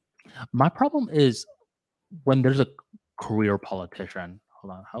 Um, my problem is when there's a career politician.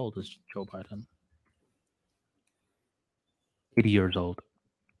 Hold on, how old is Joe Biden? 80 years old.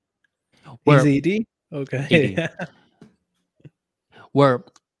 He's Where 80. Okay. 80, where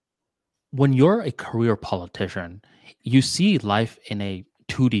when you're a career politician, you see life in a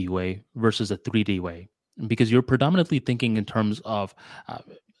 2D way versus a 3D way because you're predominantly thinking in terms of uh,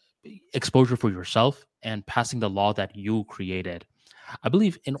 exposure for yourself and passing the law that you created. I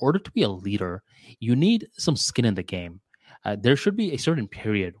believe in order to be a leader, you need some skin in the game. There should be a certain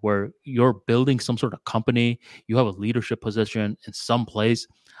period where you're building some sort of company, you have a leadership position in some place.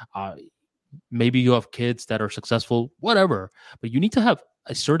 Uh, Maybe you have kids that are successful, whatever, but you need to have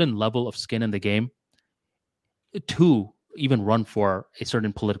a certain level of skin in the game to even run for a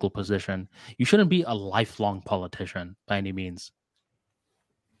certain political position. You shouldn't be a lifelong politician by any means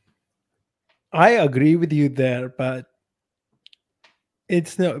I agree with you there, but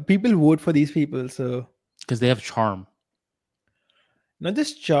it's no people vote for these people, so because they have charm not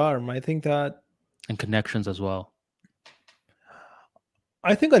just charm. and connections as well.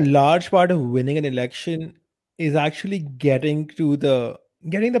 I think a large part of winning an election is actually getting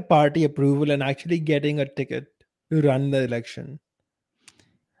the party approval and actually getting a ticket to run the election.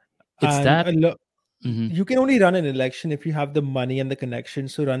 It's And that. Mhm. you can only run an election if you have the money and the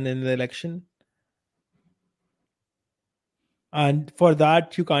connections to run in the election. And for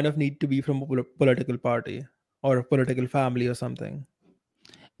that, you kind of need to be from a political party or a political family or something.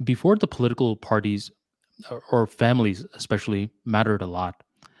 Before, the political parties or families especially mattered a lot,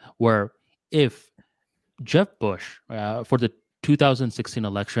 where if Jeff Bush for the 2016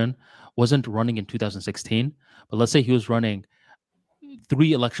 election wasn't running in 2016, but let's say he was running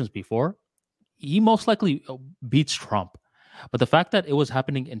 3 elections before, he most likely beats Trump. But the fact that it was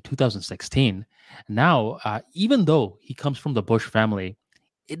happening in 2016, now, even though he comes from the Bush family,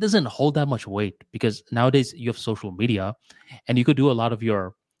 it doesn't hold that much weight because nowadays you have social media and you could do a lot of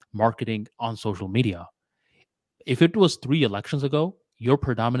your marketing on social media. If it was 3 elections ago, you're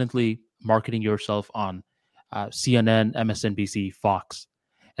predominantly marketing yourself on CNN, MSNBC, Fox.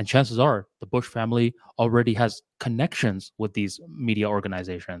 And chances are the Bush family already has connections with these media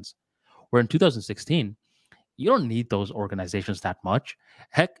organizations. Where in 2016, you don't need those organizations that much.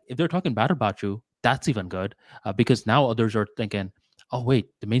 Heck, if they're talking bad about you, that's even good because now others are thinking, oh, wait,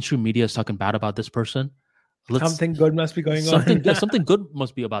 the mainstream media is talking bad about this person. Let's Something good must be going on. something good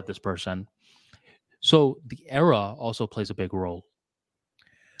must be about this person. So the era also plays a big role.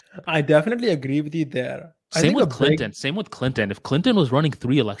 I definitely agree with you there. I Same think a with big Clinton. Same with Clinton. If Clinton was running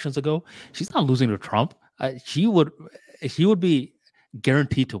 3 elections ago, she's not losing to Trump. She would be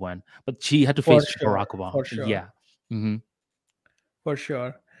guaranteed to win, but she had to for face sure, Barack Obama. for sure, Yeah. Hmm. for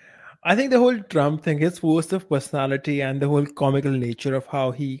sure. I think the whole Trump thing, his force of personality and the whole comical nature of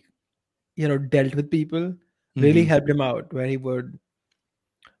how he dealt with people really Hmm. helped him out, where he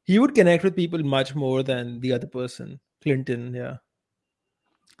would connect with people much more than the other person. Clinton, yeah.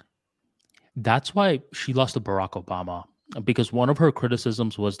 That's why she lost to Barack Obama because one of her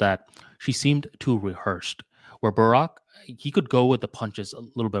criticisms was that she seemed too rehearsed. Where Barack, he could go with the punches a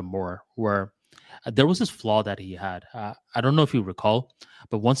little bit more. Where there was this flaw that he had. I don't know if you recall,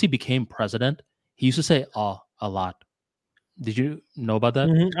 but once he became president, he used to say a lot. Did you know about that?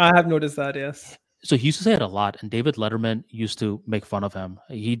 I have noticed that, yes. So he used to say it a lot, and David Letterman used to make fun of him.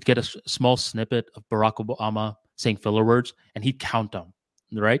 He'd get a small snippet of Barack Obama saying filler words, and he'd count them,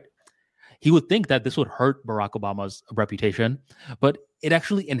 right? He would think that this would hurt Barack Obama's reputation, but it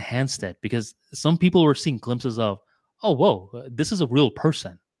actually enhanced it because some people were seeing glimpses of, oh, whoa, this is a real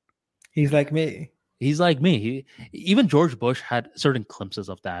person. He's like me. He's like me. Even George Bush had certain glimpses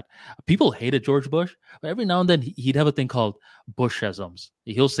of that. People hated George Bush, but every now and then he'd have a thing called Bushisms.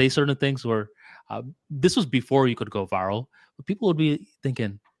 He'll say certain things where this was before you could go viral, but people would be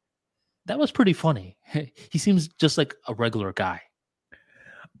thinking, that was pretty funny. He seems just like a regular guy.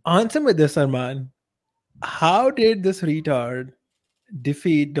 Answer me this, Arman. How did this retard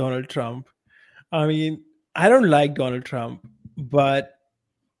defeat Donald Trump? I mean, I don't like Donald Trump, but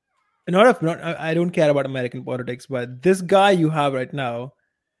I don't care about American politics, but this guy you have right now,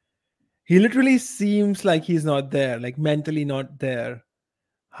 he literally seems like he's not there, like mentally not there.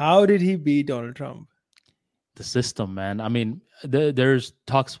 How did he beat Donald Trump? The system, man. I mean, there's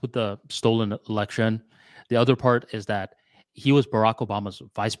talks with the stolen election. The other part is that he was Barack Obama's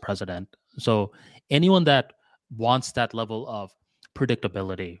vice president. So anyone that wants that level of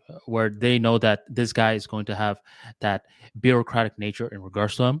predictability, where they know that this guy is going to have that bureaucratic nature in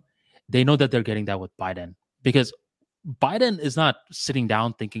regards to him, they know that they're getting that with Biden because Biden is not sitting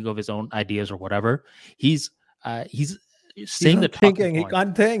down thinking of his own ideas or whatever. He's He's saying the not talking thinking. He points.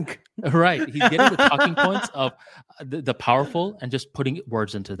 can't think. Right. He's getting the talking points of the powerful and just putting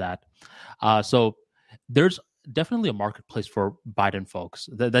words into that. So there's definitely a marketplace for Biden folks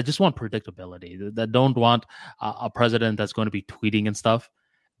that just want predictability, that don't want a president that's going to be tweeting and stuff.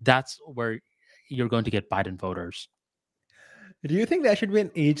 that's where you're going to get Biden voters. Do you think there should be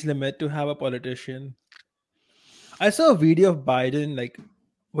an age limit to have a politician? I saw a video of Biden like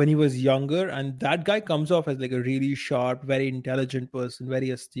when he was younger, and that guy comes off as like a really sharp, very intelligent person, very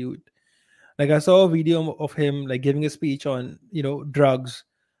astute. Like I saw a video of him like giving a speech on, drugs,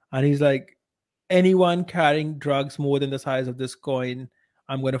 and he's like, anyone carrying drugs more than the size of this coin,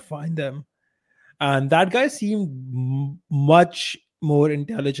 I'm going to find them. And that guy seemed much more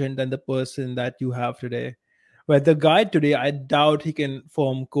intelligent than the person that you have today. Where the guy today, I doubt he can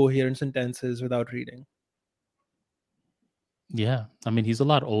form coherent sentences without reading. Yeah, I mean, he's a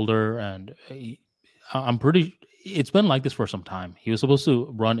lot older, and I'm pretty. It's been like this for some time. He was supposed to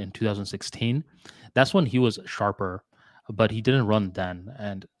run in 2016. That's when he was sharper, but he didn't run then.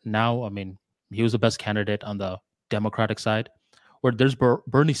 And now, I mean, he was the best candidate on the Democratic side. Where there's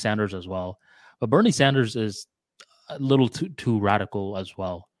Bernie Sanders as well, but Bernie Sanders is a little too radical as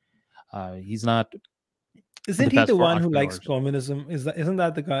well. He's not the Isn't he best the for one who likes entrepreneurs. communism? Isn't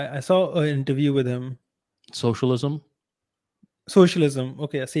that the guy? I saw an interview with him. Socialism, Socialism.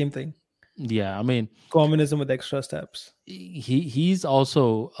 Okay, yeah, same thing. yeah. I mean, Communism with extra steps. he's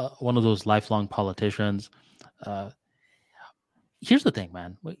also one of those lifelong politicians. Uh, Here's the thing,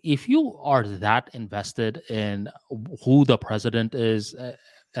 man. If you are that invested in who the president is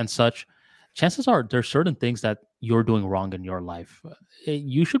and such, chances are there's certain things that you're doing wrong in your life.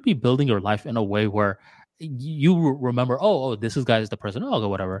 You should be building your life in a way where you remember, oh, this is guy is the president. Oh,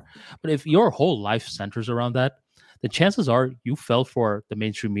 whatever. But if your whole life centers around that, the chances are you fell for the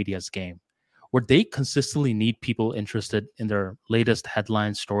mainstream media's game, where they consistently need people interested in their latest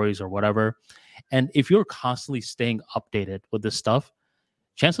headline stories or whatever. And if you're constantly staying updated with this stuff,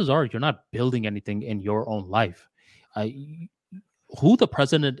 chances are you're not building anything in your own life. Uh, who the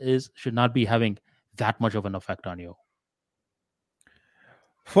president is should not be having that much of an effect on you.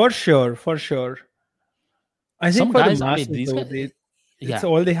 For sure, for sure. I think Some for the guys, I mean, masses, these though, guys, it's yeah.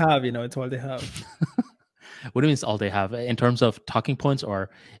 all they have. It's all they have. What do you mean it's all they have in terms of talking points, or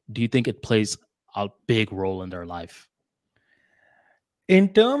do you think it plays a big role in their life? In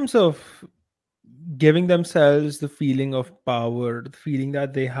terms of giving themselves the feeling of power, the feeling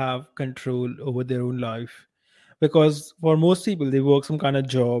that they have control over their own life. Because for most people, they work some kind of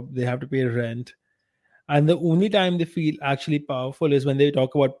job, they have to pay rent. And the only time they feel actually powerful is when they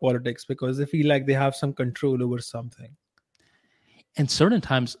talk about politics because they feel like they have some control over something. And certain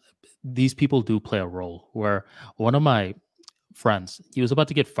times, these people do play a role. Where one of my friends, he was about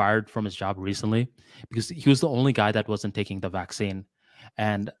to get fired from his job recently because he was the only guy that wasn't taking the vaccine.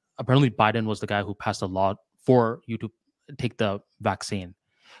 And apparently, Biden was the guy who passed a law for you to take the vaccine.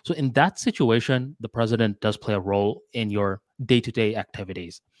 So, in that situation, the president does play a role in your day to day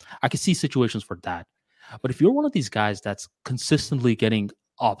activities. I can see situations for that. But if you're one of these guys that's consistently getting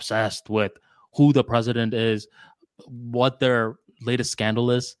obsessed with who the president is, what their latest scandal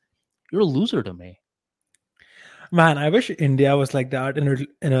is, you're a loser to me. Man, I wish India was like that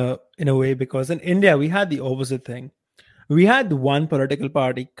in a way because in India we had the opposite thing. We had one political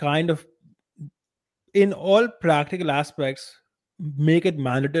party kind of in all practical aspects make it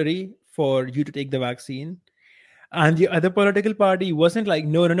mandatory for you to take the vaccine, and the other political party wasn't like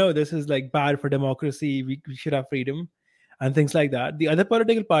no, this is like bad for democracy, we should have freedom and things like that. The other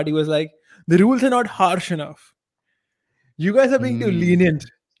political party was like the rules are not harsh enough, you guys are being too Mm. lenient,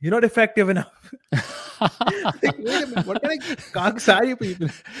 you're not effective enough. Like, wait a minute, what kind of cocks are you people?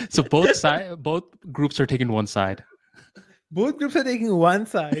 So both groups are taking one side. Both groups are taking one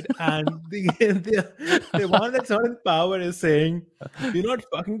side, and the one that's not in power is saying you're not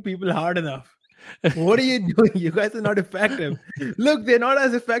fucking people hard enough. What are you doing? You guys are not effective. Look, they're not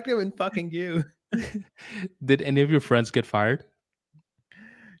as effective in fucking you. Did any of your friends get fired?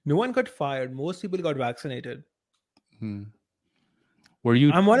 No one got fired. Most people got vaccinated. Hmm. Were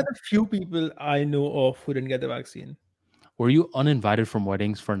you I'm one of the few people I know of who didn't get the vaccine. were you uninvited from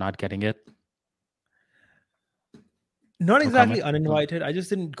weddings for not getting it? Not No exactly comment. No. uninvited. I just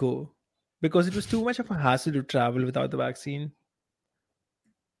didn't go because it was too much of a hassle to travel without the vaccine.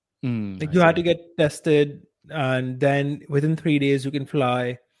 Like I you had to see. get tested, and then within 3 days you can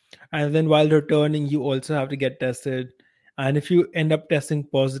fly. And then while returning, you also have to get tested. And if you end up testing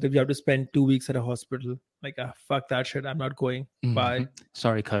positive, you have to spend 2 weeks at a hospital. Like, fuck that shit. I'm not going. Bye.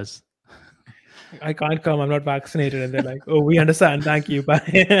 Sorry, cuz. I can't come. I'm not vaccinated. And they're like, oh, we understand. Thank you.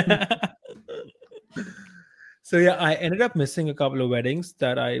 Bye. So, yeah, I ended up missing a couple of weddings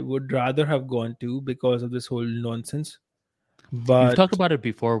that I would rather have gone to because of this whole nonsense. You've talked But about it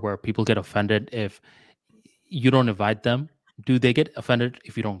before where people get offended if you don't invite them. Do they get offended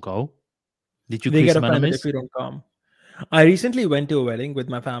if you don't go? Did you they create get some offended if enemies? you don't come. I recently went to a wedding with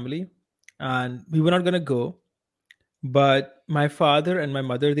my family, and we were not gonna go, but my father and my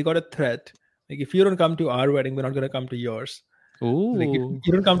mother, they got a threat. Like, if you don't come to our wedding, we're not gonna come to yours. Like, if Ooh.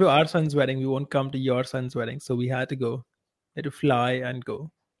 you don't come to our son's wedding, we won't come to your son's wedding. So we had to go. Had to fly and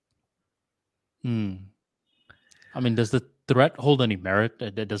go. Hmm. I mean, does the threat hold any merit?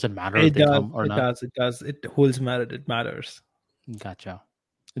 It doesn't matter if It they does. come or It not. does. It does. It holds merit. It matters. Gotcha.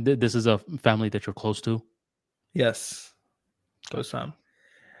 This is a family that you're close to. Yes, close Gotcha. fam.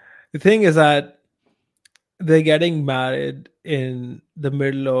 The thing is that they're getting married in the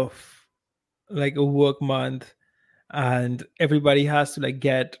middle of like a work month, and everybody has to like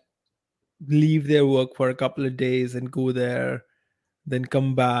get leave their work for a couple of days and go there, then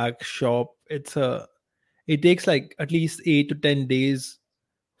come back, shop. It takes like at least 8 to 10 days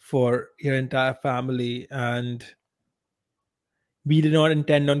for your entire family, and we did not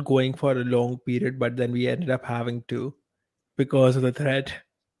intend on going for a long period, but then we ended up having to because of the threat.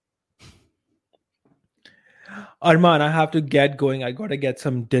 Arman, I have to get going. I gotta get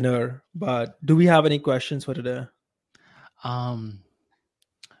some dinner. But do we have any questions for today? Um,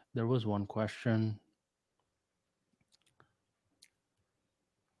 there was one question.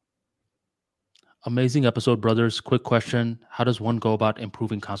 Amazing episode, brothers. Quick question: how does one go about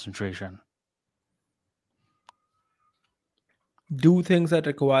improving concentration? Do things that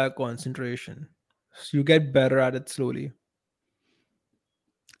require concentration. So you get better at it slowly.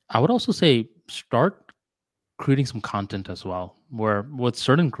 I would also say start creating some content as well. Where with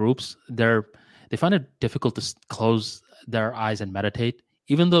certain groups, they find it difficult to close their eyes and meditate,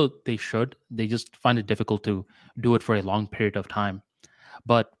 even though they should. They just find it difficult to do it for a long period of time.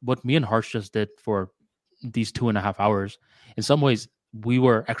 But what me and Harsh just did for these 2.5 hours, in some ways, we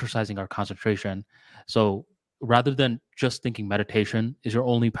were exercising our concentration. So rather than just thinking meditation is your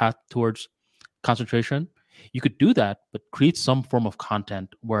only path towards concentration, you could do that, but create some form of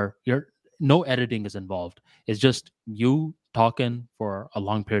content where you're no editing is involved. It's just you talking for a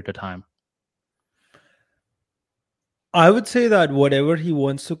long period of time. I would say that whatever he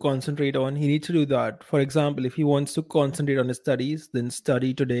wants to concentrate on, he needs to do that. For example, if he wants to concentrate on his studies, then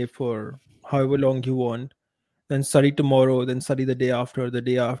study today for however long you want, then study tomorrow, then study the day after, the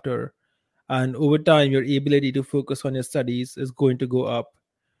day after. And over time, your ability to focus on your studies is going to go up.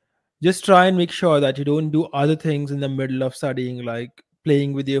 Just try and make sure that you don't do other things in the middle of studying, like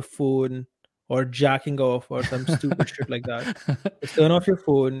playing with your phone or jacking off or some stupid shit like that. Just turn off your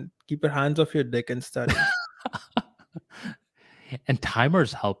phone, keep your hands off your dick, and study. And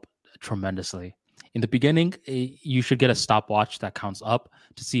timers help tremendously. In the beginning, you should get a stopwatch that counts up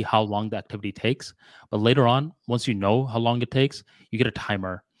to see how long the activity takes. But later on, once you know how long it takes, you get a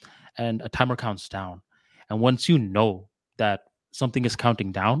timer, and a timer counts down. And once you know that something is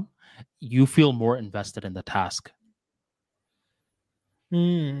counting down, you feel more invested in the task.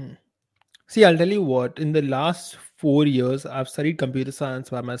 Hmm. See, I'll tell you what, in the last 4 years, I've studied computer science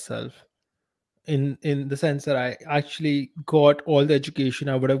by myself. In the sense that I actually got all the education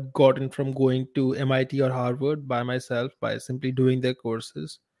I would have gotten from going to MIT or Harvard by myself by simply doing their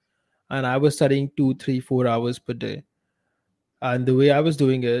courses. And I was studying 2, 3, 4 hours per day. And the way I was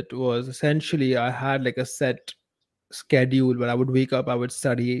doing it was essentially I had like a set schedule where I would wake up, I would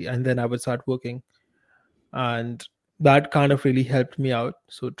study, and then I would start working. And that kind of really helped me out.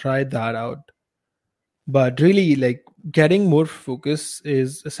 So try that out. But really, like getting more focus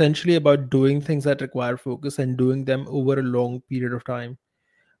is essentially about doing things that require focus and doing them over a long period of time.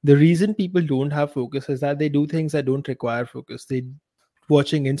 The reason people don't have focus is that they do things that don't require focus. They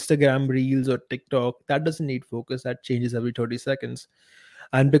watching Instagram reels or TikTok, that doesn't need focus, that changes every 30 seconds.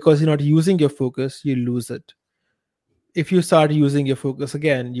 And because you're not using your focus, you lose it. If you start using your focus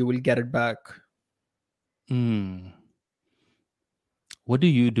again, you will get it back. Hmm. What do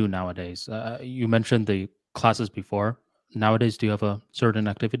you do nowadays? You mentioned the classes before. Nowadays, do you have a certain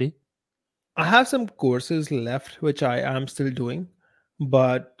activity? I have some courses left which I am still doing,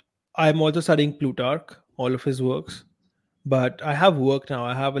 but I'm also studying Plutarch, all of his works. But I have work now.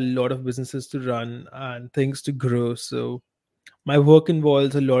 I have a lot of businesses to run and things to grow. So my work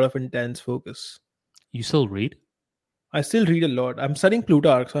involves a lot of intense focus. You still read? I still read a lot. I'm studying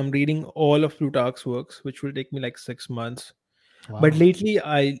Plutarch, so I'm reading all of Plutarch's works, which will take me like 6 months. But Wow. lately,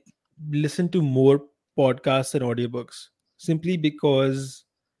 I listen to more podcasts and audiobooks simply because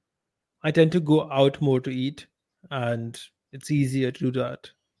I tend to go out more to eat, and it's easier to do that.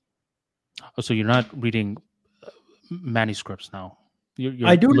 Oh, so you're not reading manuscripts now. I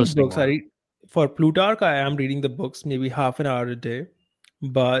You're do read listening books. I more. read for Plutarch. I am reading the books maybe half an hour a day,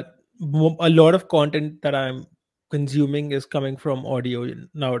 but a lot of content that I'm consuming is coming from audio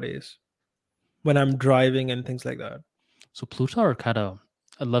nowadays when I'm driving and things like that. So Plutarch kind of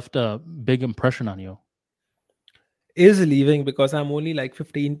left a big impression on you. Is leaving because I'm only like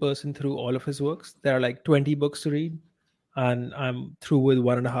 15% through all of his works. There are like 20 books to read, and I'm through with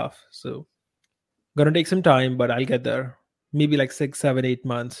one and a half. So gonna take some time, but I'll get there. Maybe like 6, 7, 8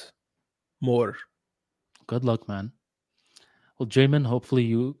 months more. Good luck, man. Well, Jamin, hopefully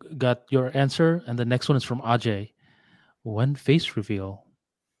you got your answer. And the next one is from Ajay. When face reveal?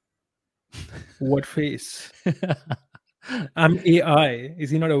 What face? I'm AI. Is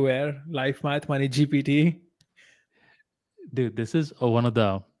he not aware? Life Math Money GPT. Dude, this is one of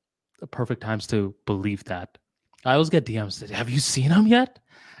the perfect times to believe that. I always get DMs that, have you seen him yet?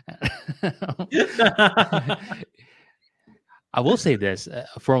 I will say this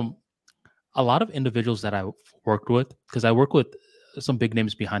from a lot of individuals that I worked with, because I work with some big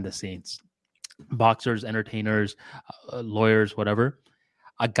names behind the scenes, boxers, entertainers, lawyers, whatever.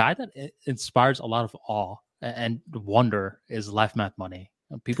 A guy that inspires a lot of awe and wonder is Life Math Money.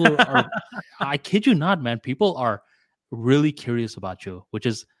 People are, I kid you not, man, people are really curious about you, which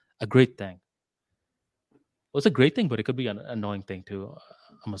is a great thing. Well, it's a great thing, but it could be an annoying thing too,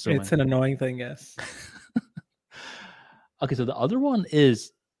 I'm assuming. It's an annoying thing, yes. Okay, so the other one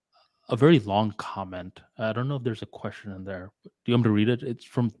is a very long comment. I don't know if there's a question in there. Do you want me to read it? It's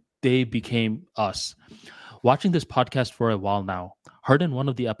from They Became Us. Watching this podcast for a while now, heard in one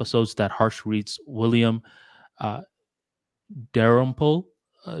of the episodes that Harsh reads William uh,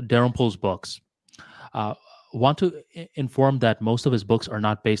 Dalrymple's books. Uh, want to inform that most of his books are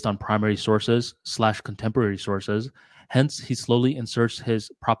not based on primary sources / contemporary sources. Hence, he slowly inserts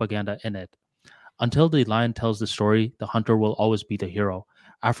his propaganda in it. Until the lion tells the story, the hunter will always be the hero.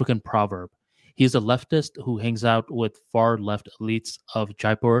 African proverb. He is a leftist who hangs out with far left elites of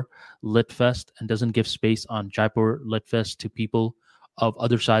Jaipur Litfest and doesn't give space on Jaipur Litfest to people of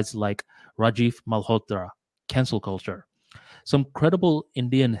other sides like Rajiv Malhotra. Cancel culture. Some credible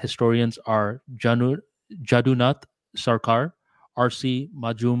Indian historians are Jadunath Sarkar, R.C.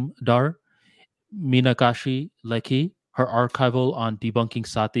 Majumdar, Meenakshi Lekhi, her archival on debunking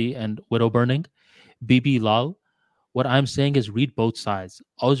sati and widow burning, B.B. Lal. What I'm saying is read both sides.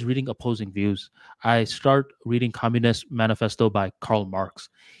 Always reading opposing views. I start reading Communist Manifesto by Karl Marx,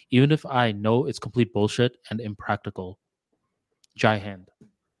 even if I know it's complete bullshit and impractical. Jai Hind.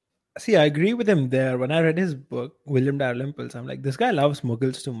 See, I agree with him there. When I read his book, William Dalrymple's, I'm like, this guy loves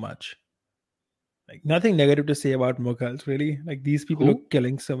Mughals too much. Like, nothing negative to say about Mughals, really. Like, these people are Who?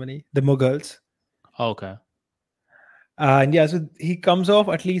 killing so many. The Mughals. Oh, okay. And yeah, so he comes off,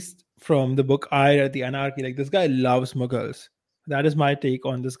 at least from the book I read, The Anarchy, like, this guy loves Mughals. That is my take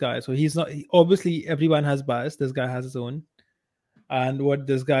on this guy. So he's not, obviously, everyone has bias. This guy has his own. And what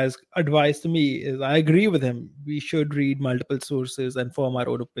this guy's advice to me is I agree with him. We should read multiple sources and form our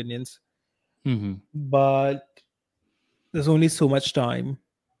own opinions. Mm-hmm. But there's only so much time.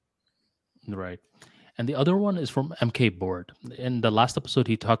 Right. And the other one is from MK Board. In the last episode,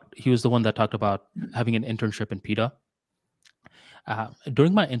 he was the one that talked about having an internship in PETA.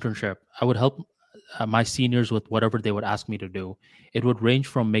 During my internship, I would help my seniors with whatever they would ask me to do. It would range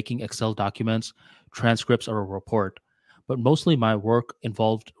from making Excel documents, transcripts, or a report, but mostly my work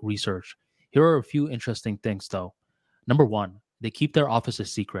involved research. Here are a few interesting things, though. Number one, they keep their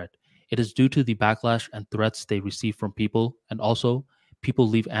offices secret. It is due to the backlash and threats they receive from people, and also people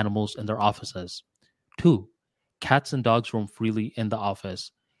leave animals in their offices. Two, cats and dogs roam freely in the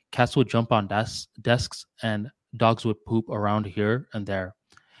office. Cats would jump on desks, and dogs would poop around here and there.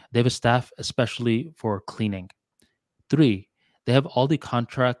 They have a staff especially for cleaning. Three, they have all the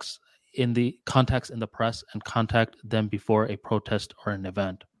contacts in the press and contact them before a protest or an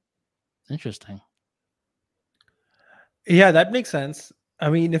event. Interesting. Yeah, that makes sense. I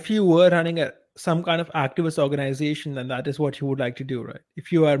mean, if you were running some kind of activist organization, then that is what you would like to do, right?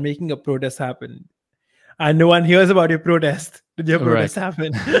 If you are making a protest happen and no one hears about your protest, did your Right. protest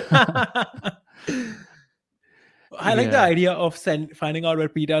happen? I like the Yeah. idea of finding out where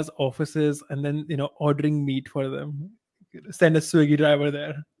PETA's office is and then, ordering meat for them. Send a Swiggy driver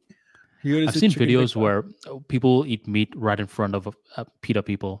there. Here is I've a seen chicken videos tikka. where people will eat meat right in front of PETA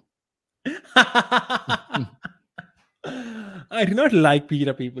people. I do not like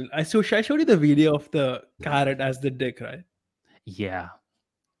PETA people. I showed you the video of the carrot as the dick, right? Yeah.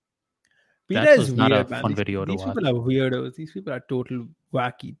 PETA That is was not a weird, man. fun video to These people are watch. weirdos. These people are total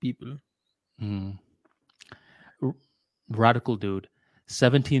wacky people. Mm. R- Radical dude.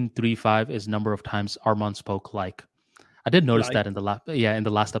 1735 is number of times Armand spoke like. I did notice Like, that in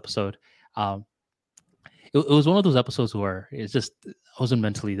the last episode. Um, it was one of those episodes where it's just I wasn't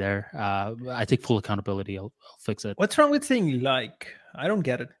mentally there. I take full accountability. I'll fix it. what's wrong with saying like? I don't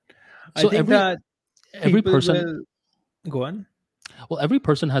get it. I So think that every people person will. Go on. Well, every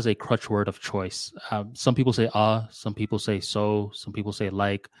person has a crutch word of choice. Some people say some people say so, some people say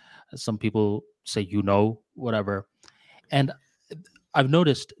like, some people say whatever. And I've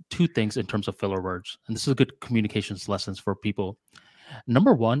noticed two things in terms of filler words, and this is a good communications lessons for people.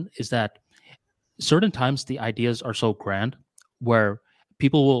 Number one is that certain times the ideas are so grand where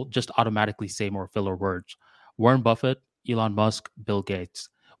people will just automatically say more filler words. Warren Buffett, Elon Musk, Bill Gates.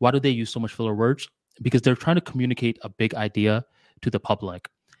 Why do they use so much filler words? Because they're trying to communicate a big idea to the public.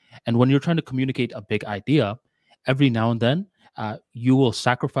 And when you're trying to communicate a big idea, every now and then you will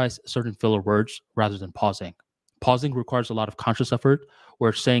sacrifice certain filler words rather than pausing. Pausing requires a lot of conscious effort,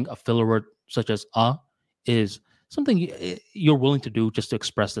 where saying a filler word such as is something you're willing to do just to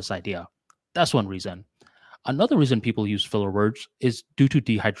express this idea. That's one reason. Another reason people use filler words is due to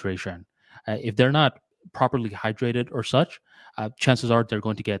dehydration. If they're not properly hydrated or such, chances are they're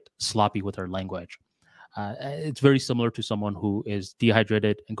going to get sloppy with their language. It's very similar to someone who is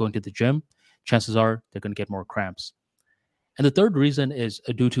dehydrated and going to the gym. Chances are they're going to get more cramps. And the third reason is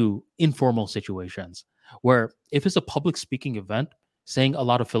due to informal situations, where if it's a public speaking event, saying a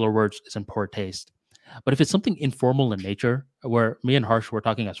lot of filler words is in poor taste. But if it's something informal in nature, where me and Harsh were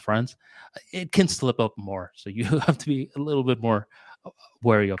talking as friends, it can slip up more. So you have to be a little bit more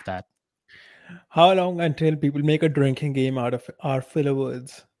wary of that. How long until people make a drinking game out of our filler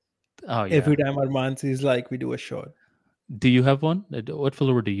words? Oh Every yeah. time our mansi is like, we do a shot. Do you have one? What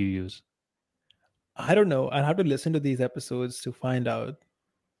filler word do you use? I don't know. I'll have to listen to these episodes to find out.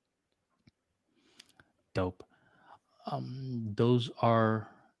 Dope. Those are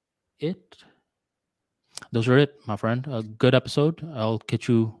it. Those are it, my friend. A good episode. I'll catch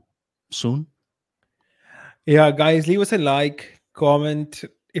you soon. Yeah, guys, leave us a like, comment.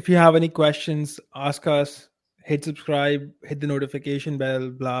 If you have any questions, ask us. Hit subscribe, hit the notification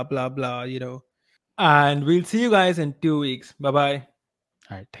bell, blah, blah, blah. And we'll see you guys in 2 weeks. Bye bye.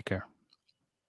 All right. Take care.